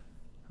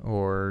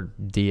 or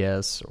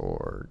DS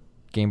or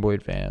Game Boy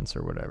Advance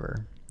or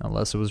whatever,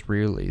 unless it was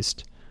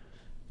re-released.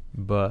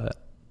 But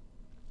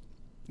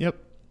yep.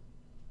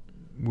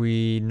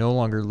 We no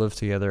longer live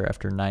together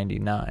after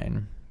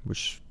 99,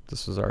 which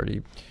this was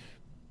already...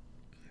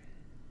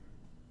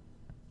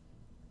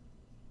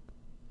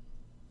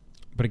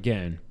 But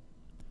again,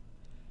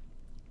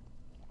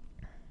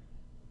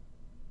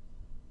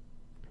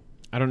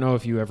 I don't know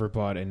if you ever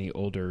bought any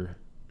older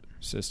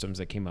systems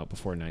that came out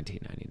before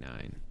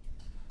 1999.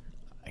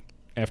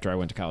 After I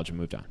went to college and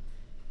moved on.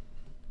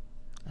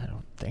 I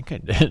don't think I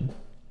did.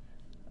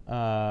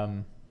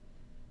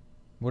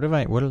 What did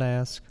I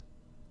ask?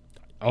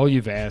 All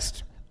you've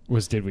asked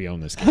was, did we own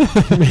this game?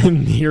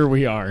 And here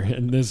we are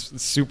in this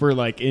super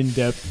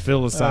in-depth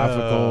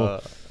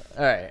philosophical...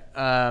 All right.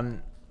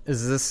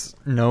 Is this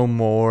no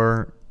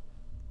more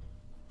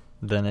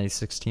than a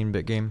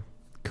 16-bit game?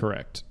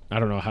 Correct. I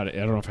don't know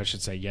if I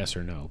should say yes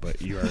or no,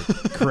 but you are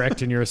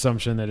correct in your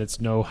assumption that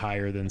it's no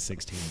higher than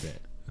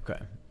 16-bit.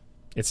 Okay.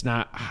 It's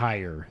not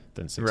higher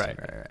than 16-bit.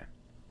 Right.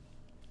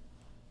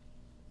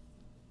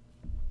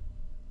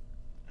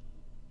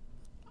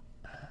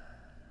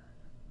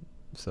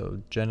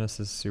 So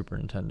Genesis, Super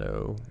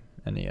Nintendo,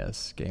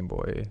 NES, Game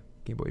Boy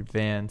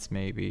Advance,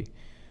 maybe.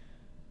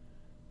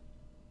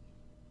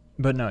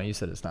 But no, you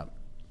said it's not.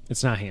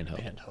 It's not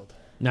handheld.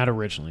 Not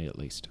originally, at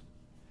least.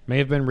 May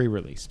have been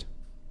re-released.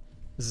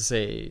 Is this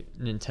a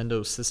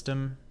Nintendo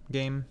system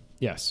game?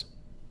 Yes.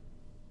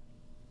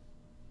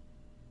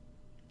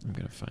 I'm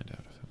going to find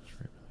out if it was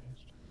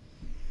re-released.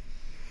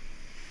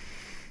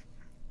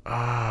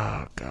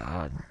 Oh,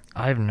 God.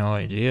 I have no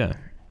idea.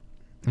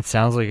 It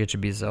sounds like it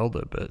should be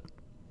Zelda, but...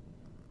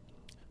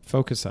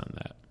 Focus on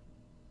that.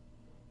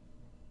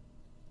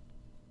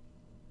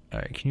 All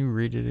right, can you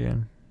read it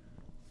again?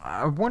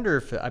 I wonder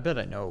if... I bet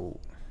I know,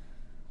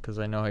 because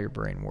I know how your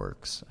brain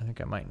works. I think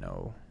I might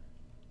know.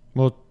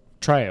 Well,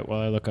 try it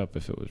while I look up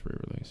if it was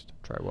re-released.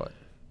 Try what?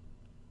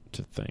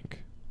 To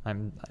think.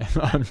 I'm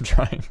trying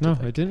to No,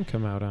 think. it didn't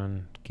come out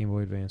on Game Boy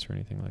Advance or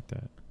anything like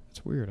that.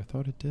 It's weird. I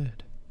thought it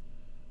did.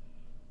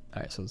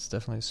 All right, so it's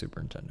definitely a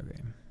Super Nintendo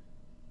game.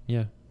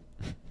 Yeah.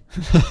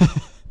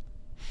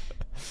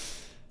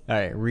 All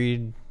right,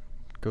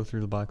 go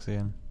through the box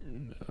again.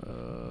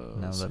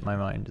 Now that my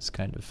mind is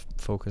kind of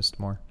focused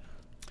more.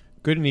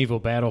 Good and evil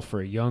battle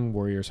for a young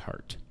warrior's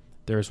heart.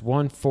 There is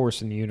one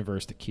force in the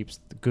universe that keeps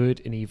the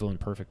good and evil in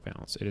perfect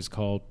balance. It is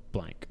called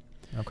blank.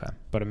 Okay.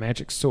 But a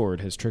magic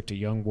sword has tricked a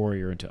young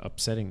warrior into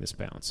upsetting this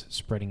balance,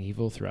 spreading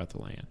evil throughout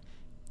the land.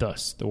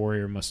 Thus, the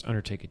warrior must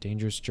undertake a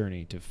dangerous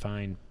journey to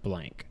find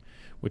blank,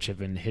 which have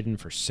been hidden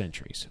for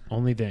centuries.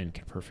 Only then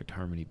can perfect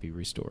harmony be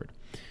restored.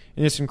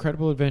 In this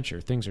incredible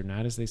adventure, things are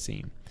not as they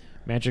seem.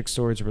 Magic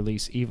swords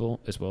release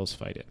evil as well as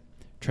fight it.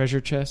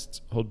 Treasure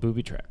chests hold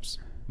booby traps.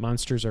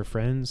 Monsters are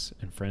friends,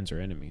 and friends are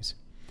enemies.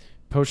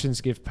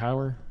 Potions give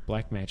power.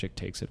 Black magic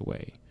takes it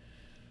away.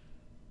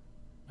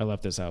 I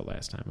left this out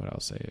last time, but I'll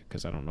say it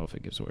because I don't know if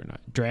it gives away or not.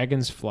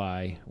 Dragons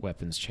fly.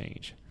 Weapons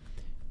change.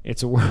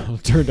 It's a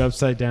world turned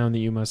upside down that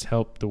you must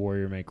help the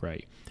warrior make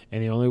right.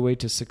 And the only way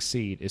to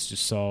succeed is to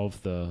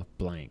solve the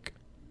blank.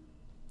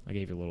 I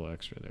gave you a little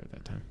extra there at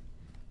that time.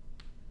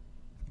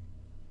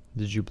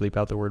 Did you bleep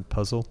out the word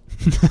puzzle?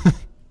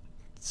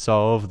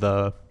 Solve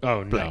the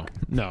blank.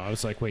 No, I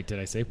was like, wait, did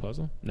I say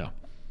puzzle? No.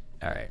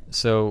 All right.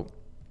 So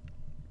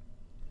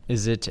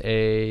is it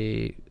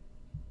a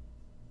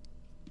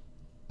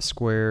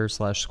Square /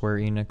 Square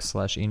Enix /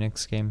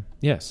 Enix game?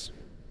 Yes.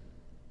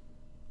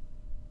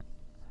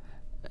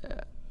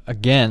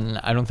 Again,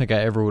 I don't think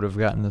I ever would have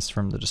gotten this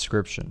from the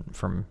description,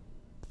 from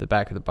the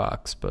back of the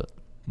box, but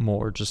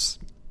more just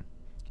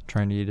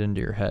trying to get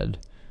into your head.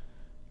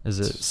 Is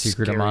it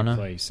Secret of Mana?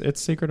 Place. It's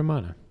Secret of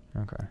Mana.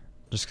 Okay.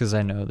 Just because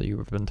I know that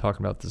you've been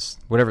talking about this,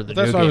 whatever the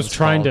That's new what I was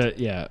trying called.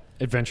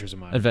 Adventures of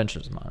Mana.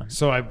 Adventures of Mana.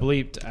 So I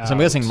bleeped out. So I'm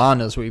guessing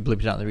Mana is what you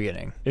bleeped out in the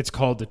beginning. It's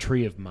called the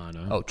Tree of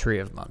Mana. Oh, Tree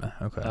of Mana.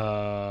 Okay.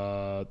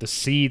 The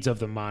seeds of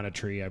the Mana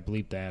tree, I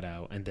bleeped that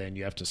out, and then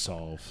you have to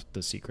solve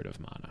the Secret of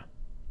Mana.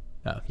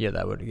 Oh, yeah,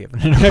 that would have given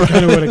it away. That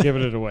kind of would have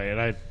given it away, and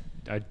I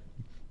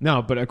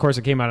no, but of course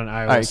it came out on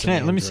iOS. All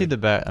right, let me see the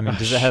back. I mean,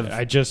 does it have?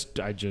 I just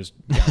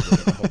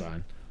hold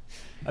on.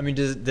 I mean,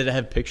 did it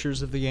have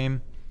pictures of the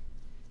game?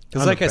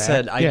 Because, like I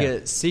said, I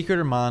get Secret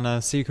of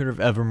Mana, Secret of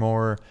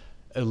Evermore,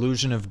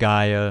 Illusion of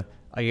Gaia.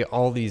 I get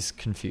all these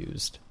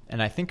confused,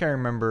 and I think I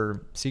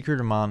remember Secret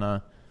of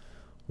Mana.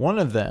 One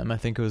of them, I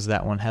think it was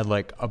that one, had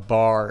like a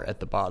bar at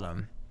the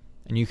bottom,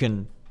 and you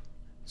can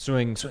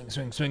swing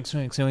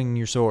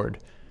your sword.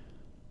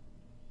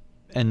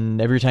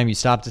 And every time you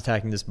stopped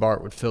attacking, this bar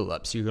would fill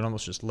up. So you could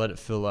almost just let it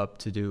fill up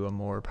to do a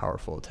more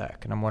powerful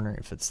attack. And I'm wondering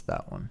if it's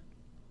that one.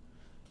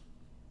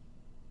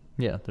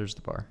 Yeah, there's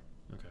the bar.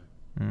 Okay.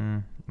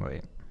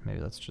 Wait,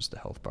 maybe that's just a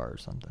health bar or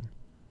something.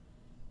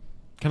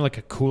 Kind of like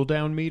a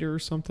cooldown meter or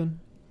something?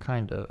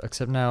 Kind of.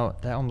 Except now,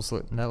 that looks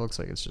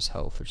like it's just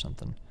health or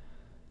something.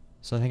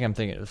 So I think I'm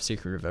thinking of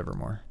Secret of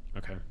Evermore.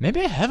 Okay. Maybe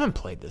I haven't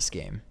played this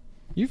game.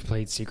 You've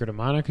played Secret of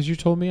Mana because you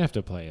told me I have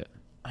to play it.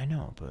 I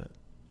know, but...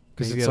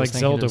 Because it's like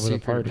Zelda with a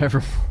party.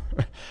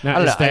 Now,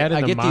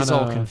 I get these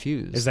all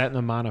confused. Is that in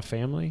the Mana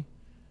family?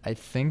 I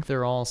think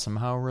they're all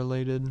somehow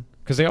related.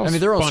 Because they're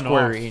all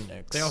Square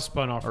Enix. They all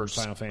spun off from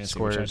Final Fantasy,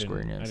 Square I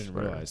didn't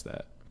realize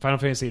that. Final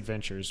Fantasy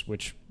Adventures,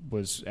 which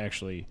was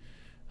actually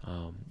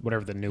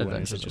whatever the new one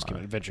is that just came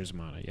out. Adventures of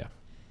Mana, yeah.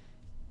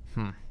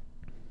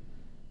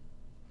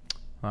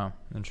 Wow,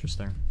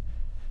 interesting.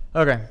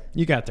 Okay.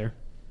 You got there.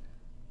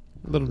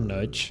 A little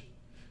nudge.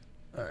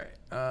 All right.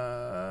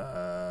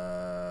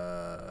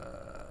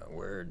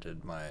 Where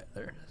did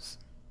there it is.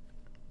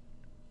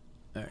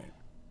 All right.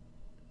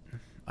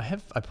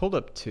 I pulled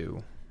up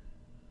two.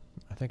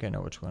 I think I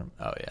know which one.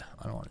 Oh yeah,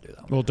 I don't want to do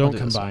that one. Well, don't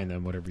combine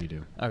them, whatever you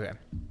do. Okay.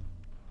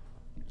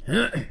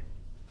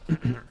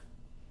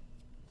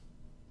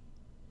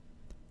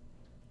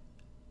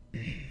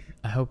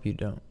 I hope you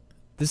don't.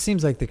 This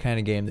seems like the kind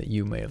of game that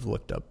you may have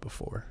looked up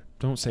before.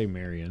 Don't say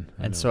Marion.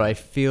 And so I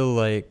feel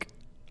like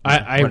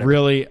I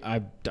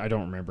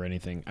don't remember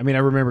anything. I mean, I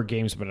remember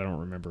games, but I don't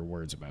remember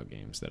words about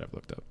games that I've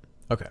looked up.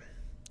 Okay.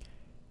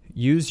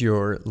 Use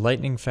your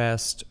lightning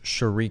fast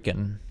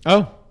shuriken.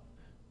 Oh.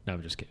 No,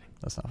 I'm just kidding.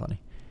 That's not funny.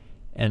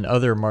 And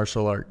other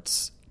martial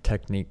arts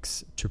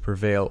techniques to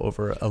prevail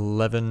over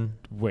 11...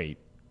 Wait.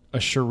 A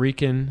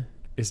shuriken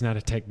is not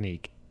a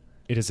technique.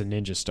 It is a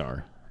ninja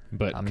star.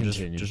 But I'm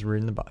just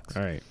reading the box.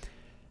 All right.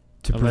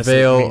 To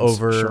prevail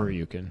over...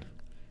 Shoryuken.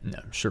 No,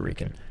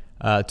 shuriken.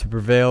 Okay. To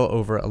prevail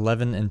over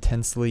 11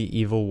 intensely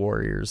evil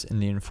warriors in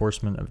the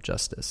enforcement of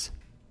justice.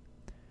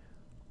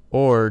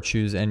 Or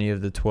choose any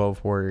of the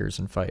 12 warriors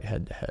and fight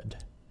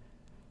head-to-head.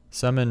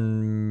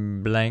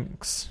 Summon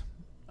blanks...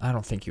 I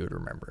don't think you would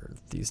remember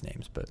these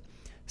names, but...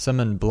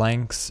 Summon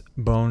blanks,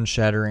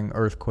 bone-shattering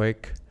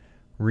earthquake,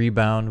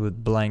 rebound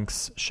with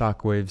blanks,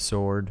 shockwave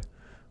sword,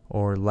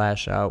 or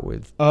lash out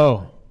with...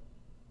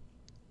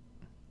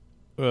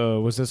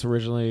 was this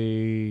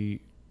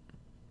originally...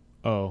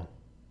 Oh.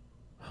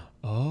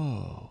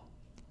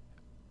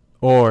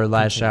 Or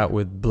lash out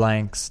with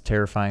blanks,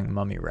 terrifying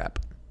mummy rap.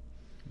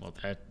 Well,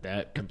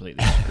 that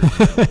completely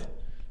screwed me up.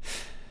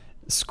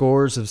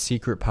 Scores of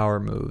secret power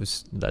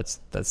moves.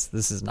 This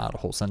is not a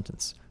whole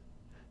sentence.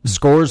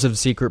 Scores of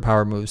secret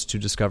power moves to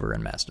discover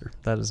and master.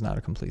 That is not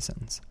a complete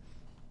sentence.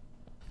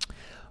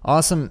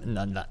 Awesome.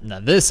 Now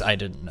this I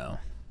didn't know.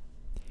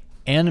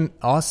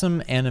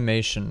 Awesome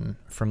animation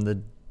from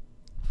the...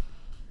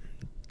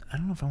 I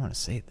don't know if I want to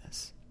say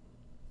this.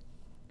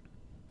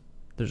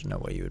 There's no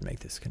way you would make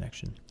this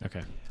connection.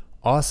 Okay.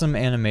 Awesome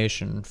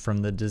animation from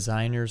the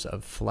designers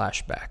of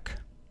Flashback.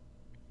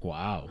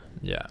 Wow.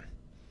 Yeah.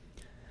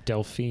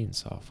 Delphine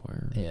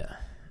software. Yeah.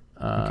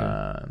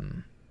 Okay.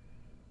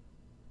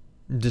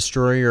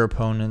 Destroy your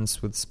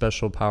opponents with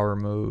special power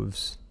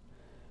moves.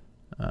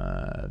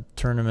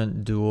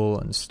 Tournament, duel,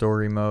 and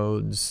story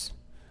modes.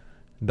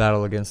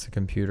 battle against the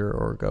computer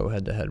or go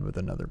head-to-head with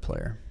another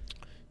player.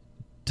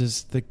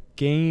 Does the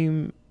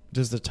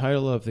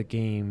title of the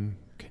game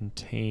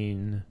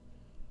contain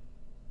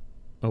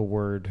a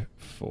word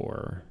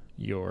for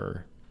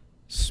your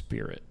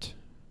spirit?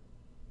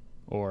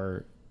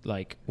 Or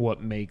like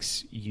what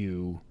makes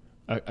you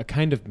a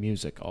kind of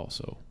music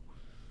also?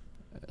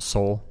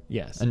 Soul?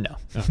 Yes. No.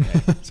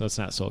 Okay. So it's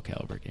not Soul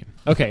Calibur game.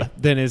 Okay.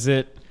 Then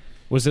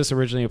was this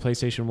originally a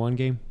PlayStation 1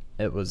 game?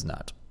 It was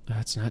not.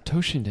 That's not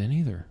Toshinden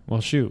either.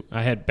 Well, shoot.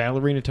 I had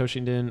Ballerina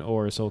Toshinden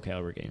or a Soul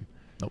Calibur game.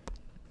 Nope.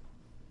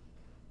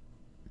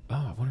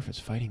 Oh, I wonder if it's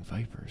Fighting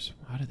Vipers.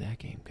 How did that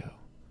game go?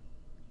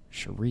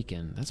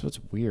 Shuriken. That's what's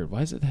weird.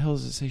 Why the hell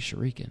does it say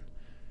Shuriken?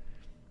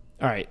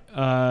 All right.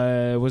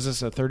 Was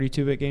this a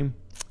 32-bit game?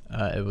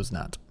 It was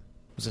not.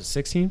 Was it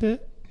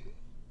 16-bit?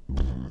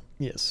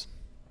 Yes.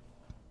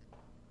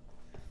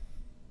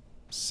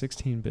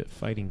 16-bit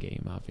fighting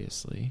game,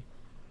 obviously.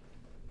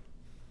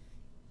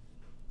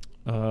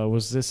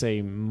 Was this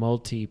a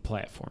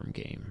multi-platform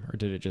game, or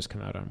did it just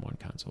come out on one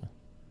console?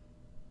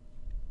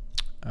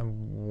 I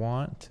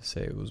want to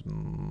say it was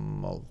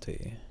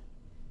multi.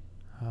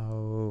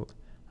 Oh,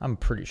 I'm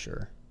pretty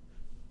sure.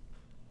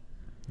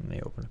 Let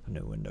me open up a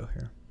new window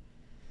here.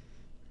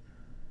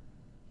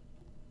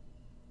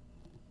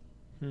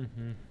 I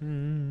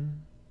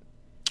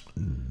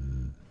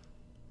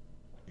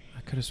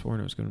could have sworn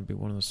it was going to be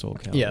one of the Soul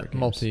Calibur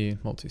games.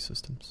 Multi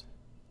systems.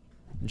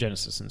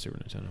 Genesis and Super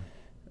Nintendo.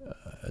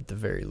 At the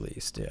very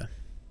least, yeah.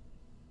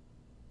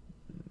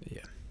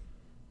 Yeah.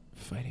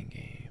 Fighting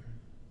game.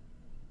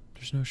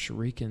 There's no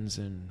shurikens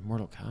in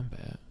Mortal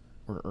Kombat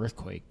or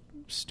Earthquake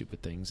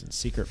stupid things and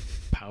secret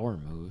power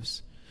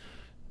moves.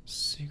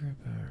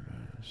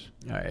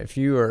 All right, if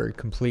you are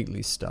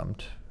completely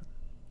stumped,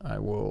 I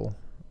will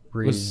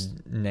read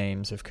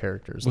names of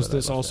characters. Was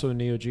this also a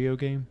Neo Geo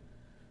game?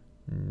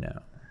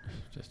 No.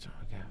 Just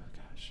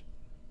gosh.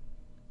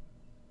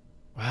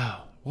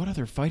 Wow. What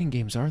other fighting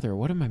games are there?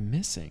 What am I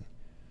missing?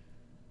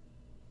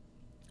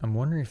 I'm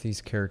wondering if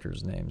these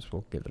characters' names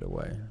will give it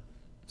away.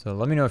 So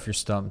let me know if you're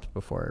stumped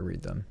before I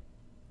read them.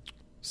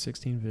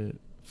 16-bit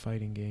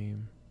fighting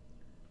game.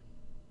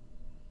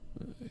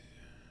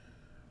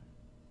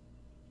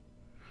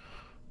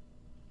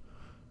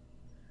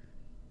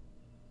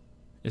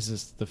 Is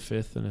this the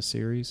fifth in a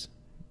series?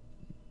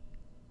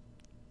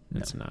 No.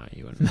 It's not.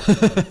 You wouldn't know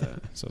about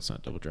that. So it's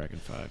not Double Dragon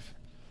 5.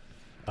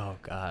 Oh,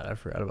 God. I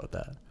forgot about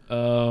that.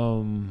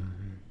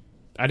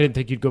 I didn't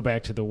think you'd go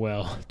back to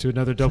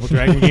another Double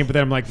Dragon game, but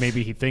then I'm like,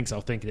 maybe he thinks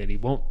I'll think that he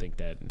won't think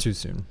that. Too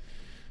soon.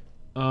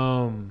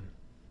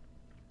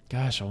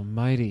 Gosh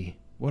almighty.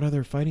 What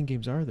other fighting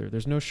games are there?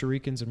 There's no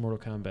shurikens in Mortal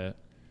Kombat.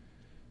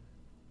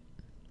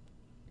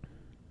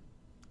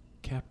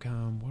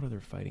 Capcom, what other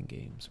fighting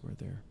games were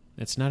there?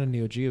 It's not a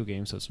Neo Geo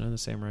game, so it's none of the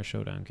Samurai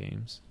Shodown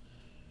games.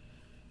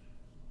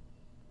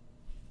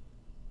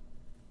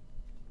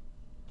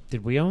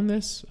 Did we own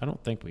this? I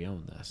don't think we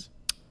own this.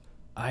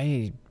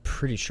 I'm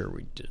pretty sure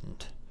we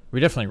didn't. We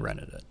definitely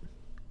rented it.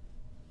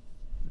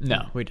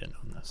 No, we didn't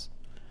own this.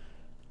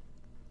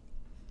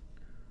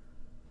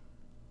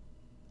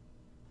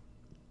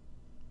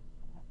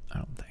 I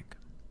don't think.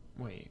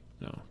 Wait,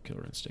 no.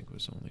 Killer Instinct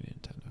was only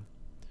Nintendo.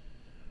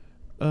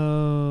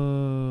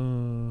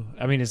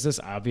 I mean, is this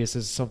obvious?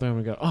 Is something I'm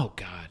going to go, oh,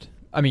 God.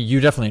 I mean, you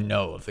definitely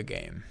know of the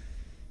game.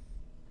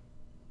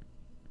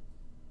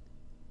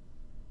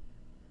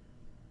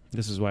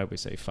 This is why we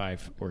say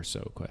 5 or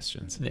so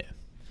questions. Yeah.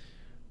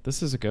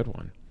 This is a good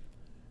one.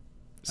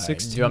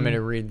 16. Do you want me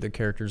to read the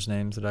characters'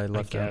 names that I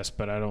left out? I guess,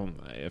 but I don't.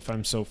 If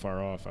I'm so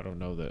far off, I don't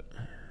know that.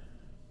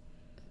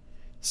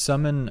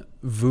 Summon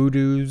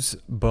Voodoo's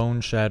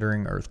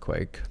bone-shattering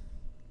earthquake.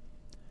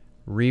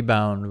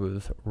 Rebound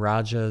with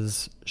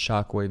Raja's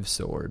shockwave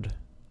sword.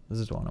 This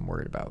is the one I'm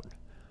worried about.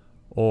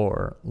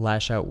 Or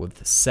lash out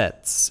with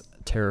Set's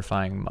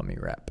terrifying mummy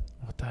rap.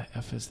 What the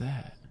F is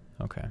that?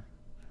 Okay.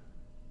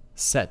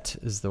 Set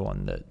is the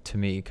one that, to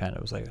me, kind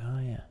of was like, oh,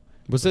 yeah.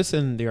 Was this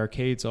in the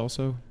arcades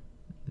also?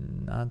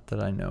 Not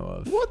that I know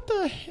of. What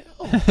the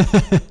hell?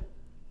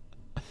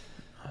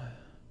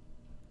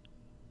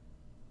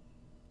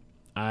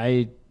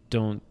 I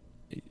don't...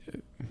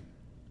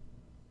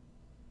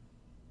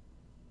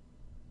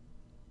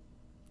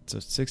 It's a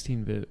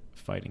 16-bit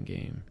fighting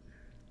game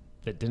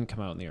that didn't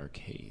come out in the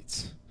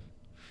arcades.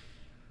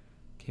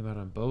 Came out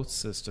on both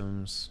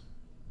systems.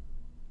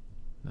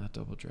 Not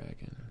Double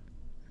Dragon.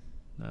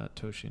 Not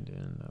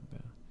Toshinden. Not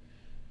bad.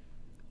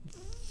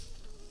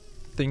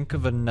 Think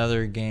of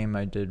another game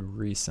I did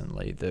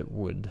recently that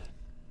would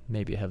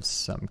maybe have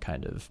some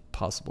kind of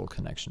possible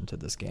connection to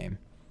this game.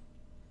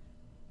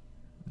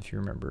 If you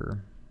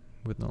remember,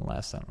 within the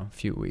last, I don't know,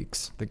 few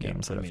weeks, the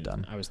games that I've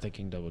done. I was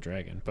thinking Double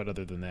Dragon, but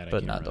other than that, I but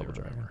can't not really Double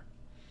Dragon. remember.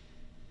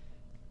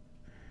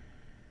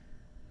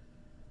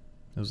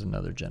 It was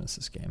another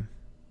Genesis game.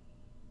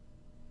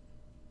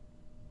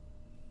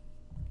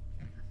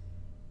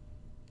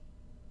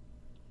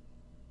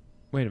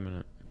 Wait a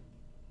minute.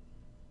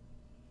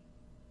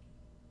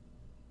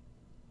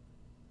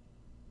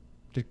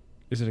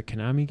 Is it a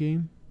Konami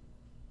game?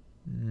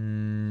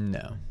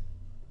 No.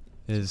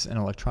 It is an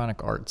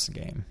Electronic Arts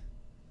game.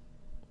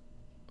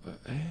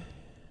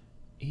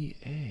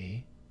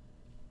 EA.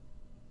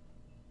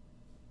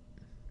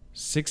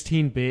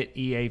 16-bit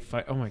EA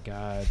fight. Oh my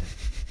god.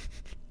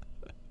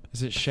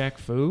 Is it Shaq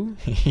Fu?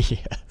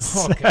 Yes.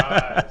 Oh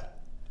god.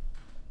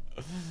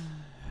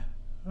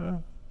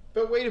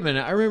 But wait a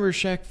minute. I remember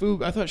Shaq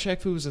Fu. I thought Shaq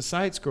Fu was a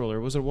side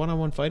scroller. Was it a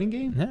one-on-one fighting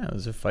game? No, it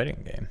was a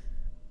fighting game.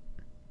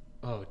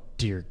 Oh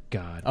dear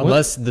God!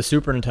 Unless the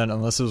Super Nintendo,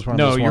 unless it was one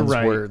of those ones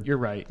where you're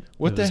right.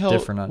 What the hell?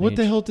 What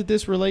the hell did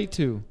this relate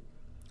to?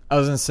 I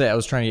was gonna say I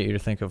was trying to get you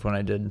to think of when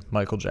I did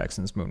Michael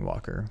Jackson's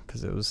Moonwalker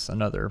because it was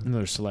another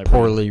celebrity.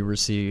 Poorly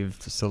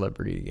received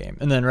celebrity game,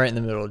 and then right in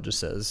the middle it just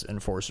says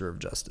Enforcer of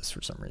Justice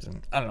for some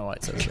reason. I don't know why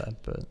it says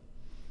that, but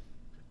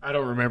I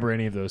don't remember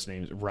any of those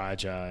names.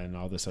 Raja and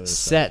all this other stuff.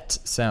 Set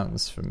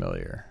sounds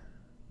familiar.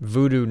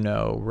 Voodoo,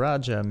 no.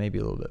 Raja maybe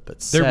a little bit, but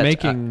they're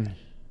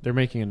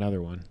making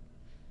another one.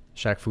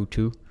 Shaq Fu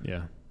 2?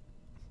 Yeah.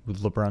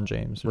 With LeBron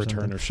James or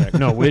Return something? of Shaq.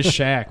 No, with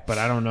Shaq, but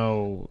I don't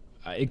know.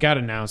 It got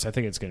announced. I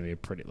think it's going to be a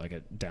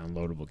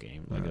downloadable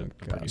game,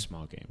 a pretty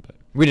small game. But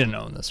we didn't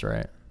own this,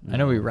 right? No. I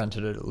know we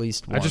rented it at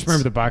least once. I just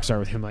remember the box art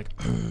with him like...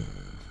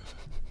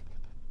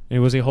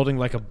 And was he holding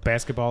like a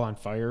basketball on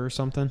fire or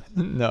something?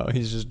 No,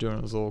 he's just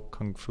doing his little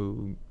kung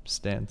fu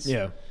stance.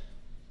 Yeah.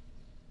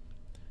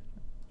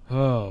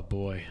 Oh,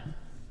 boy.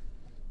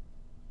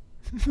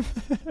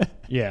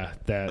 Yeah,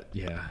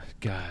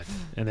 God.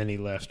 And then he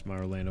left my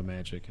Orlando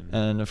Magic.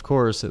 And of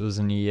course, it was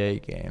an EA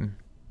game.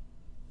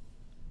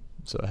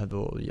 So it had the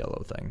little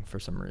yellow thing for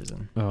some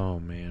reason. Oh,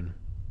 man.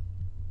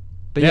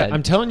 But yeah,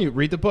 I'm telling you,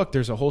 read the book.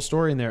 There's a whole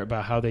story in there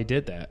about how they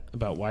did that,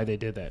 about why they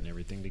did that and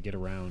everything to get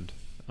around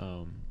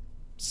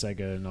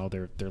Sega and all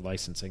their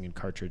licensing and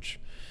cartridge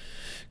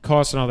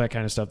costs and all that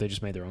kind of stuff. They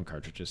just made their own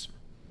cartridges.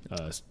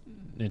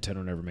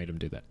 Nintendo never made them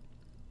do that.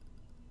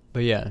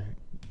 But yeah,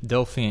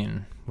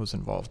 Delphine was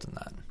involved in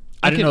that.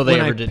 I didn't know they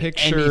ever did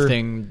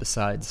anything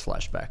besides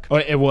Flashback. Oh,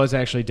 it was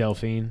actually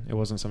Delphine. It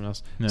wasn't something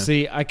else. No.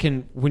 See,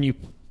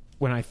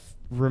 when I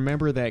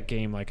remember that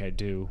game like I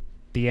do,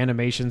 the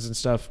animations and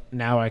stuff,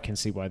 now I can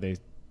see why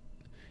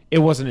it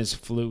wasn't as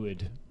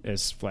fluid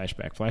as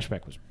Flashback.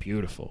 Flashback was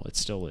beautiful. It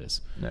still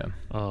is. Yeah.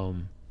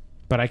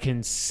 But I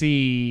can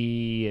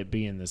see it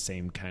being the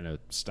same kind of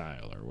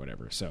style or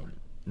whatever. So,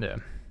 yeah.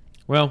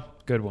 Well,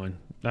 good one.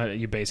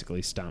 You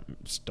basically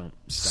stomped.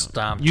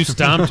 You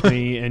stomped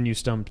me and you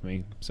stumped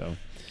me. So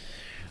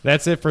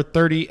that's it for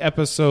 30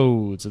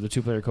 episodes of the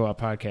Two Player Co-op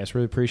Podcast.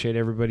 Really appreciate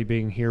everybody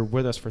being here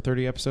with us for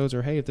 30 episodes.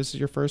 Or hey, if this is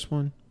your first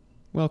one,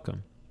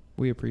 welcome.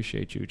 We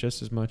appreciate you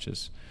just as much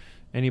as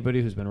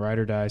anybody who's been ride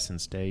or die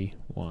since day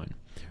one.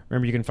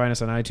 Remember, you can find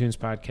us on iTunes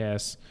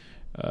Podcasts.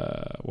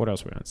 What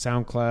else are we on?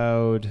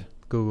 SoundCloud,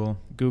 Google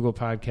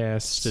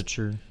Podcasts,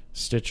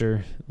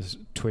 Stitcher,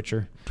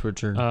 Twitcher.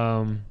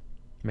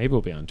 Maybe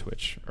we'll be on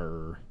Twitch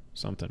or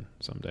something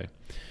someday.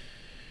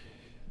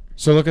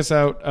 So look us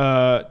out,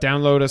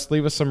 download us,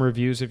 leave us some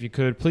reviews if you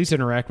could. Please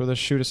interact with us,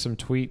 shoot us some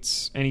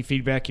tweets. Any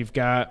feedback you've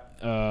got,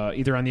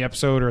 either on the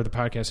episode or the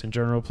podcast in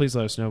general, please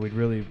let us know. We'd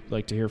really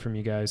like to hear from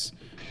you guys.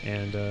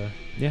 And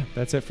yeah,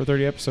 that's it for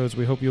 30 episodes.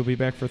 We hope you'll be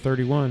back for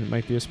 31. It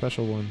might be a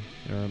special one,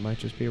 or it might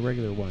just be a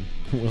regular one.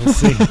 We'll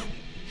see.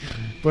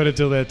 But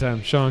until that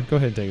time, Sean, go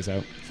ahead and take us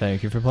out.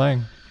 Thank you for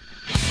playing.